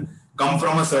come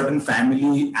from a certain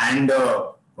family and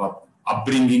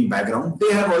upbringing background,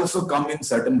 they have also come in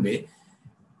certain way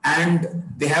and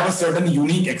they have a certain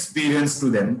unique experience to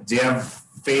them. They have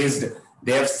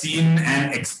seen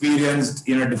and experienced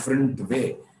in a different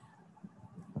way.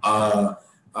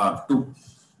 To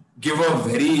give a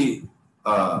very,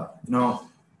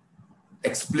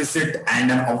 explicit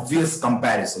and an obvious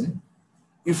comparison,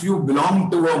 if you belong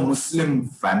to a Muslim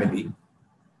family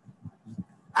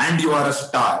and you are a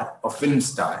star, a film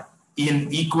star,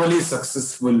 an equally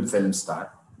successful film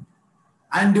star,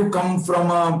 and you come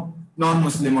from a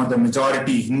non-Muslim or the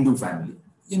majority Hindu family,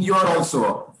 and you are also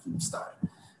a film star.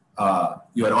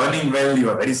 You are earning well, you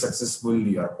are very successful,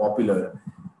 you are popular,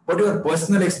 but your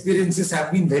personal experiences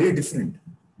have been very different.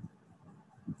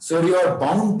 So you are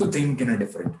bound to think in a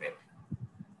different way.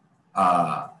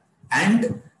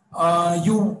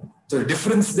 So the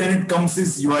difference then it comes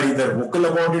is you are either vocal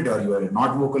about it or you are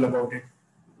not vocal about it.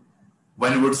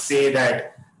 One would say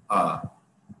that,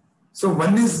 so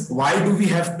one is, why do we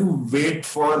have to wait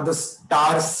for the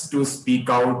stars to speak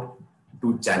out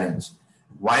to challenge?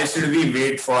 Why should we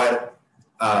wait for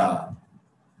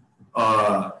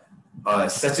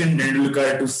Sachin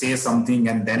Tendulkar to say something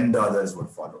and then the others would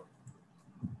follow?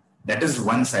 That is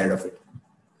one side of it.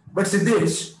 But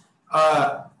Siddesh,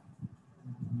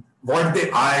 what they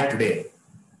are today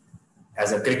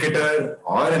as a cricketer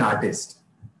or an artist.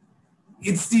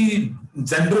 It's the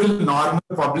general normal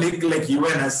public like you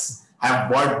and us have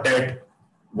bought that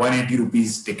 180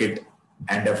 rupees ticket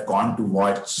and have gone to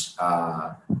watch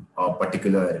a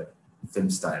particular film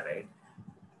star, right?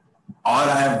 Or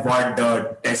I have bought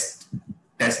the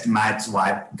test match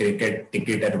cricket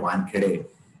ticket at Wankhede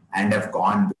and have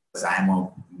gone because I'm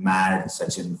a mad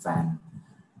Sachin fan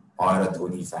or a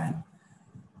Dhoni fan.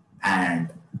 And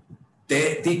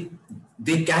they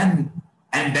can,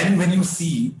 and then when you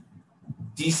see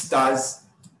these stars,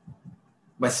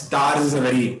 but stars is a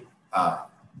very,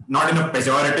 not in a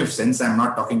pejorative sense, I'm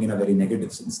not talking in a very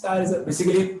negative sense. Stars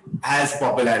basically has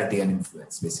popularity and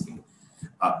influence, basically.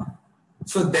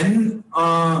 So then,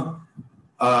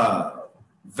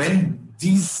 when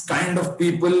these kind of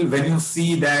people, when you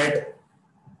see that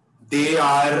they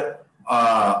are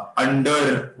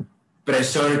under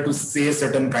pressure to say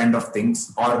certain kind of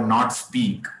things or not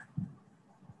speak,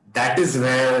 that is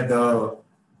where the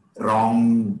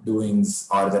wrongdoings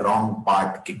or the wrong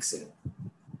part kicks in.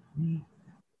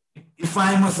 If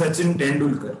I am a Sachin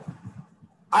Tendulkar,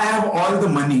 I have all the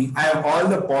money, I have all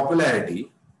the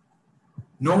popularity.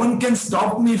 No one can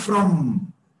stop me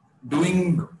from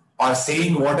doing or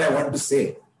saying what I want to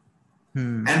say.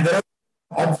 And there are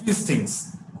obvious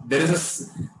things. There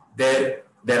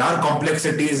are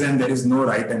complexities and there is no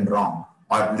right and wrong,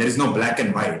 or there is no black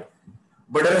and white.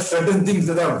 But there are certain things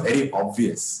that are very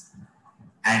obvious.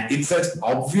 And in such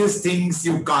obvious things,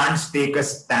 you can't take a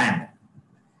stand.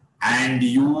 And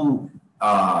you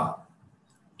toe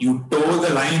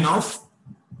the line of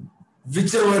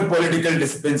whichever political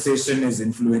dispensation is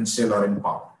influential or in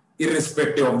power,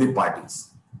 irrespective of the parties.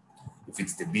 If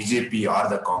it's the BJP or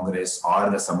the Congress or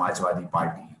the Samajwadi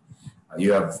Party,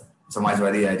 you have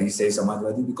Samajwadi, I say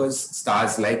Samajwadi because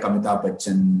stars like Amitabh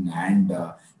Bachchan and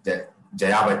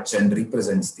Jaya Bachchan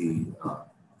represents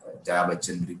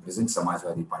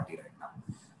Samajwadi Party right now.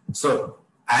 So,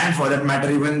 and for that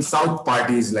matter, even South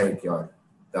parties like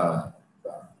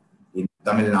in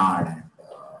Tamil Nadu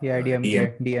and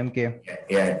DMK.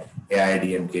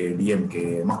 AIDMK,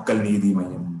 DMK, Makkal Needhi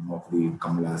Mayam of the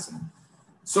Kamal Haasan.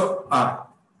 So,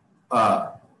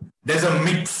 there's a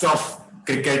mix of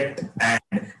cricket and,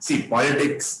 see,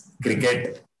 politics,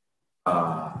 cricket,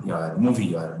 your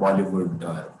movie or Bollywood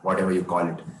or whatever you call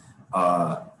it,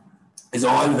 is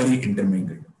all very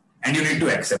intermingled. And you need to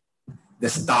accept the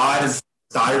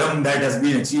stardom that has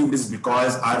been achieved is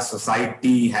because our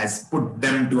society has put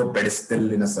them to a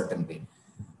pedestal in a certain way.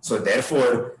 So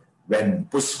therefore, when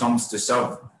push comes to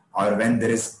shove, or when there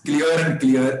is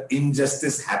clear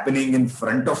injustice happening in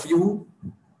front of you,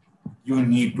 you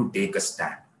need to take a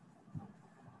stand.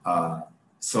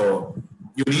 So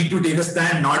you need to take a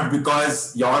stand not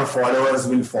because your followers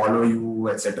will follow you,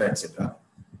 etc.,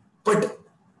 but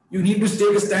you need to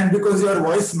take a stand because your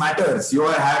voice matters. You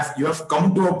have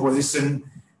come to a position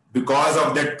because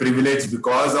of that privilege,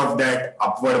 because of that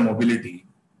upward mobility,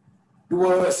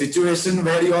 to a situation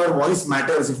where your voice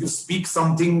matters. If you speak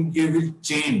something, it will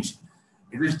change.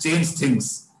 It will change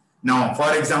things. Now,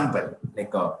 for example,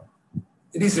 like a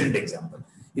recent example,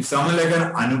 if someone like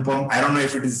an Anupam, I don't know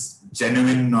if it is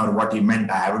genuine or what he meant.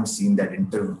 I haven't seen that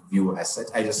interview as such.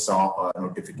 I just saw a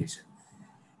notification.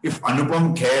 If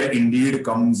Anupam Kher indeed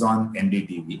comes on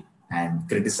NDTV and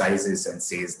criticizes and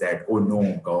says that, oh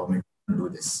no, government don't do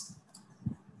this,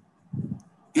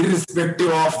 irrespective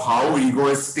of how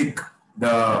egoistic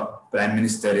the Prime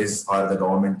Minister is or the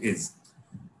government is,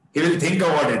 he will think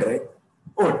about it, right?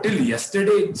 Oh, till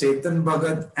yesterday, Chetan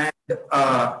Bhagat and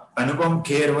Anupam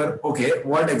Kher were okay.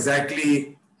 What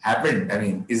exactly happened? I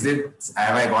mean,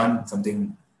 have I gone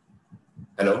something?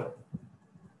 Hello?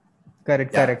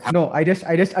 Correct. No, I just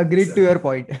agreed to your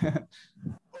point.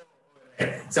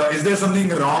 So is there something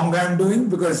wrong I'm doing?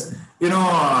 Because,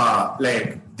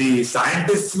 like the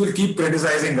scientists will keep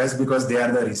criticizing us because they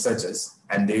are the researchers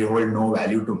and they hold no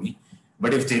value to me.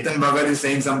 But if Chetan Bhagat is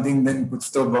saying something, then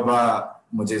kuch to baba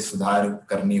mujhe sudhar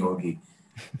karni hogi.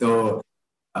 So,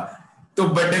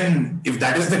 but then if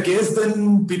that is the case,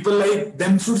 then people like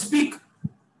them should speak.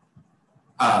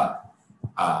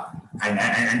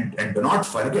 And do not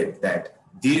forget that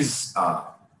these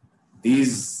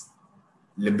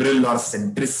liberal or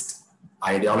centrist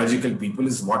ideological people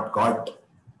is what got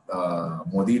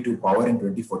Modi to power in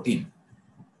 2014.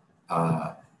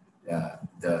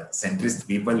 The centrist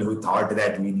people who thought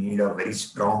that we need a very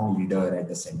strong leader at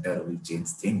the center who will change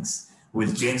things, who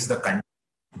will change the country.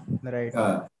 Right.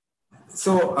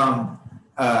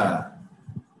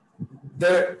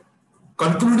 The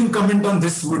concluding comment on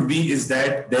this would be is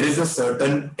that there is a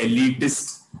certain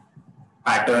elitist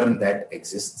pattern that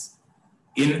exists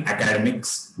in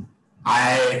academics.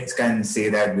 I can say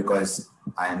that because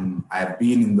I've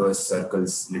been in those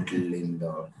circles little in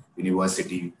the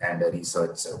university and a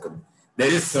research circle.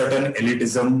 There is certain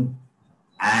elitism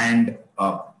and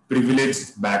a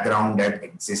privileged background that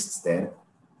exists there.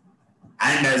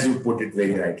 And as you put it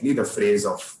very rightly, the phrase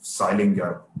of soiling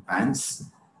your pants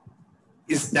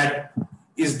is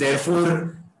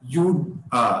therefore you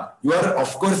are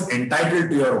of course entitled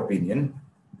to your opinion,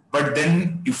 but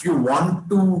then if you want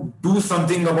to do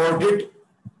something about it,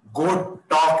 go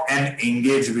talk and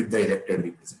engage with the elected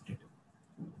representative.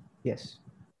 Yes.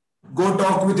 Go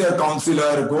talk with your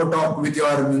councillor, go talk with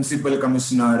your municipal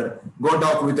commissioner, go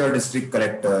talk with your district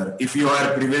collector. If you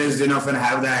are privileged enough and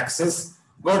have the access,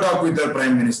 go talk with your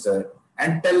prime minister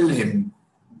and tell him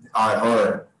or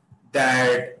her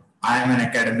that I am an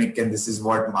academic and this is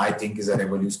what I think is a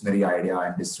revolutionary idea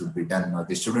and this should be done or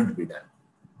this shouldn't be done.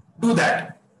 Do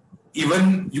that.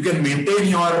 Even you can maintain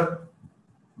your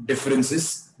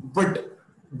differences, but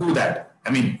do that. I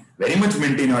mean, very much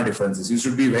maintain your differences. You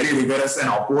should be very rigorous and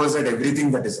oppose at everything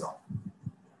that is wrong.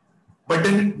 But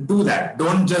then do that.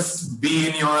 Don't just be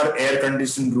in your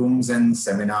air-conditioned rooms and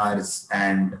seminars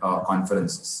and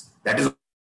conferences. That is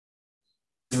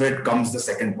where comes the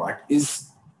second part, is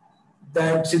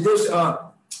that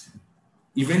Siddesh,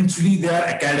 eventually they are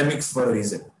academics for a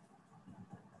reason.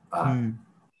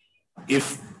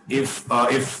 If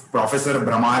Professor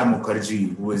Bramar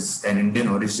Mukherjee, who is an Indian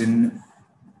origin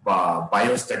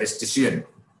biostatistician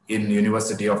in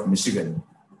University of Michigan,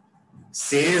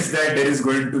 says that there is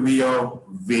going to be a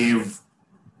wave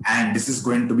and this is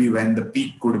going to be when the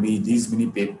peak could be, these many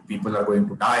people are going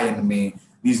to die in May,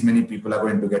 these many people are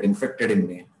going to get infected in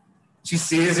May. She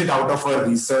says it out of her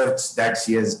research that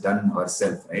she has done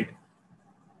herself, right?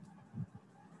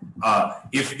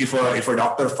 If a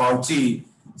Dr. Fauci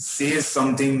says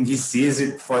something, he says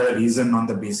it for a reason on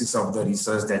the basis of the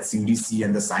research that CDC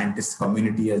and the scientist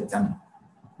community has done.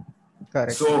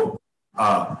 Correct. So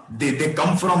they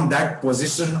come from that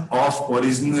position of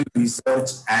original research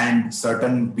and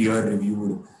certain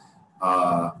peer-reviewed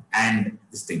and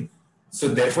this thing. So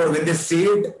therefore, when they say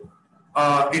it,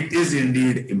 it is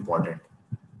indeed important.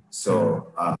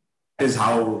 So that is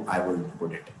how I would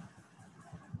put it.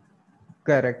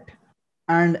 Correct.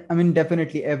 And I mean,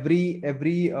 definitely every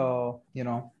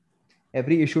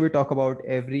issue we talk about,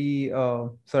 every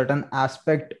certain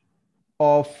aspect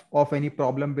of any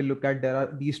problem we look at, there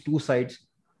are these two sides.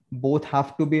 Both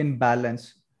have to be in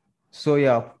balance. So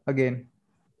yeah, again,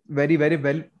 very, very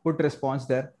well put response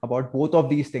there about both of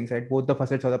these things, right? Both the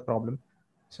facets of the problem.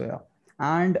 So yeah.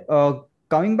 And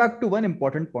coming back to one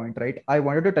important point, right? I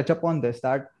wanted to touch upon this,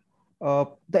 that the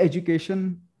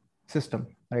education system,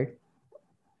 right?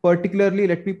 Particularly,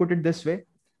 let me put it this way.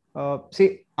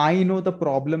 Say, I know the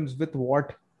problems with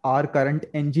what our current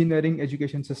engineering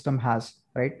education system has,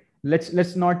 right?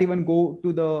 Let's not even go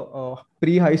to the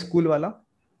pre-high school wala.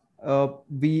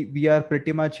 We are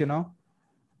pretty much,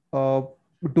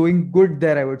 doing good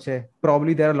there, I would say.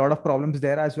 Probably there are a lot of problems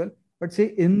there as well. But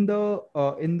say in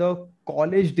the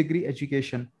college degree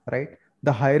education, right?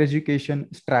 The higher education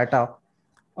strata,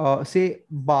 say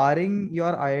barring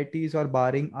your IITs or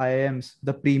barring IIMs,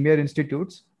 the premier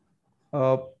institutes,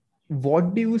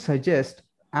 what do you suggest?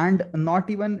 And not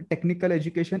even technical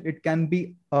education, it can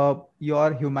be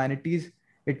your humanities,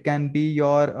 it can be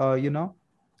your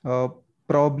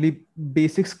probably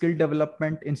basic skill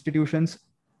development institutions,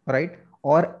 right?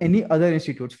 Or any other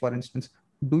institutes, for instance.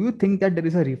 Do you think that there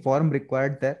is a reform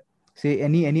required there? Say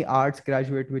any arts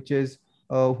graduate which is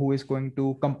who is going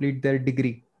to complete their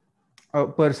degree,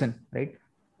 person, right?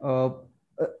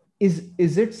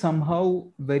 Is it somehow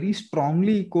very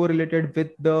strongly correlated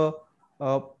with the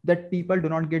that people do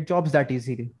not get jobs that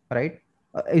easily, right?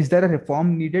 Is there a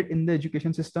reform needed in the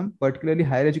education system, particularly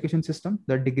higher education system,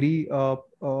 the degree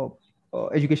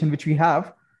education which we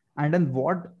have, and then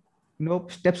what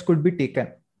steps could be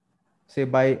taken, say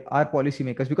by our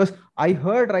policymakers? Because I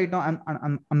heard right now,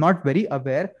 I'm not very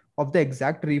aware of the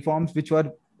exact reforms which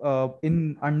were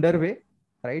in underway,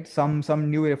 right? Some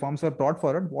new reforms were brought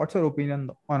forward. What's your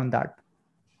opinion on that?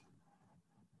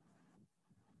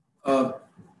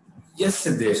 Yes,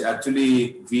 Siddesh.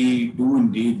 Actually, we do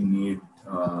indeed need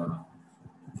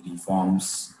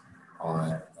reforms,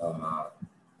 or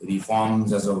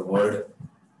reforms as a word.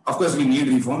 Of course, we need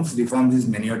reforms. Reforms is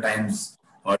many a times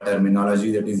a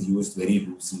terminology that is used very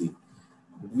loosely.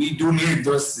 We do need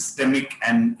those systemic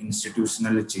and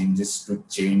institutional changes to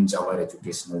change our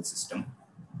educational system.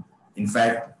 In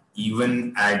fact,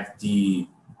 even at the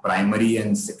primary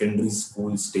and secondary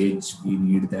school stage, we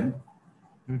need them.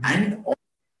 Mm-hmm. And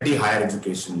at the higher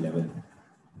education level.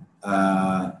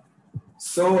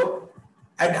 So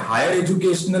at higher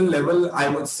educational level, I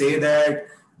would say that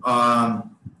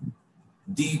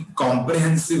the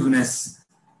comprehensiveness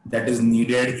that is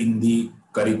needed in the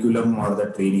curriculum or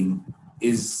the training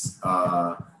is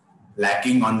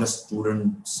lacking on the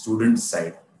student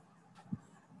side.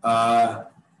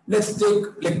 Let's take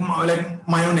like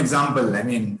my own example. I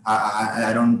mean,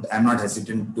 I'm not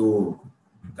hesitant to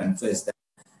confess that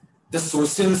the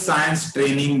social science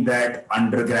training that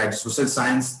social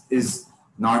science is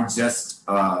not just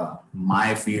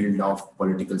my field of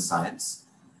political science,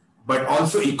 but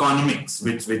also economics,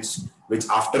 which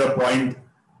after a point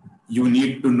you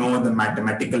need to know the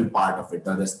mathematical part of it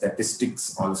or the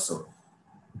statistics also.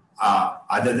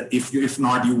 If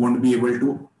not, you won't be able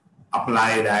to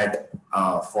apply that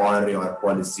for your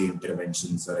policy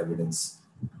interventions or evidence.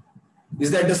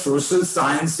 Is that the social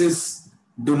sciences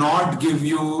do not give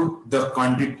you the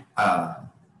quantity.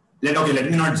 Let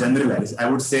me not generalize. I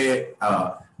would say,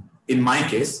 in my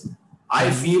case, I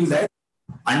feel that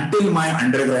until my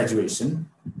undergraduation,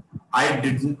 I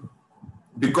didn't,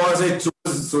 because I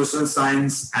chose social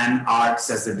science and arts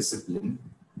as a discipline,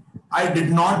 I did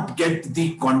not get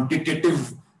the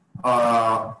quantitative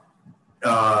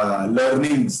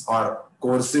learnings or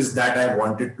courses that I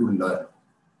wanted to learn.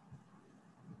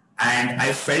 And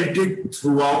I felt it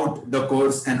throughout the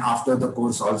course and after the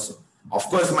course also. Of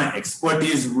course, my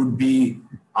expertise would be,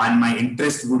 and my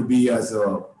interest would be as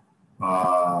a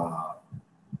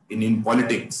in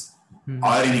politics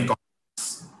or in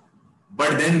economics.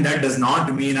 But then that does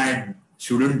not mean I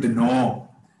shouldn't know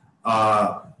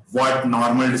what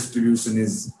normal distribution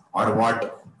is, or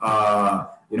what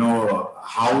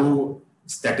how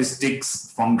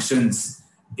statistics functions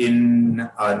in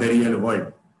the real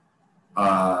world,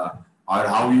 or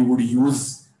how you would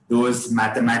use those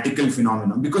mathematical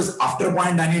phenomena. Because after a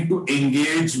point, I need to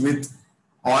engage with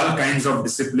all kinds of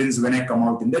disciplines when I come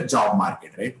out in the job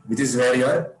market, right? Which is where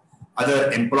your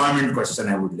other employment question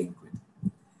I would link with.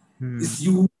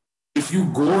 If you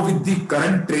go with the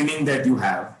current training that you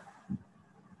have,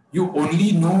 you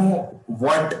only know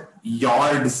what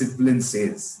your discipline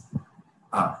says.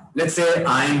 Let's say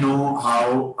I know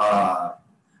how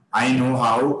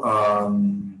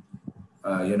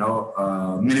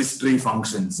ministry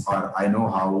functions, or I know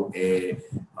how a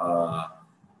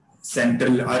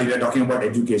central, or we are talking about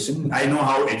education, I know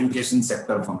how education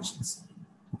sector functions.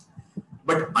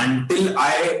 But until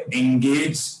I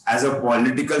engage as a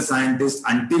political scientist,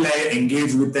 until I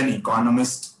engage with an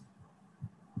economist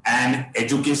and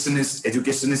educationist,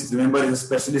 remember, is a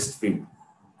specialist field.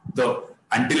 So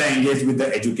until I engage with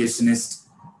the educationist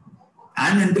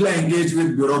and until I engage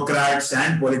with bureaucrats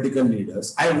and political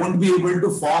leaders, I won't be able to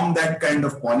form that kind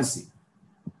of policy.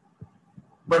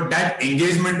 But that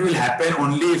engagement will happen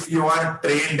only if you are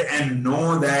trained and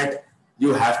know that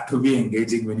you have to be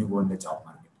engaging when you go in the job market.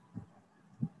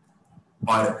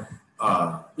 Or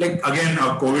again,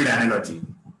 a COVID analogy,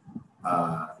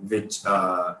 which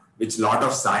lot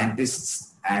of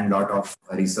scientists and lot of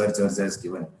researchers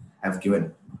have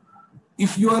given.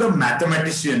 If you are a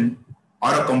mathematician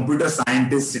or a computer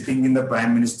scientist sitting in the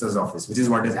Prime Minister's office, which is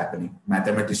what is happening,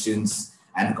 mathematicians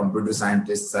and computer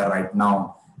scientists are right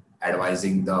now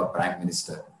advising the Prime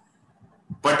Minister.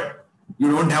 But you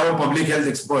don't have a public health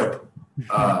expert. You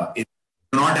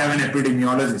do not have an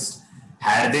epidemiologist.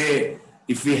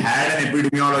 If we had an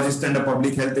epidemiologist and a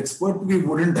public health expert, we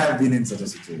wouldn't have been in such a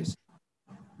situation.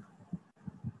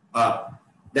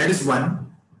 That is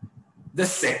one. The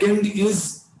second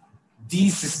is the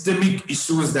systemic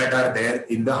issues that are there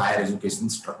in the higher education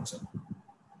structure.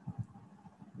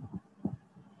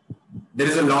 There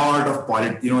is a lot of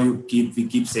politics. We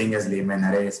keep saying as laymen,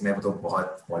 "Arey, isme to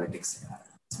bahut politics hai.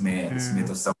 Isme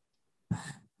to sab."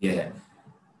 Yeah.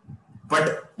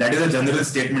 But that is a general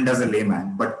statement as a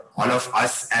layman. But all of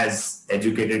us as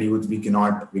educated youth, we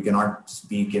cannot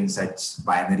speak in such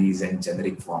binaries and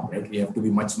generic form, right? We have to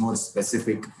be much more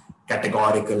specific,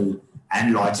 categorical,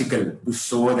 and logical to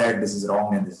show that this is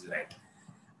wrong and this is right.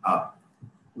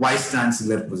 Vice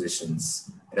Chancellor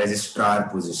positions, registrar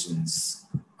positions,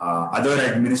 other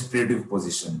administrative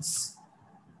positions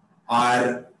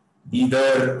are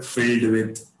either filled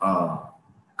with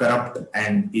corrupt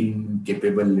and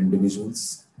incapable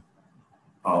individuals.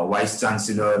 Vice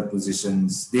Chancellor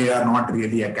positions, they are not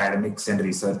really academics and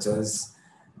researchers.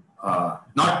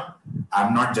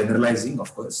 I'm not generalizing,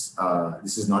 of course.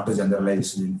 This is not a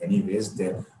generalization in any ways.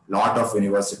 There a lot of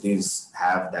universities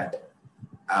have that.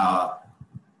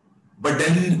 But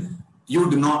then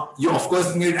you of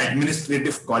course need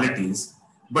administrative qualities.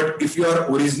 But if you are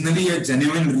originally a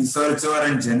genuine researcher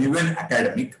and genuine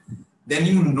academic, then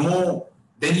you know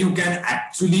then you can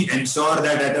actually ensure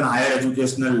that at a higher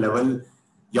educational level,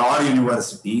 your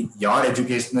university, your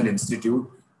educational institute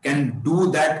can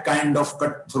do that kind of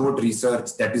cutthroat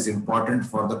research that is important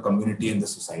for the community and the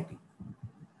society.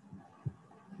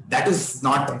 That is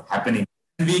not happening.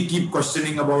 We keep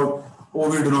questioning about, oh,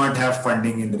 we do not have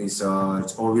funding in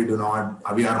research, or we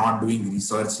are not doing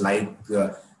research like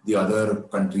the other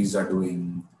countries are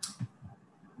doing.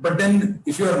 But then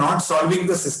if you are not solving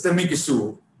the systemic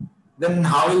issue, then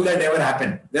how will that ever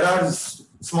happen? There are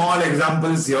small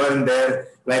examples here and there,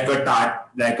 like a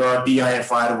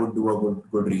TIFR would do a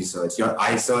good research. Your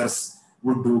ICERS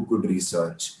would do good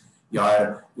research.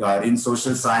 Your in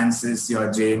social sciences, your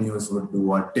JNUs would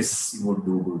do, or TIS would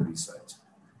do good research.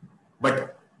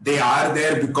 But they are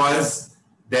there because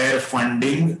their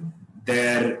funding,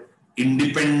 their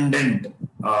independent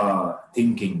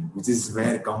thinking, which is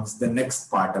where comes the next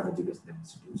part of educational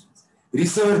institutions.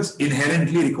 Research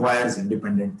inherently requires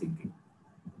independent thinking.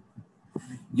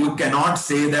 You cannot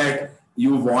say that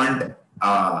you want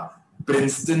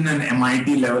Princeton and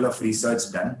MIT level of research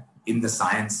done in the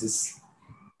sciences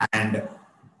and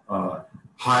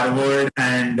Harvard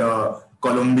and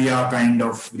Columbia kind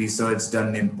of research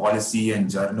done in policy and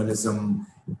journalism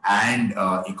and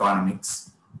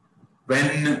economics,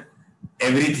 when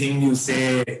everything you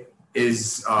say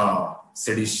is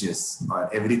seditious, or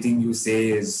everything you say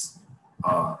is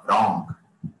wrong,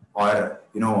 or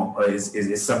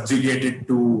is subjugated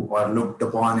to or looked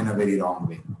upon in a very wrong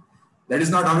way. That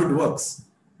is not how it works.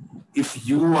 If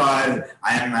you are,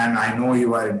 I know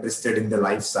you are interested in the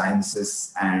life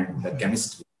sciences and the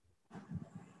chemistry.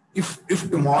 If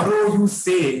tomorrow you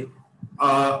say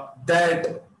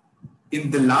that in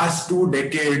the last 2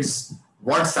 decades,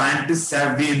 what scientists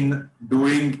have been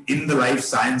doing in the life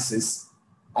sciences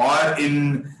or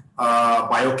in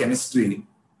biochemistry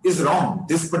is wrong.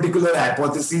 This particular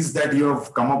hypothesis that you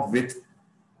have come up with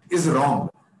is wrong.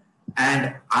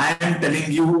 And I am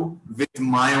telling you with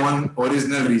my own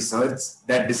original research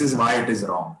that this is why it is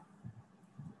wrong.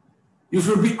 You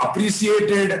should be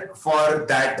appreciated for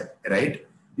that, right?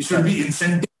 You should be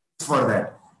incentivized for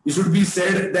that. You should be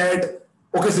said that,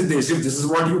 okay, Siddesh, if this is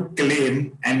what you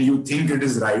claim and you think it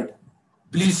is right,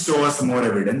 please show us more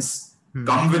evidence.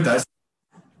 Come with us.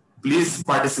 Please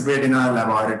participate in our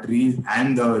laboratory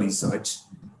and the research.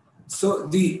 So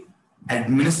the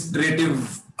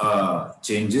administrative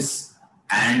changes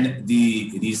and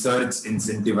the research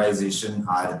incentivization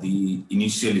are the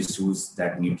initial issues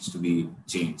that needs to be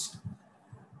changed.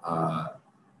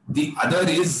 The other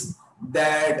is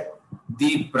that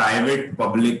the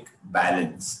private-public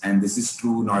balance, and this is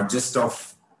true not just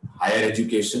of higher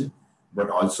education, but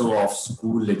also of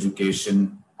school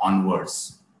education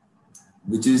onwards,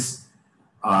 which is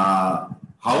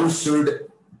how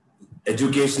should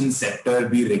education sector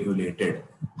be regulated?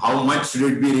 How much should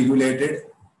it be regulated?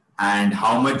 And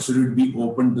how much should it be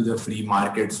open to the free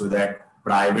market so that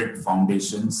private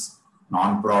foundations,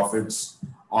 non-profits,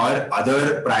 or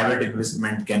other private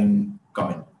investment can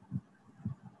come in?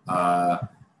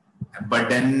 But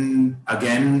then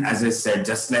again, as I said,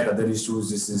 just like other issues,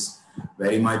 this is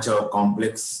very much a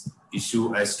complex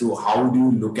issue as to how do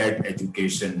you look at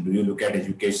education? Do you look at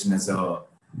education as a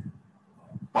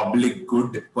public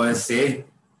good per se,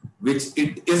 which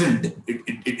it isn't.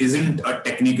 It isn't a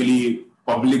technically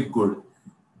public good,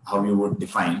 how you would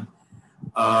define.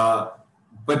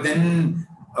 But then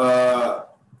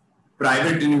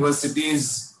private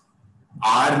universities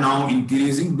are now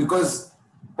increasing because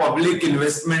public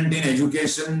investment in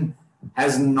education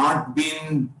has not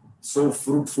been so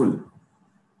fruitful.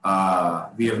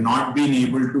 We have not been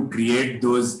able to create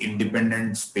those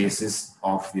independent spaces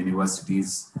of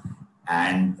universities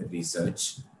and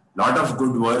research. A lot of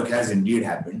good work has indeed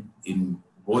happened in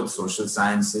both social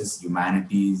sciences,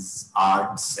 humanities,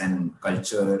 arts and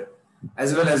culture,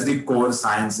 as well as the core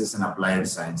sciences and applied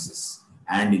sciences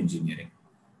and engineering.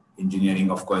 Engineering,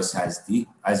 of course, has the,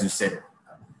 as you said,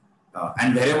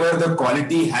 and wherever the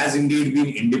quality has indeed been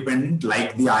independent,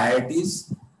 like the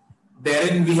IITs,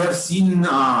 therein we have seen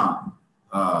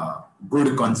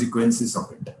good consequences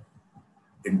of it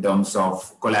in terms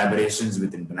of collaborations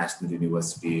with international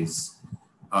universities,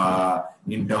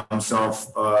 in terms of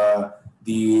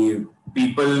the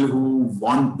people who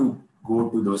want to go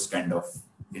to those kind of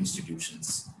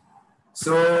institutions.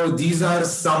 So these are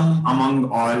some among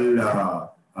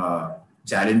all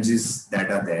challenges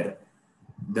that are there.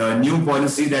 The new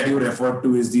policy that you referred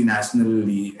to is the national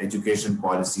education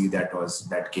policy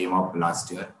that came up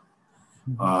last year.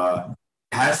 It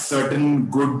has certain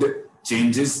good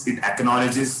changes. It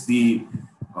acknowledges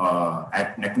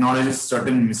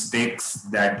certain mistakes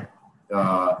that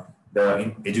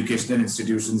the educational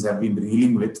institutions have been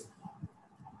reeling with,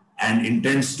 and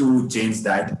intends to change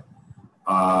that.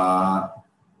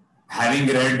 Having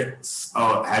read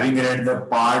the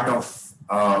part of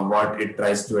what it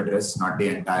tries to address, not the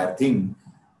entire thing,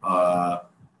 I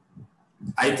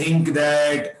think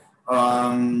that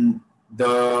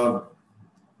the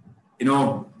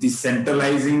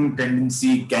centralizing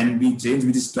tendency can be changed,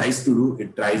 which it tries to do.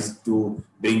 It tries to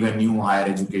bring a new Higher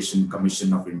Education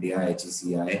Commission of India,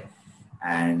 HECI,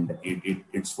 and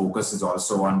its focus is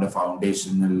also on the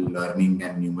foundational learning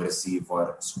and numeracy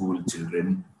for school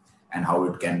children and how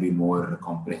it can be more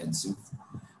comprehensive.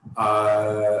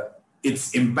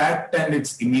 Its impact and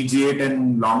its immediate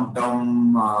and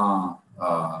long-term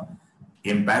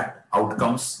impact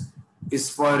outcomes is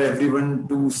for everyone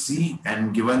to see,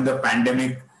 and given the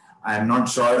pandemic, I'm not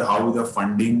sure how the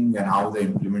funding and how the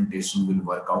implementation will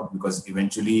work out, because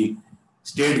eventually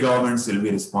state governments will be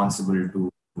responsible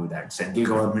to do that. Central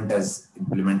government has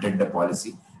implemented the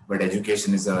policy, but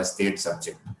education is a state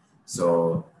subject.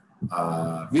 So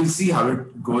we'll see how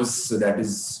it goes. So that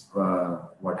is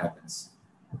what happens.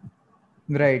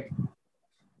 Right.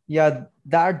 Yeah,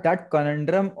 that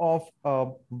conundrum of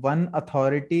one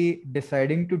authority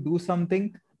deciding to do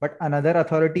something, but another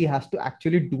authority has to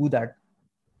actually do that,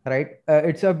 right?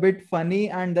 It's a bit funny,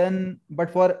 and then, but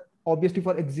for obviously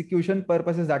for execution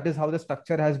purposes, that is how the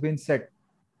structure has been set,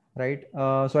 right?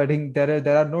 So I think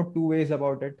there are no two ways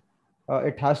about it.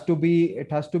 It has to be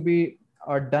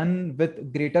done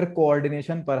with greater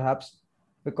coordination, perhaps,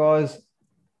 because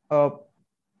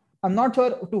I'm not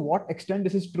sure to what extent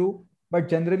this is true, but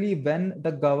generally when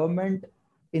the government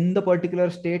in the particular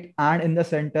state and in the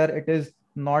center, it is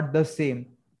not the same.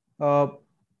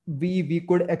 We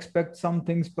could expect some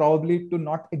things probably to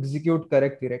not execute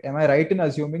correctly, right? Am I right in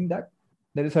assuming that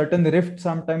there is certain rift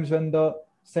sometimes when the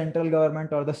central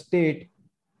government or the state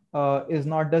is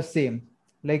not the same?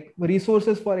 Like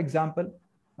resources, for example,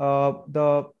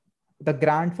 the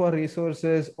grant for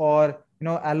resources or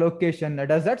allocation,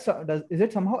 is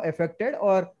it somehow affected,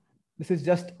 or this is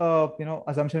just a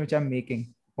assumption which I'm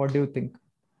making? What do you think?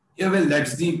 Yeah, well,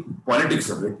 that's the politics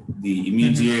of it, the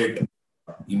immediate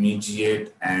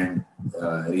and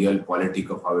real politic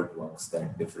of how it works,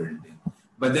 that different thing.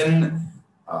 But then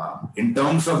in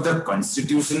terms of the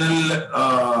constitutional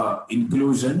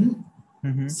inclusion,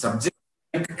 subjects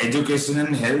like education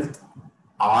and health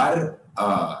are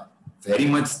very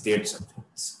much state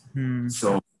subjects.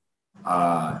 So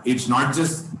it's not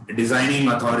just designing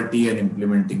authority and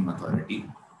implementing authority.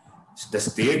 The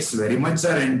states very much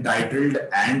are entitled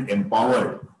and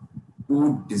empowered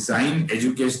to design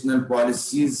educational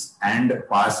policies and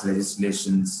pass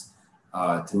legislations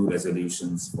through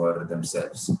resolutions for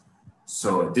themselves.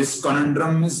 So this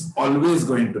conundrum is always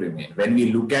going to remain. When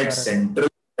we look at central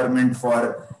government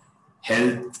for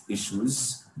health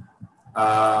issues,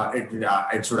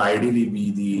 it should ideally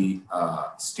be the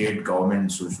state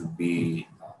governments who should be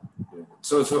doing it.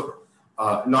 So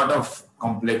a lot of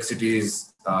complexities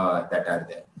that are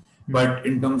there. But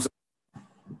in terms of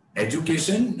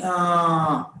education,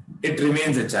 it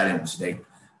remains a challenge, like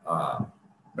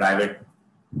private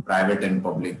and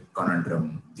public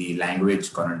conundrum, the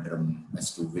language conundrum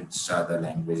as to which are the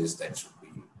languages that should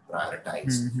be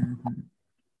prioritized.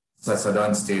 So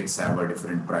southern states have a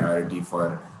different priority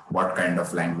for what kind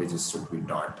of languages should be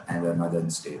taught, and the northern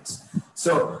states.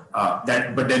 So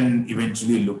but then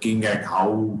eventually looking at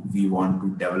how we want to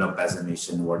develop as a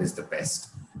nation, what is the best.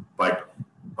 But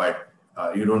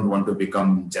you don't want to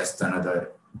become just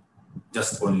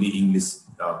only English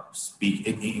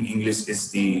English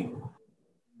is the,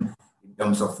 in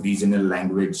terms of regional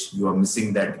language, you are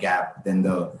missing that gap. Then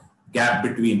the gap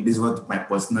between, this is what my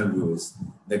personal view is,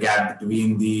 the gap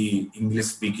between the English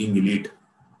speaking elite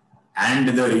and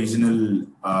the regional,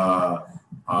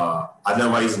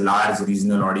 otherwise large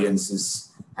regional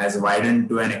audiences has widened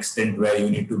to an extent where you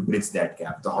need to bridge that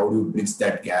gap. So how do you bridge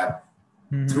that gap?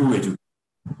 Through education.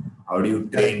 How do you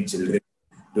train children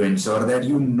to ensure that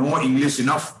you know English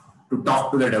enough to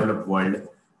talk to the developed world,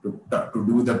 to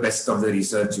do the best of the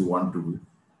research you want to do,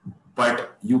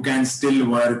 but you can still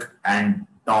work and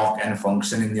talk and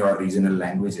function in your regional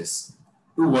languages,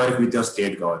 to work with your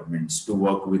state governments, to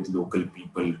work with local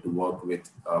people, to work with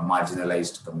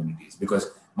marginalized communities,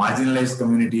 because marginalized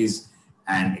communities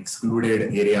and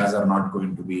excluded areas are not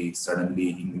going to be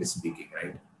suddenly English speaking,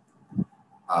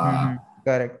 right?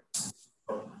 Correct.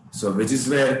 So which is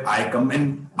where I come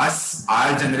in.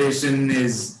 Our generation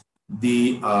is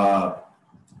the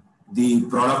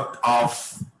product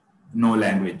of no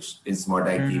language, is what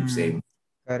I keep saying.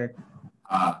 Correct.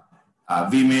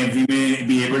 We may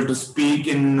be able to speak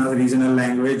in a regional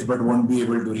language, but won't be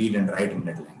able to read and write in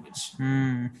that language.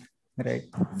 Right.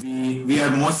 We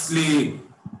are mostly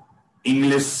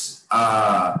English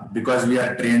because we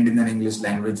are trained in an English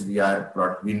language.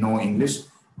 We know English.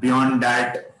 Beyond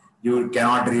that, you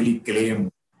cannot really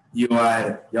claim your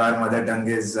mother tongue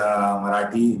is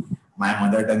Marathi. My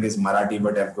mother tongue is Marathi,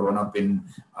 but I've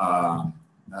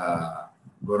uh,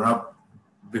 grown up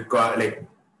because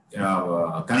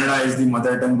Kannada is the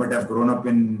mother tongue, but I've grown up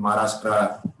in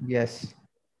Maharashtra. Yes.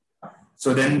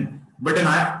 So then, but then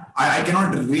I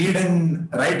cannot read and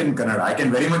write in Kannada. I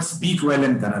can very much speak well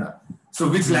in Kannada. So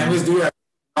which language do you have?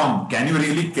 Can you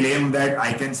really claim that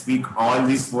I can speak all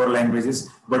these 4 languages,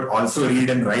 but also read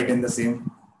and write in the same?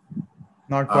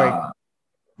 Not quite.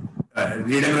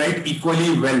 Read and write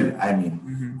equally well, I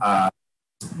mean.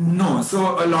 No,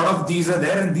 so a lot of these are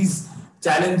there, and these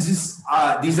challenges,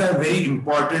 these are very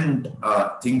important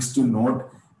things to note,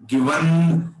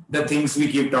 given the things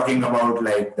we keep talking about,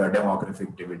 like the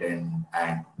demographic dividend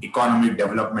and economic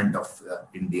development of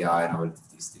India and all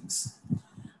of these things.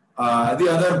 The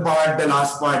other part, the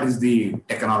last part, is the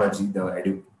technology,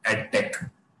 the ed tech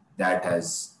that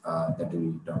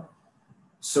we talk.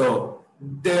 So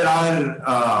there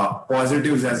are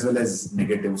positives as well as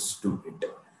negatives to it.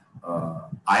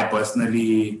 I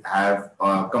personally have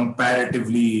a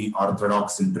comparatively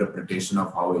orthodox interpretation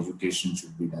of how education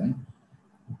should be done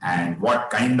and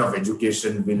what kind of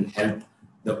education will help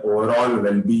the overall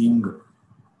well-being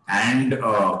and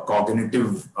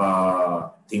cognitive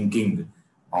thinking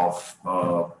of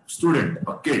a student,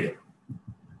 a kid.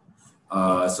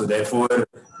 So therefore,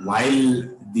 while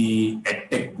the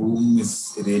edtech boom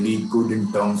is really good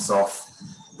in terms of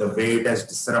the way it has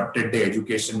disrupted the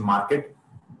education market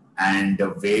and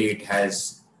the way it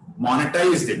has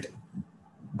monetized it,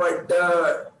 but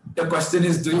the question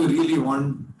is, do you really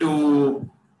want to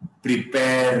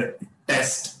prepare,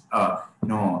 test,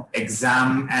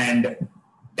 exam and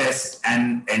test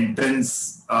and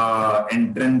entrance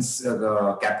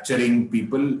capturing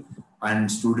people and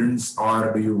students,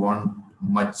 or do you want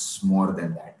much more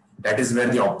than that? That is where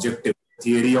the objective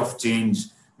theory of change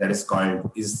that is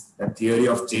called, is the theory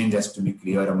of change has to be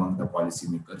clear among the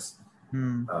policymakers.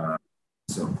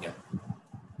 So yeah.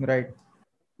 Right.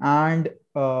 And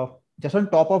just on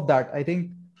top of that, I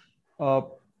think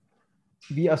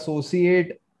we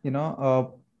associate,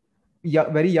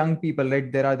 very young people,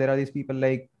 right? There are these people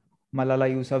like Malala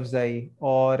Yousafzai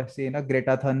or say,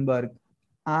 Greta Thunberg.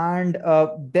 And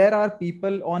there are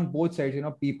people on both sides,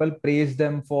 people praise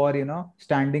them for,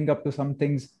 standing up to some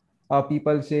things.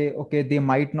 People say, okay, they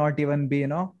might not even be,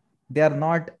 they are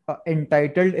not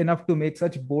entitled enough to make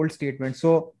such bold statements.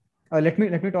 So let me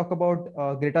talk about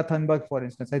Greta Thunberg, for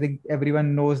instance. I think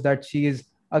everyone knows that she is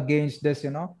against this,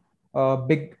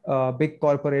 big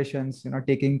corporations,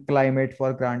 taking climate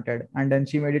for granted. And then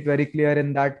she made it very clear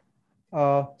in that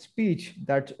speech,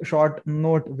 that short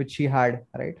note which she had,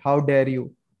 right? How dare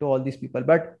you, to all these people.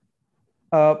 But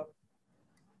uh,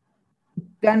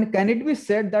 can it be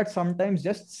said that sometimes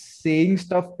just saying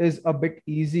stuff is a bit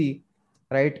easy,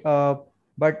 right?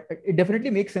 But it definitely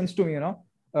makes sense to me,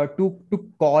 to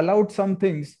call out some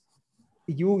things.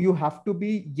 You have to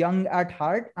be young at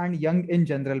heart and young in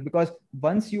general, because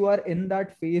once you are in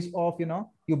that phase of,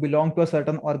 you belong to a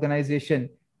certain organization,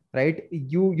 right?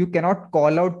 You cannot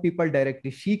call out people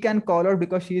directly. She can call out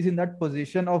because she is in that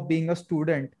position of being a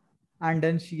student, and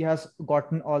then she has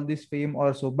gotten all this fame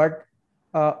also. But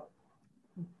uh,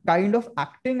 kind of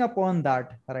acting upon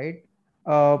that, right?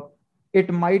 uh,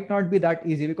 it might not be that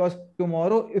easy, because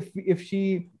tomorrow if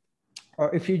she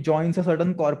joins a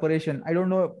certain corporation, I don't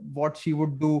know what she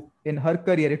would do in her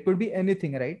career. It could be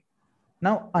anything, right?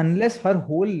 Now, unless her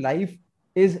whole life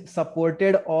is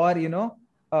supported or,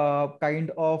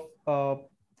 kind of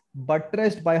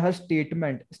buttressed by her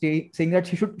statement, saying that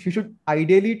she should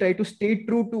ideally try to stay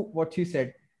true to what she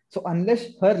said. So unless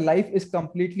her life is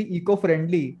completely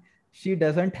eco-friendly, she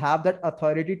doesn't have that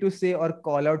authority to say or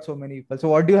call out so many people. So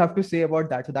what do you have to say about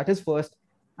that? So that is first.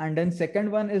 And then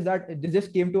second one is that it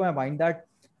just came to my mind that,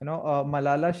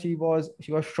 Malala, she was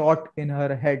shot in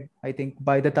her head, I think,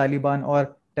 by the Taliban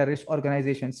or terrorist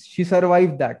organizations. She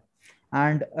survived that,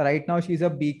 and right now she's a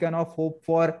beacon of hope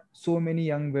for so many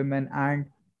young women, and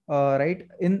right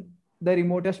in the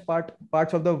remotest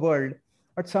parts of the world.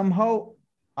 But somehow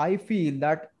I feel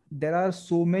that there are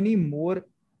so many more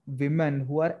women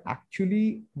who are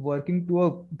actually working to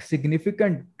a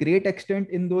significant great extent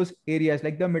in those areas,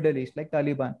 like the Middle East, like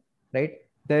Taliban, right?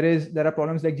 There are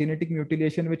problems like genetic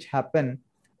mutilation which happen,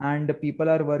 and the people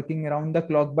are working around the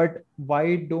clock. But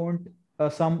why don't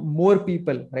some more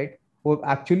people, right, who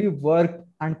actually worked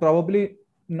and probably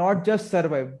not just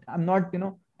survived. I'm not,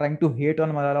 trying to hate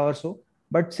on Malala or so,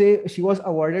 but say she was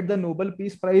awarded the Nobel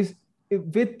Peace Prize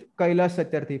with Kailash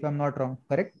Satyarthi, if I'm not wrong,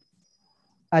 correct?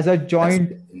 As a That's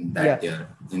joint, in yeah. that year.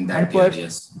 In And that year,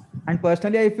 yes. and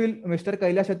personally, I feel Mr.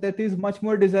 Kailash Satyarthi is much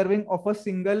more deserving of a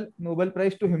single Nobel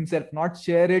Prize to himself, not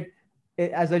share it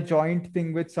as a joint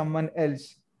thing with someone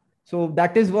else. So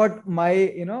that is what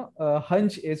my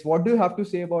hunch is. What do you have to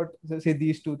say about say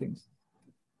these two things?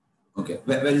 Okay.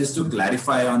 Well, just to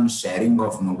clarify on sharing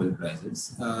of Nobel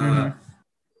Prizes, Mm-hmm.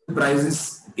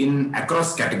 prizes in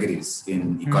across categories in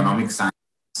Mm-hmm. economic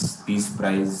science, Peace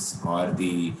Prize, or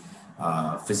the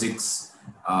physics,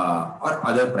 or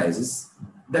other prizes.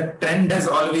 The trend has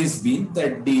always been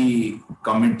that the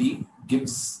committee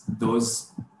gives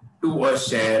those to a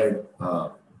shared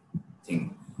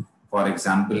thing. For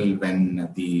example, when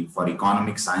for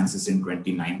economic sciences in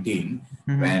 2019,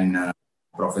 Mm-hmm. when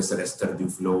Professor Esther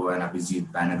Duflo and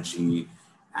Abhijit Banerjee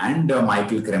and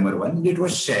Michael Kremer won, it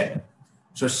was shared.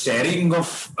 So sharing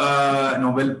of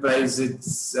Nobel Prize,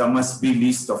 it's must be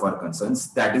least of our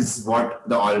concerns. That is what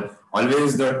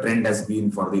always the trend has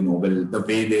been for the Nobel, the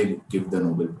way they give the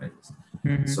Nobel Prizes.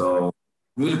 Mm-hmm. So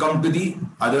we will come to the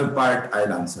other part.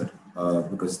 I'll answer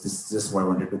because this is just what I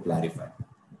wanted to clarify.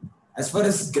 As far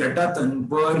as Greta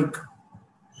Thunberg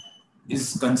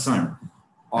is concerned,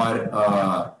 or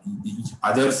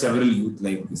other several youth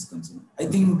like is concerned, I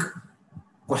think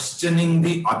questioning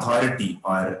the authority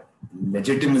or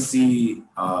legitimacy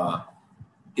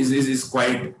is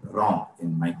quite wrong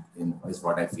is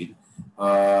what I feel.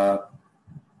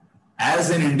 As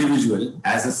an individual,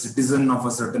 as a citizen of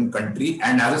a certain country,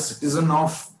 and as a citizen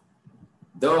of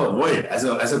the world, as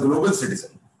a global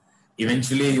citizen,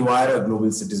 eventually you are a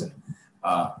global citizen.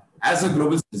 As a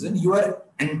global citizen, you are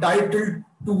entitled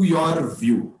to your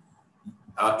view,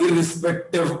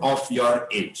 irrespective of your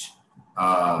age.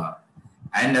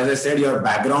 And as I said, your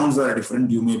backgrounds are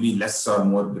different. You may be less or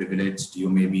more privileged. You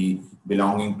may be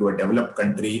belonging to a developed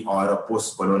country or a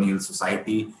post-colonial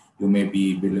society. You may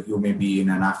be in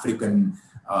an African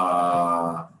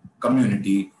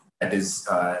community that is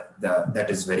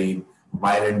very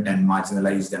violent and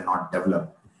marginalized and not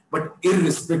developed. But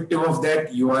irrespective of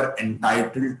that, you are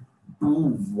entitled to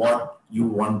what you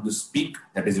want to speak,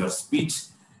 that is your speech,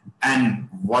 and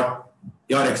what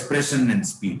your expression and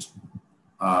speech.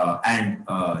 And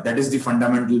that is the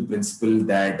fundamental principle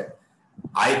that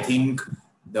I think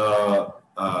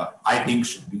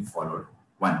should be followed.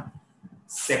 One.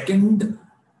 Second,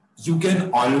 you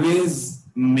can always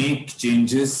make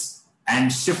changes and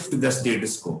shift the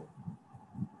status quo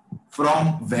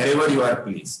from wherever you are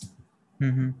placed.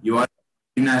 Mm-hmm. You are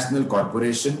a national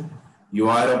corporation, you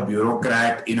are a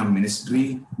bureaucrat in a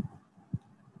ministry,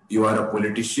 you are a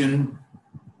politician,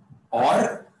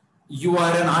 or you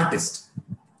are an artist.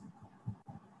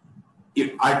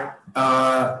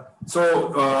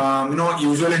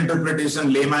 Usual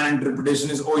interpretation, layman interpretation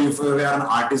is, if you are an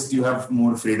artist, you have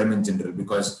more freedom in general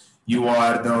because you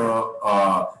are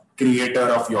the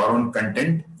creator of your own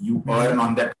content. You earn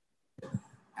on that,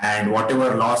 and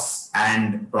whatever loss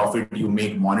and profit you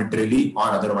make monetarily or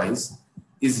otherwise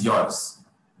is yours.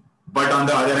 But on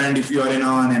the other hand, if you are in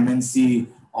an MNC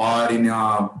or in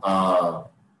a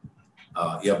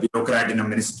bureaucrat in a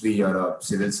ministry or a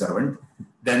civil servant,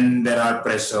 then there are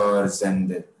pressures,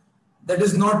 and that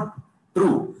is not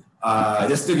true.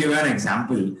 Just to give you an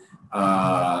example,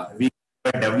 we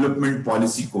have a development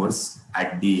policy course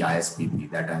at the ISPP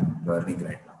that I'm learning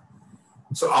right now.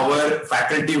 So our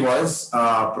faculty was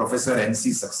Professor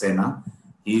N.C. Saxena.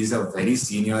 He is a very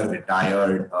senior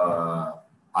retired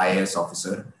IAS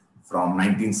officer from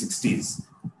 1960s.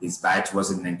 His batch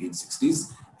was in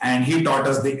 1960s, and he taught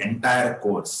us the entire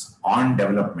course on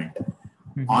development,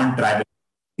 on tribal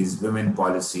women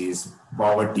policies,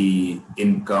 poverty,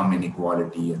 income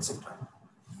inequality, etc.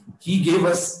 He gave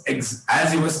us,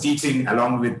 as he was teaching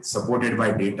along with supported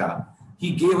by data,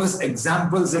 he gave us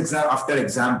examples after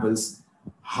examples,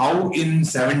 how in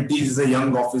 70s a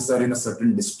young officer in a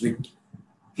certain district,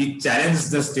 he challenged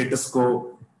the status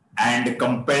quo and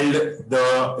compelled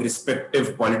the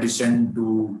respective politician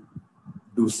to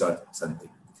do something.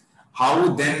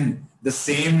 How then the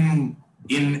same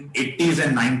in 80s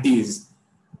and 90s,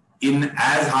 in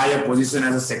as high a position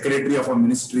as a secretary of a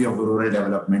ministry of rural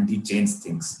development, he changed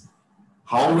things.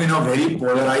 How in a very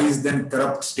polarized and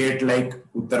corrupt state like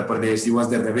Uttar Pradesh, he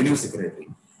was the revenue secretary,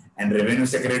 and revenue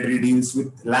secretary deals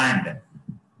with land.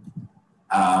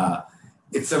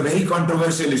 It's a very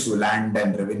controversial issue, land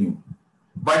and revenue.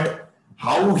 But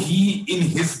how he, in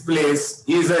his place,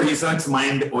 he is a research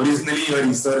mind, originally a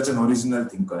research and original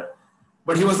thinker.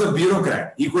 but he was a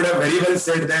bureaucrat. He could have very well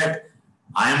said that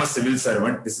I am a civil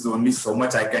servant. This is only so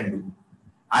much I can do.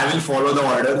 I will follow the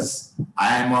orders.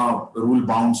 I am a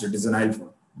rule-bound citizen. I'll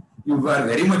follow. You are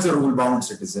very much a rule-bound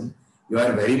citizen. You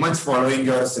are very much following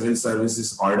your civil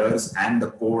services orders and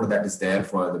the code that is there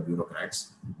for the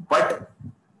bureaucrats. But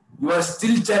you are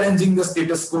still challenging the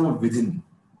status quo within.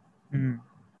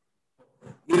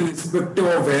 Irrespective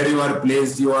of where you are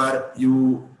placed,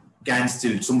 you can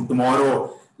still. So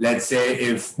tomorrow, let's say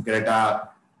if Greta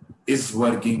is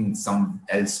working some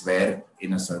elsewhere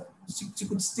in a certain, she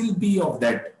could still be of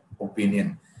that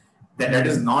opinion that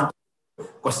is not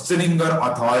questioning her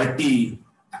authority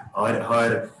or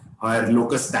her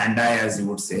locus standi, as you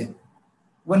would say.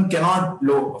 One cannot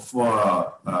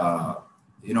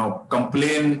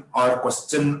complain or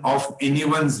question of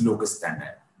anyone's locus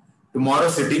standi. Tomorrow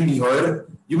sitting here,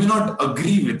 you may not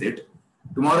agree with it.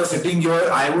 Tomorrow sitting here,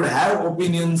 I would have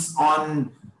opinions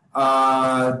on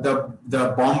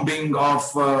the bombing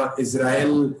of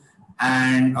Israel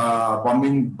and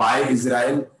bombing by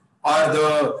Israel, or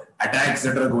the attacks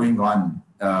that are going on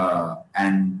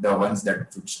and the ones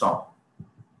that should stop.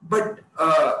 But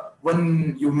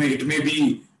it may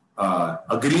be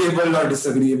agreeable or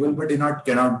disagreeable, but it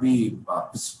cannot be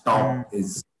stopped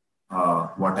is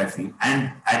what I feel.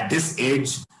 And at this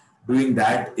age, doing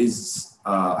that is,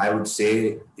 I would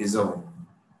say, is a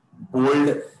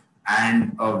bold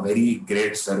and a very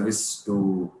great service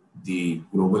to the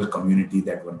global community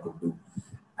that one could do.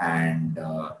 And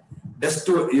just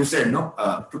to, you said,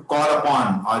 to call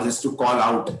upon or just to call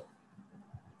out.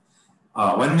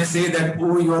 One may say that,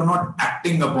 oh, you are not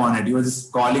acting upon it. You are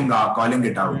just calling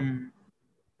it out.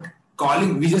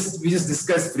 Calling, we just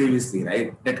discussed previously,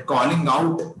 right? That calling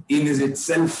out in is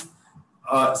itself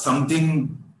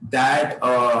something that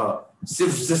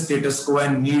shifts the status quo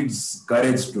and needs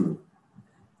courage to do.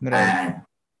 Right.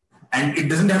 And it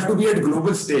doesn't have to be at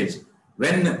global stage.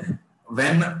 When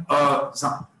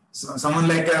someone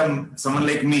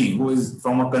like me, who is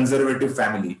from a conservative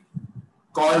family,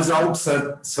 calls out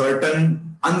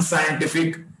certain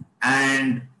unscientific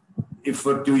and, if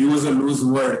to use a loose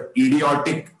word,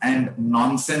 idiotic and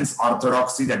nonsense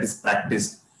orthodoxy that is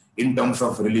practiced in terms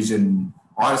of religion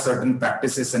or certain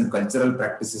practices and cultural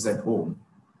practices at home,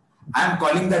 I am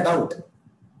calling that out.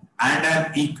 And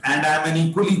I'm an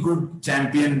equally good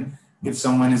champion if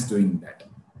someone is doing that.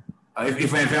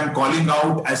 If I'm calling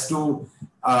out as to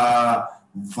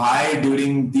why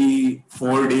during the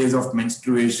 4 days of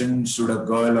menstruation should a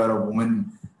girl or a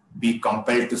woman be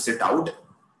compelled to sit out,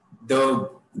 the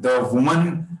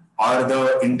woman or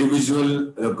the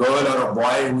individual, the girl or a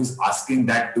boy who is asking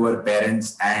that to her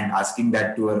parents and asking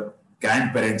that to her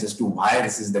grandparents as to why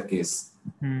this is the case.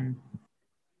 And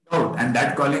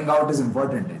that calling out is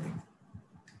important, I think.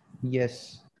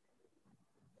 Yes,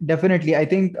 definitely. I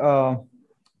think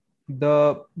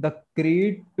the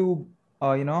creed to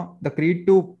the creed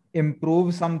to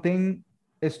improve something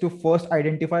is to first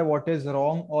identify what is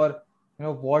wrong, or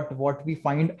what we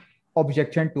find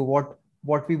objection to,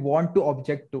 what we want to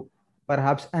object to,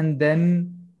 perhaps, and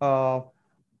then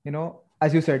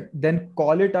as you said, then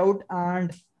call it out.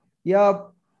 And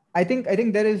I think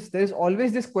there is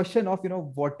always this question of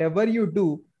whatever you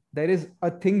do, there is a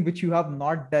thing which you have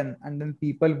not done, and then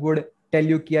people would tell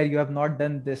you, Kier, you have not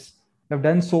done this. You have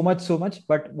done so much,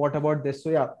 but what about this?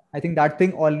 So I think that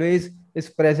thing always is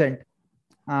present.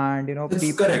 And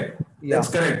that's correct. That's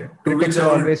correct. To which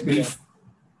always be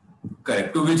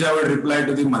correct. To which I would reply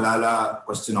to the Malala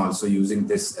question also, using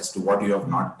this as to what you have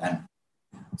not done.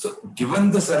 So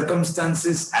given the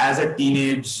circumstances as a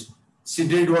teenage, she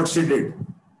did what she did.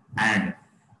 And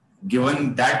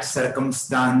given that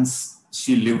circumstance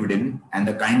she lived in, and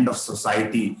the kind of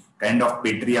society, kind of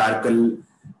patriarchal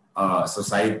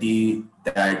society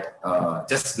that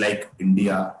just like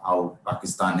India, how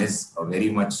Pakistan is a very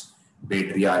much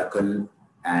patriarchal,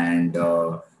 and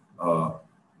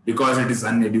because it is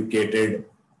uneducated,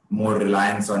 more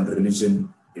reliance on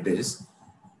religion it is.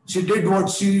 She did what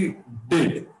she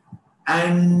did,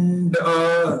 and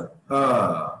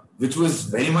which was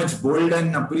very much bold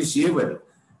and appreciable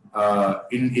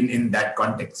in that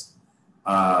context.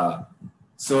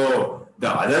 So the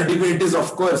other debate is,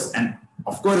 of course,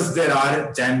 there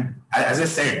are, as I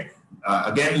said,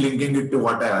 again linking it to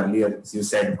what I earlier you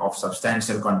said of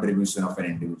substantial contribution of an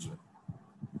individual.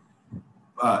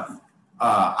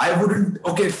 I wouldn't,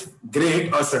 okay,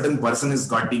 great, a certain person has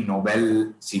got the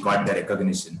Nobel, she got the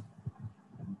recognition.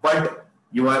 But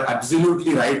you are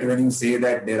absolutely right when you say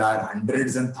that there are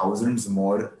hundreds and thousands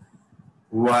more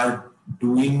who are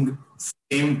doing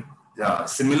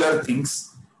similar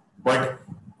things, but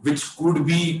which could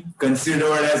be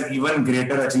considered as even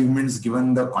greater achievements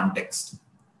given the context.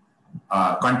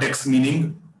 Context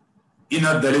meaning in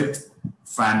a Dalit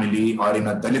family or in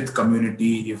a Dalit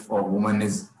community, if a woman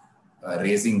is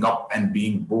raising up and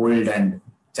being bold and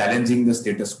challenging the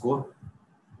status quo,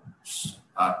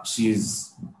 she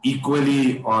is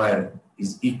equally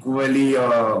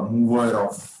a mover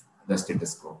of the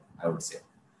status quo, I would say.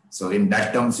 So in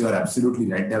that terms, you are absolutely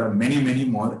right. There are many, many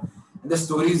more. And the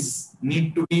stories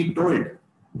need to be told.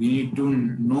 We need to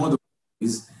know the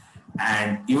stories.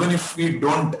 And even if we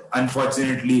don't,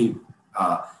 unfortunately,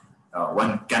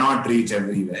 one cannot reach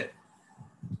everywhere.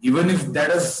 Even if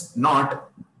that is not,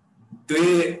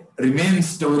 they remain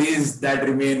stories that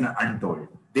remain untold.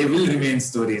 They will remain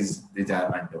stories which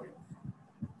are untold.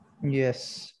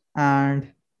 Yes.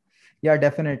 And yeah,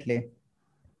 definitely.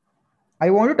 I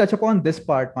want to touch upon this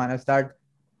part, Manas, that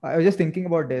I was just thinking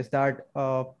about this, that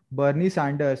Bernie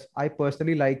Sanders, I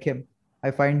personally like him.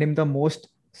 I find him the most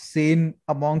sane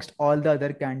amongst all the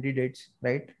other candidates,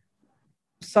 right?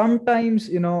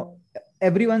 Sometimes,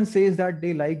 everyone says that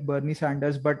they like Bernie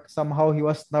Sanders, but somehow he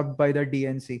was snubbed by the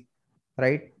DNC,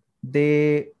 right?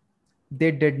 They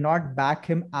did not back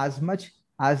him as much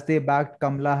as they backed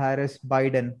Kamala Harris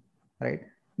Biden, right?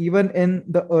 Even in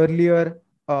the earlier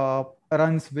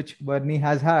runs which Bernie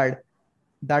has had,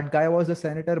 that guy was a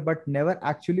senator, but never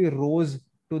actually rose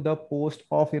to the post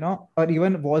of, or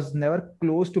even was never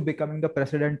close to becoming the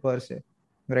president per se,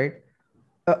 right?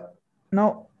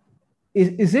 Now,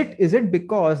 is it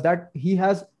because that he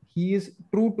is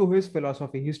true to his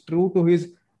philosophy, he's true to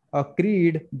his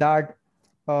creed, that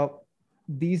uh,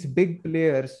 these big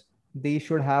players, they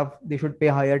should pay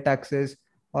higher taxes,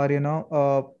 or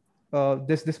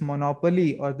this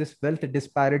monopoly or this wealth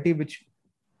disparity which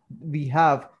we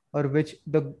have, or which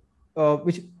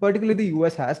particularly the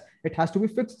US has, it has to be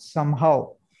fixed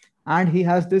somehow. And he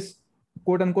has this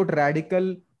quote unquote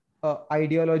radical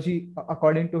ideology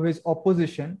according to his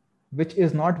opposition, which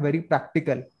is not very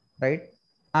practical, right?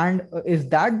 And is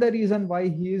that the reason why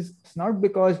he is snubbed?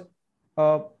 Because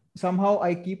uh, somehow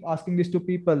I keep asking this to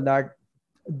people, that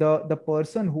the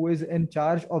person who is in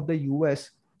charge of the US,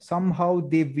 somehow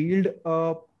they wield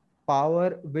a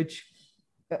power which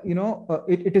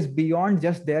it is beyond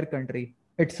just their country.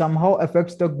 It somehow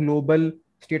affects the global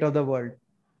state of the world.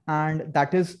 And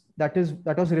that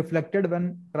was reflected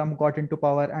when Trump got into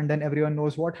power, and then everyone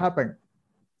knows what happened,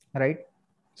 right?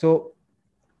 So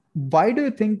why do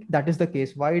you think that is the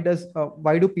case? Why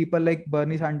do people like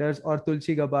Bernie Sanders or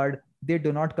Tulsi Gabbard, they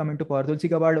do not come into power? Tulsi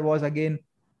Gabbard was again,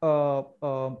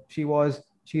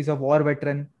 she's a war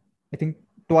veteran. I think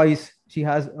twice she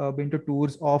has been to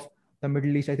tours of the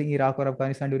Middle East, I think Iraq or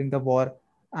Afghanistan during the war,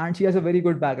 and she has a very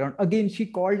good background. Again, she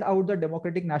called out the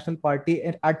Democratic National Party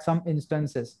at some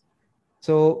instances.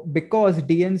 So because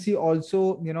DNC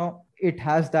also, it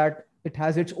has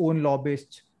its own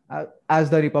lobbyists, as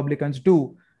the Republicans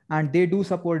do, and they do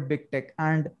support big tech,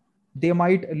 and they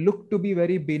might look to be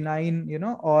very benign,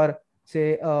 or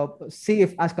say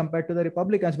safe as compared to the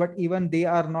Republicans, but even they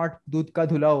are not dudh ka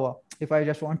dhula hua, if I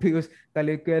just want to use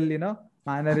colloquial,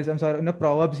 mannerisms or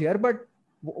proverbs here. But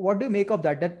what do you make of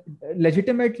that? That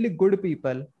legitimately good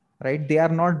people, right? They are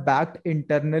not backed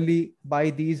internally by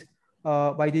these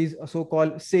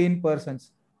so-called sane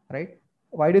persons, right?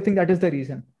 Why do you think that is the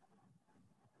reason?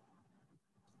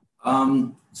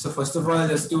 So first of all,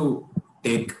 just to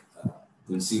take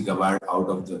Tulsi Gabbard out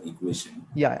of the equation.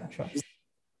 Yeah, sure.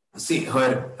 See,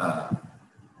 her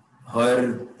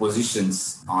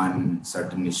positions on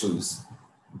certain issues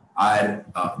are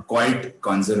quite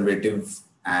conservative,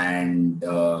 and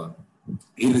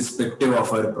irrespective of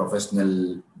her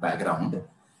professional background,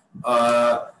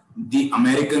 the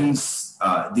Americans,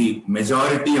 the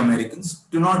majority Americans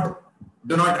do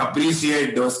not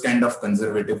appreciate those kind of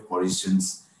conservative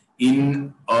positions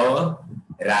in a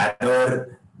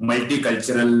rather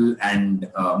multicultural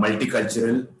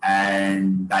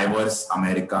and diverse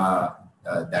America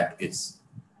that is.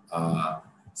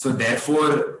 So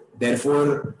therefore,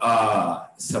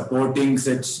 supporting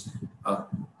such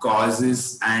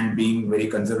causes and being very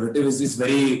conservative is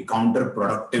very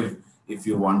counterproductive if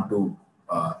you want to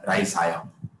rise higher.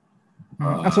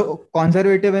 So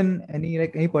conservative in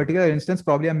any particular instance,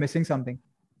 probably I'm missing something.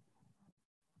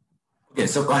 Okay,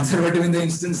 so conservative in the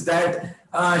instance that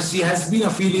she has been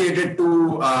affiliated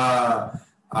to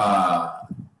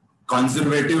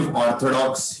conservative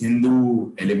Orthodox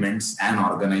Hindu elements and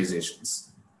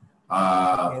organizations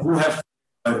who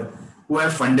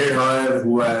have funded her,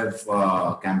 who have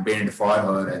campaigned for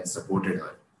her and supported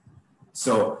her.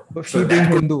 So she being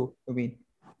Hindu, you mean?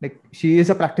 Like she is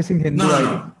a practicing Hindu?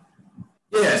 No.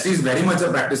 Yes, he's very much a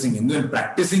practicing Hindu, and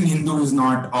practicing Hindu is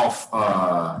not of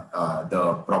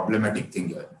the problematic thing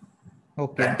here.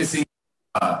 Okay.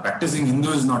 Practicing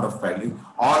Hindu is not of value.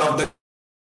 All of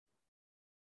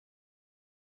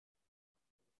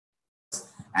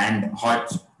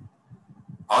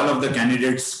the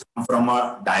candidates come from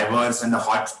a diverse and a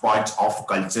hodgepodge of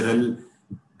cultural,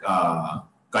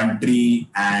 country,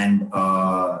 and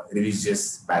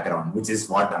religious background, which is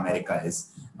what America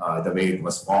is, the way it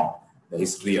was formed, the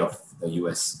history of the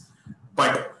US.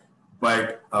 But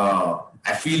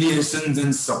affiliations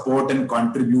and support and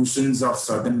contributions of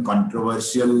certain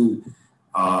controversial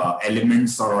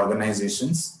elements or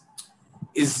organizations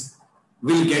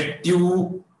will get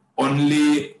you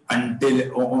only up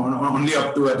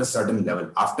to at a certain level.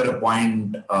 After a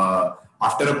point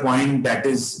that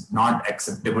is not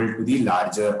acceptable to the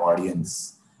larger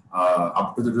audience,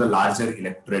 up to the larger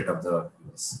electorate of the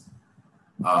US.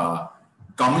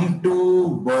 Coming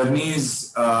to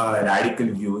Bernie's radical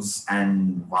views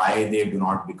and why they do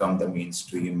not become the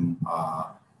mainstream,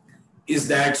 is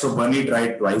that, so Bernie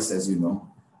tried twice, as you know.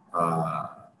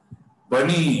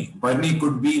 Bernie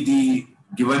could be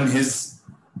given his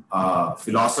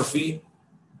philosophy,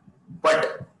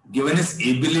 but given his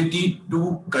ability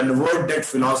to convert that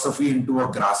philosophy into a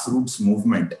grassroots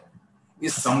movement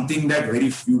is something that very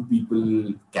few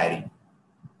people carry.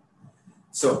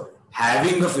 So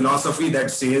having a philosophy that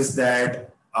says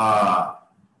that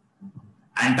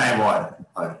anti-war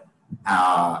or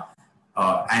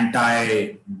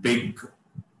anti-big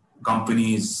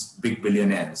companies, big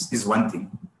billionaires is one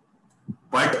thing,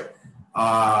 but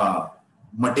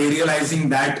materializing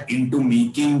that into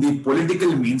making the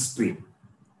political mainstream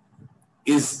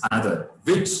is another,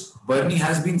 which Bernie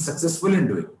has been successful in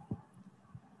doing.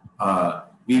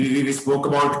 We spoke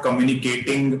about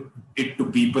communicating it to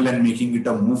people and making it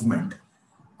a movement.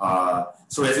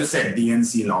 So as you said,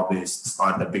 DNC lobbyists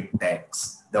or the big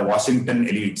techs, the Washington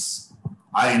elites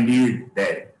are indeed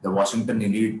there. The Washington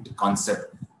elite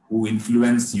concept who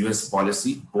influence US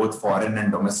policy, both foreign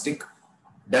and domestic,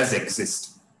 does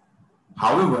exist.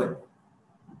 However,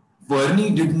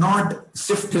 Bernie did not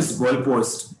shift his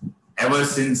goalpost ever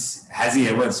since. Has he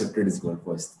ever shifted his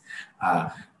goalpost?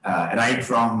 Right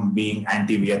from being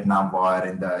anti-Vietnam War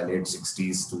in the late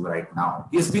 60s to right now.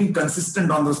 He has been consistent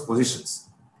on those positions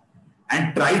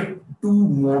and tried to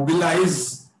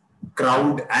mobilize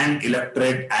crowd and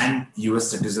electorate and US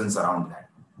citizens around that.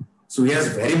 So he has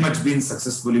very much been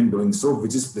successful in doing so,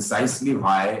 which is precisely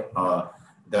why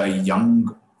the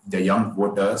young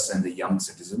voters and the young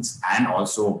citizens and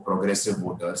also progressive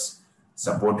voters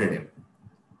supported him.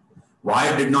 Why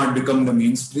it did not become the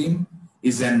mainstream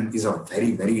is a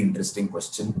very, very interesting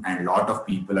question, and a lot of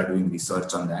people are doing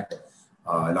research on that.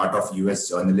 A lot of US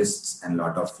journalists and a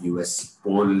lot of US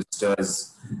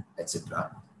pollsters,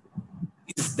 etc.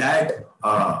 Is that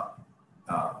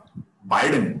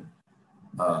Biden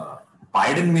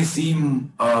may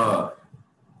seem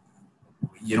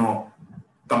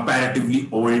comparatively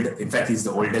old. In fact, he's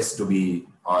the oldest to be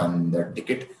on the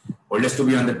ticket,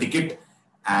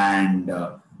 and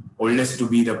oldest to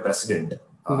be the president.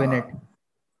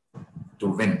 To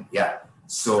win, yeah.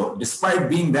 So despite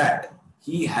being that,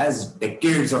 he has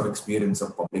decades of experience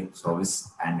of public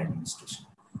service and administration.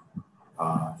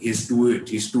 His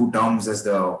two terms as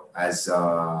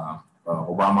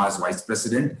Obama's vice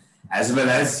president, as well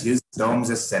as his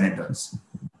terms as senators.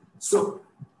 So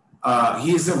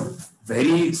he is a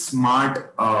very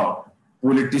smart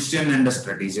politician and a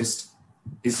strategist.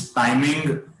 His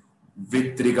timing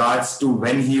with regards to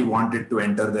when he wanted to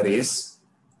enter the race,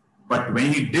 but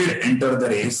when he did enter the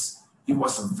race, he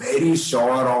was very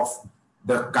sure of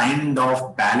the kind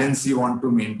of balance he wants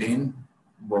to maintain,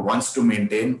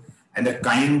 and the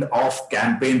kind of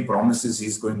campaign promises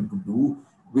he's going to do,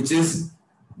 which is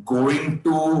going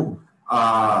to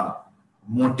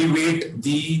motivate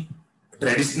the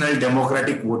traditional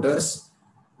Democratic voters,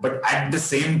 but at the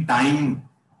same time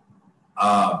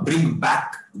bring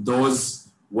back those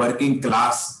working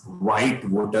class white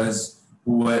voters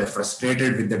who were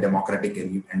frustrated with the Democratic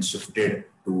elite and shifted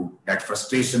to, that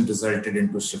frustration resulted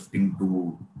into shifting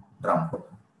to Trump.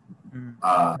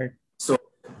 Right. So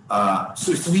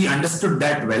he understood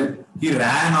that well. He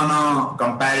ran on a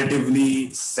comparatively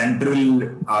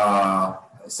centralist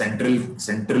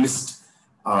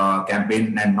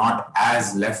campaign and not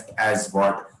as left as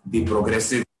what the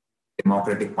progressive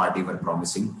Democratic Party were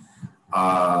promising.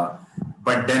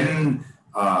 But then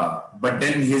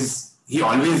he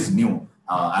always knew.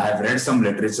 I have read some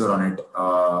literature on it,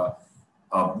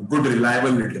 good,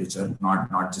 reliable literature,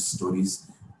 not just stories.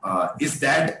 Is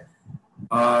that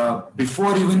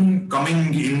before even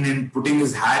coming in and putting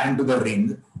his hat into the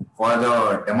ring for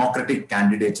the Democratic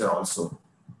candidature also,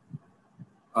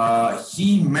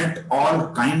 he met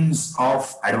all kinds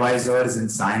of advisors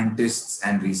and scientists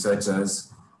and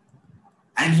researchers,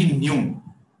 and he knew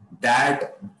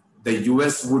that the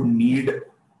US would need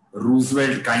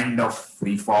Roosevelt kind of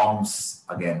reforms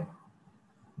again,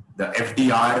 the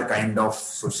FDR kind of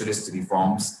socialist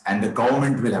reforms, and the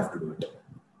government will have to do it.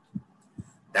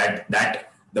 That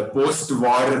the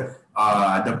post-war,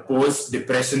 the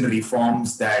post-depression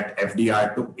reforms that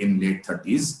FDR took in late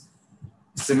 30s,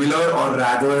 similar or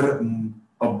rather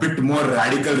a bit more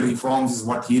radical reforms is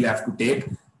what he'll have to take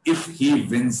if he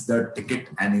wins the ticket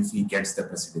and if he gets the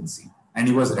presidency. And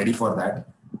he was ready for that.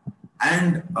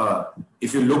 And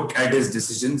if you look at his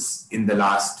decisions in the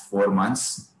last 4 or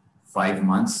 5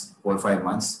 months,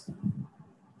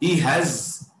 he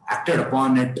has acted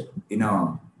upon it in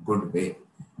a good way.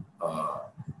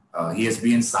 He has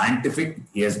been scientific,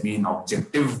 he has been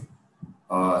objective,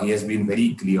 he has been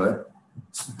very clear.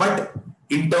 But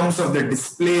in terms of the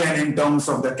display and in terms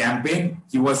of the campaign,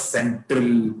 he was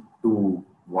central to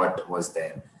what was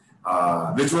there,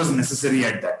 which was necessary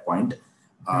at that point.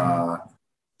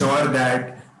 Sure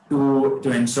that to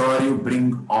ensure you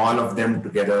bring all of them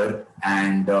together,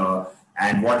 and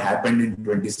what happened in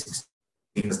 2016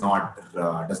 does not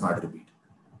repeat.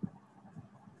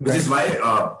 Which is why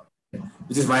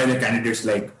the candidates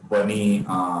like Bernie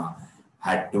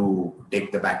had to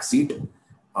take the back seat.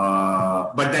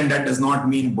 But then that does not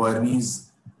mean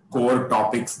Bernie's core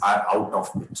topics are out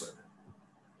of picture.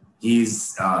 He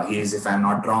is, if I'm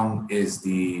not wrong, is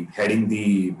heading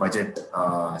the budget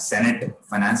Senate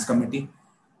Finance Committee,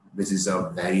 which is a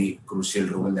very crucial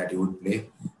role that he would play.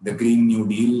 The Green New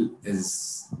Deal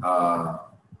is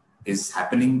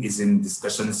happening, is in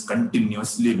discussions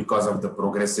continuously because of the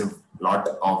progressive lot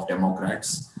of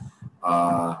Democrats.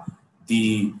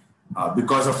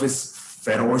 Because of his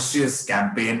ferocious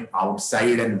campaign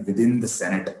outside and within the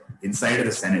Senate, inside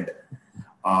the Senate,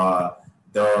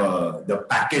 the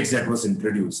package that was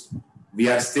introduced,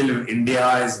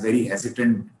 India is very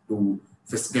hesitant to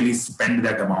fiscally spend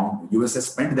that amount. US has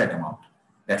spent that amount.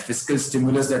 That fiscal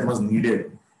stimulus that was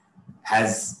needed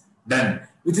has done,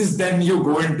 which is then you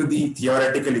go into the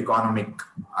theoretical economic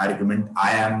argument.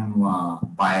 I am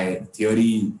by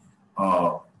theory,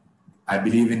 I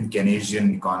believe in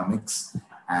Keynesian economics,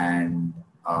 and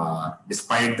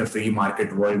despite the free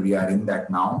market world we are in that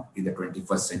now in the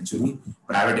 21st century,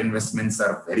 private investments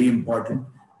are very important.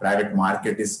 Private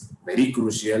market is very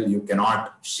crucial. You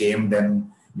cannot shame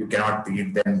them. You cannot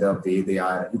treat them the way they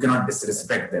are. You cannot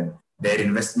disrespect them. Their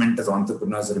investment as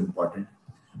entrepreneurs are important.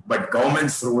 But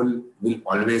government's role will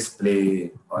always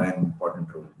play an important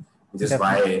role, which is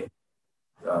Definitely.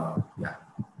 why,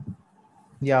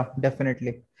 Yeah,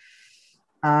 definitely.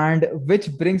 And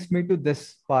which brings me to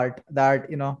this part that,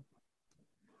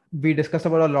 we discussed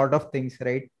about a lot of things,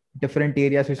 right? Different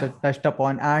areas which are touched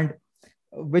upon, and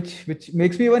which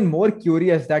makes me even more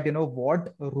curious that,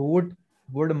 what route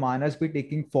would Manas be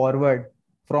taking forward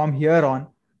from here on,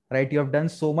 right? You have done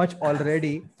so much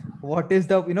already. What is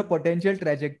the, potential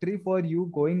trajectory for you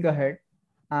going ahead?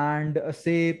 And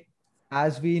say,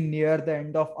 as we near the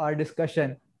end of our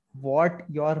discussion, what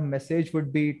your message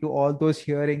would be to all those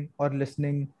hearing or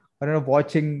listening or,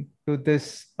 watching to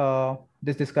this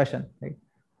discussion, right?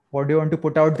 What do you want to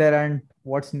put out there, and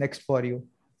what's next for you?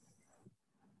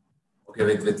 Okay,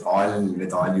 with all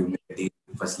humility,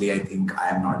 firstly, I think I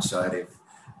am not sure if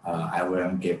I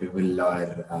am capable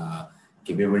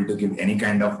to give any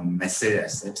kind of message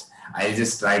as such. I'll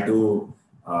just try to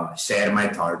share my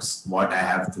thoughts, what I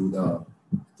have through our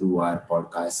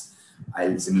podcast.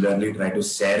 I'll similarly try to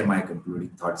share my concluding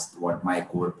thoughts, what my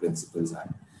core principles are.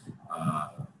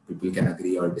 People can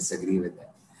agree or disagree with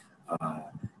that.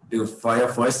 For your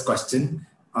first question,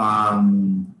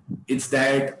 it's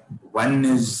that one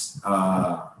is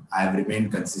I've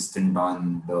remained consistent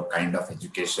on the kind of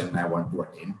education I want to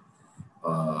attain.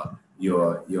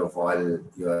 You're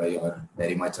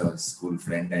very much a school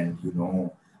friend, and I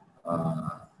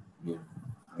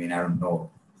don't know,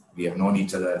 we have known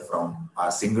each other from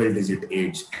a single digit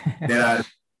age. There are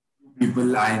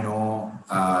people I know,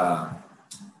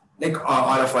 like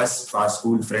all of us, our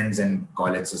school friends and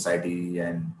college society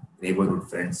and neighborhood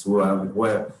friends who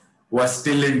are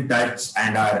still in touch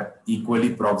and are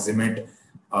equally proximate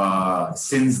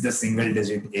since the single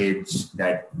digit age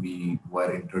that we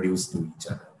were introduced to each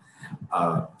other.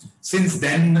 Since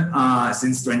then,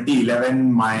 since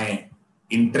 2011, my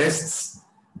interests,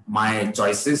 my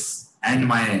choices, and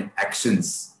my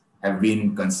actions have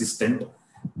been consistent.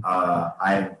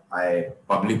 I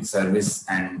public service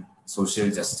and social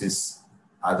justice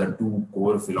are the two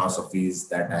core philosophies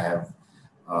that I have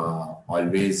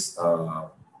always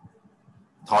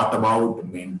thought about,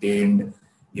 maintained.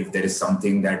 If there is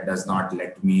something that does not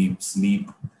let me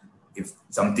sleep, if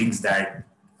some things that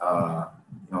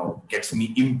gets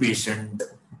me impatient,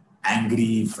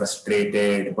 angry,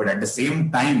 frustrated, but at the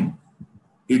same time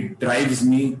it drives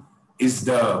me, is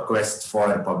the quest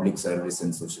for public service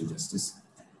and social justice.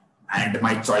 And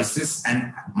my choices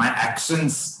and my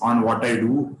actions on what I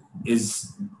do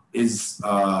is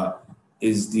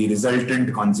the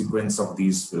resultant consequence of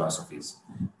these philosophies.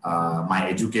 My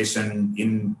education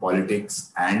in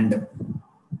politics and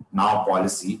now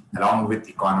policy, along with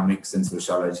economics and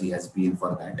sociology, has been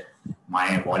for that.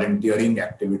 My volunteering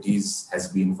activities has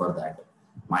been for that.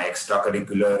 My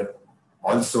extracurricular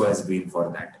also has been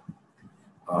for that.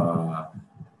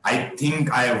 I think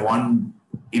I want,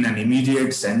 in an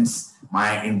immediate sense,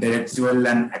 my intellectual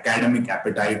and academic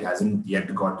appetite hasn't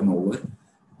yet gotten over.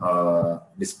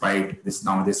 Despite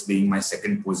this being my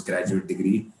second postgraduate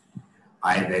degree,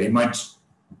 I very much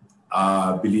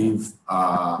believe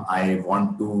I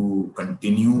want to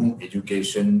continue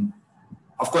education.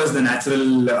 Of course, the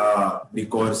natural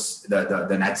recourse,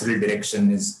 the natural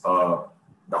direction is a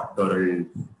doctoral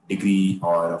degree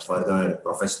or a further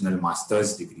professional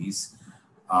master's degrees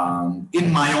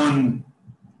in my own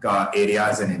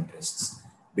areas and interests,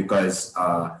 because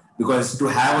to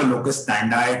have a locus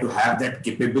standi, to have that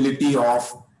capability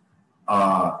of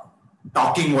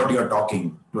talking what you're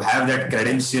talking, to have that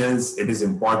credentials, it is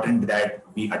important that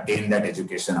we attain that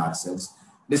education ourselves,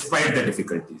 despite the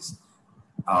difficulties.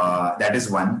 That is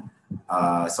one.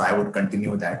 So I would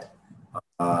continue that.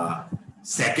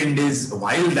 Second is,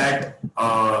 while that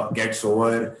gets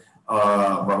over,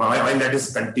 while that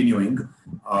is continuing,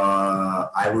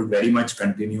 I would very much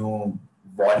continue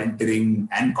volunteering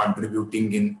and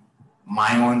contributing in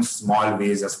my own small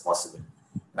ways as possible.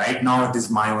 Right now, it is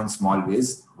my own small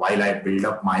ways while I build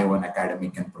up my own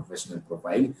academic and professional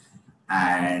profile,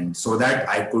 and so that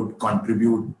I could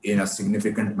contribute in a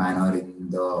significant manner in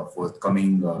the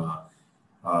forthcoming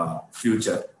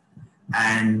future.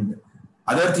 And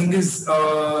other thing is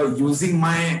I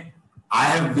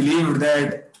have believed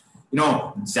that,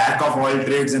 jack of all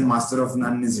trades and master of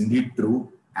none is indeed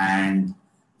true. And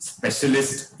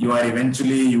specialist, you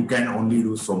can only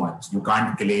do so much. You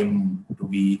can't claim to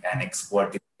be an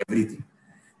expert in everything.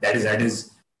 That is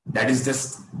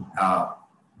just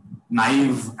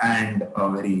naive and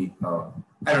very,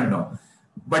 I don't know.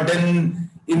 But then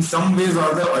in some ways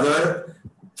or the other,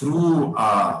 through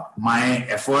my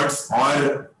efforts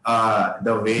or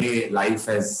the way life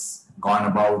has gone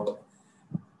about,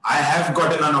 I have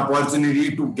gotten an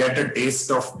opportunity to get a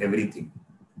taste of everything.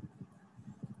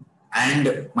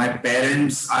 And my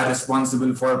parents are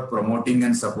responsible for promoting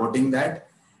and supporting that.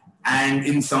 And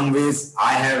in some ways,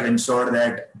 I have ensured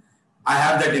that I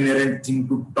have that inherent thing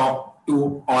to talk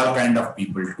to all kind of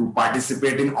people, to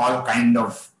participate in all kind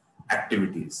of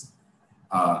activities.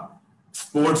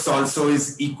 Sports also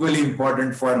is equally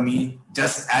important for me,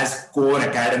 just as core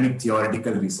academic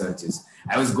theoretical researches.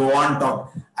 I would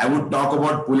talk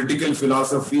about political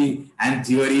philosophy and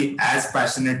theory as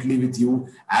passionately with you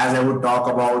as I would talk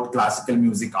about classical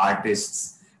music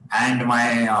artists and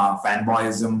my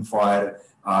fanboyism for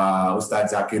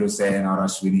Ustad Zakir Hussain or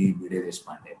Ashwini Bide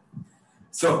Deshpande.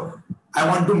 So I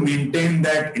want to maintain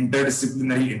that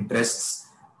interdisciplinary interests.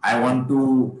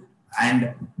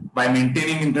 And by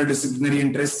maintaining interdisciplinary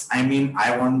interests, I mean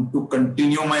I want to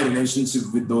continue my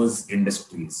relationship with those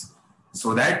industries,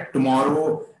 so that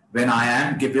tomorrow, when I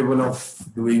am capable of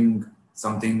doing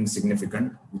something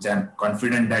significant, which I'm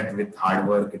confident that with hard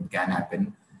work it can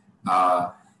happen,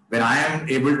 when I am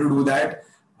able to do that,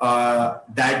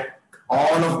 that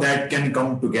all of that can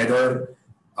come together,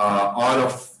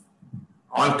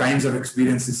 all kinds of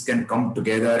experiences can come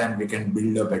together, and we can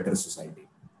build a better society.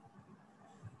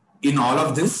 In all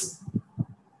of this,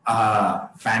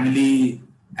 family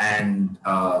and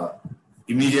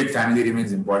immediate family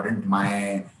remains important.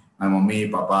 My mommy,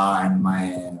 papa, and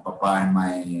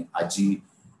my aji,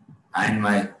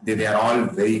 and they are all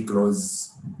very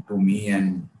close to me,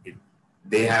 and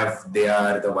they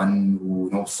are the one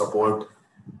who support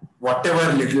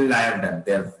whatever little I have done.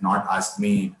 They have not asked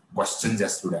me questions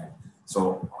as to that.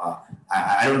 So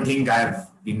I don't think I have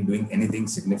been doing anything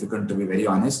significant, to be very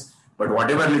honest. But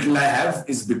whatever little I have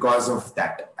is because of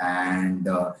that. And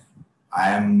I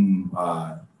am,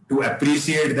 to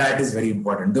appreciate that is very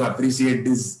important. To appreciate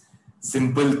these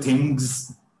simple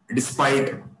things,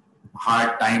 despite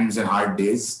hard times and hard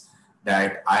days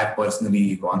that I have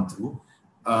personally gone through,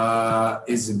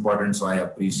 is important. So I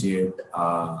appreciate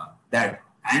that.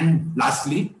 And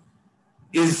lastly,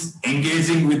 is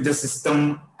engaging with the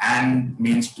system and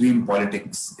mainstream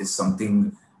politics is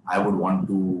something I would want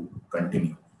to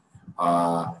continue.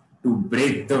 To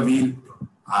break the wheel,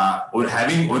 or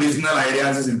having original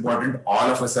ideas is important. All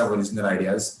of us have original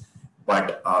ideas,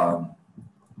 but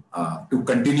to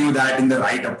continue that in the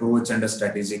right approach and a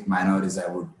strategic manner is I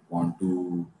would want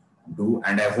to do,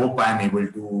 and I hope I'm able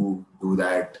to do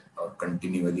that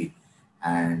continually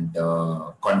and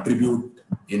contribute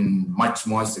in much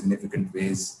more significant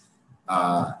ways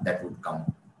that would come.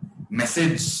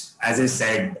 Message, as I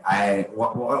said,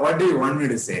 what do you want me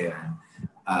to say, man?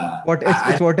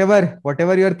 It's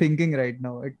whatever you're thinking right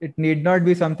now. It need not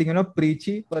be something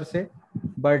preachy per se,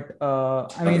 but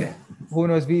I mean, Okay. who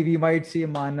knows? We might see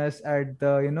Manas at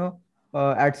the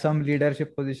at some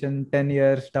leadership position 10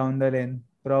 years down the lane,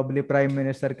 probably prime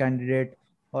minister candidate,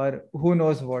 or who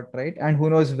knows what, right? And who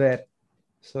knows where.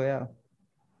 So yeah,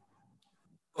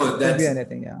 Oh, could be that's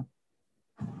anything. Yeah.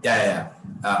 yeah.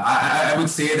 I would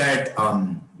say that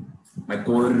my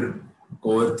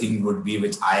core thing would be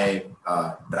which I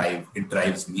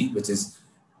drives me, which is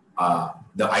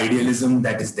the idealism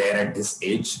that is there at this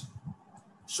age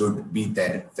should be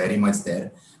there, very much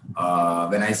there.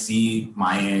 When I see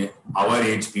our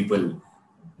age people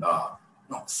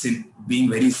being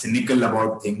very cynical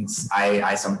about things,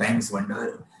 I sometimes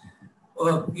wonder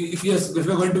if you're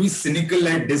going to be cynical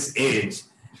at this age,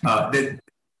 uh,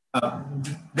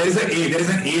 there is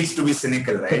an age to be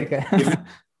cynical, right? Okay. If you,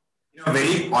 in a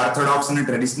very orthodox and a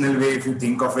traditional way, if you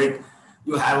think of it,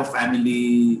 you have a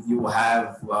family, you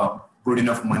have good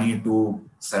enough money to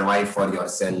survive for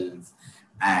yourself,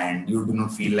 and you do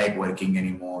not feel like working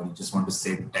anymore. You just want to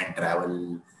sit and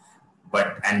travel,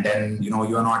 and then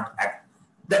you're not at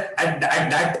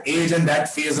that age and that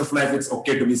phase of life. It's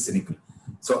okay to be cynical.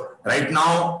 So right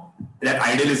now, that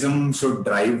idealism should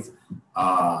drive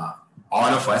all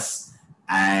of us,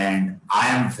 and I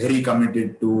am very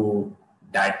committed to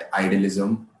that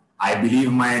idealism. I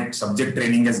believe my subject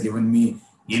training has given me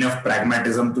enough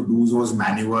pragmatism to do those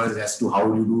maneuvers as to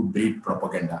how you do breed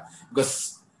propaganda,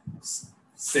 because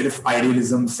सिर्फ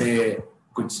idealism से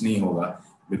कुछ नहीं होगा,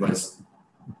 because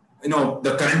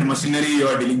the current machinery you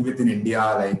are dealing with in India,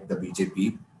 like the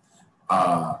BJP,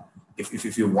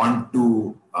 if you want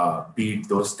to beat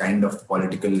those kind of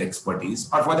political expertise,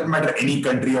 or for that matter any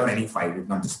country or any fight, it's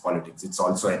not just politics, it's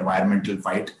also environmental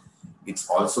fight, it's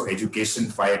also education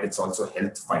fight, it's also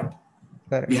health fight.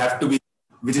 Correct. We have to be,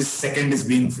 which is second is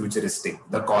being futuristic.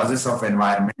 The causes of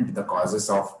environment, the causes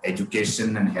of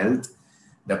education and health,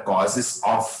 the causes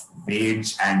of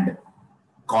wage and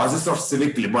causes of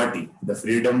civic liberty, the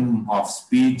freedom of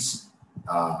speech,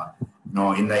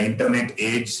 in the internet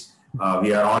age,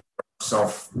 we are all parts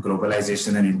of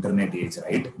globalization and internet age,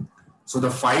 right? So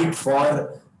the fight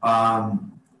for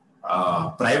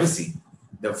privacy,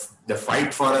 the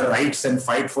fight for our rights and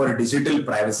fight for digital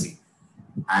privacy,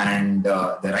 and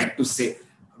the right to say,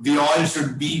 we all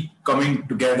should be coming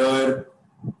together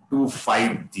to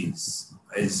fight these,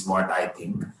 is what I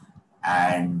think.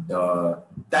 And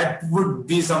that would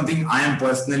be something I am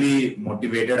personally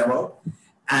motivated about.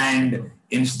 And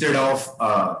instead of,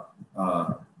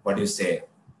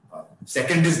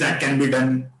 second is that can be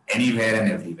done anywhere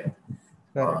and everywhere.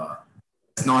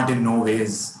 It's not in no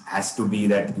ways has to be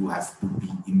that you have to be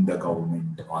in the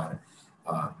government or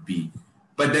be.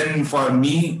 But then for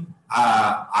me,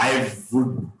 I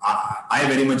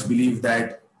very much believe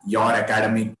that your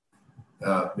academic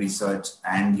research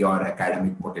and your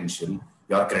academic potential,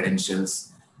 your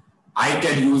credentials, I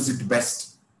can use it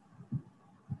best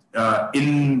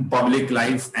in public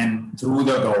life and through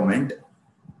the government.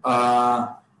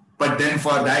 But then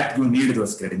for that, you need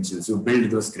those credentials, you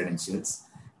build those credentials.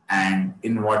 And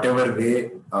in whatever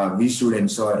way, we should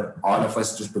ensure, all of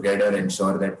us together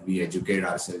ensure that we educate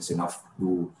ourselves enough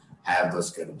to have those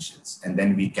credentials. And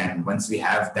then we can, once we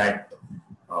have that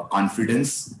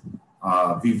confidence,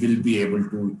 we will be able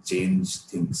to change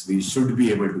things. We should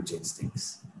be able to change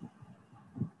things.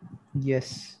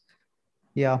 Yes.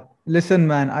 Yeah. Listen,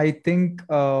 man, I think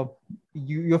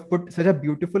you've put such a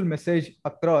beautiful message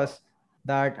across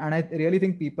that, and I really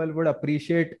think people would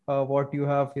appreciate what you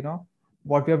have,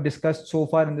 what we have discussed so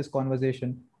far in this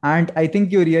conversation. And I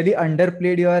think you really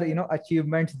underplayed your,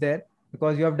 achievements there,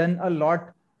 because you have done a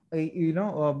lot.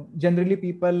 Generally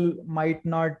people might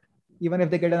not, even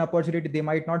if they get an opportunity, they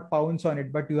might not pounce on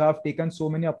it, but you have taken so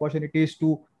many opportunities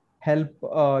to help,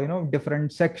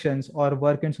 different sections or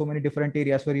work in so many different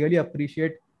areas. So really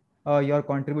appreciate your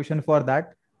contribution for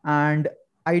that. And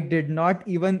I did not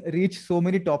even reach so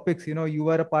many topics. You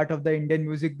were a part of the Indian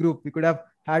music group. We could have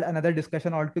had another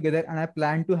discussion altogether, and I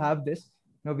plan to have this.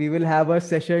 We will have a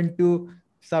session to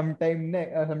sometime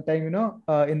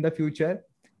in the future.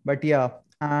 But yeah,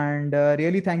 and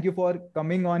really thank you for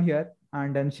coming on here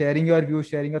and sharing your views,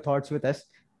 sharing your thoughts with us.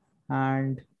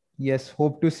 And yes,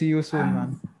 hope to see you soon,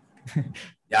 man. I'm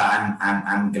yeah,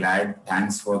 I'm glad.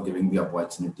 Thanks for giving the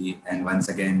opportunity. And once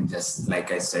again, just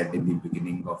like I said in the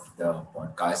beginning of the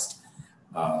podcast,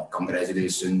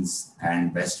 congratulations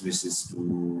and best wishes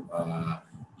to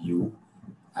you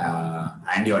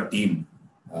and your team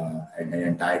and the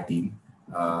entire team.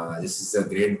 This is a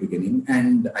great beginning,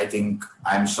 and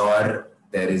I'm sure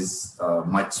there is a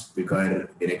much bigger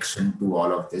direction to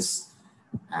all of this,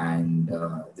 and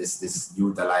this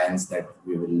youth alliance that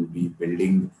we will be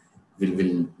building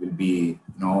will be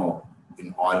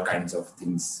in all kinds of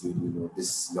things.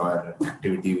 This your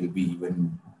activity will be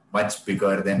even much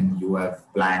bigger than you have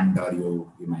planned or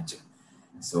you imagine.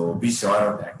 So be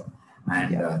sure of that.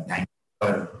 And thank you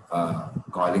for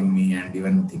calling me and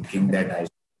even thinking that I should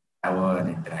have an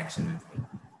interaction with me.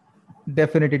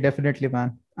 Definitely,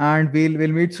 man. And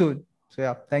we'll meet soon. So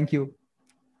yeah, thank you.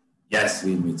 Yes,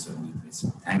 we'll meet soon.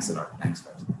 Thanks a lot. Thanks,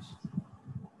 Rajneesh.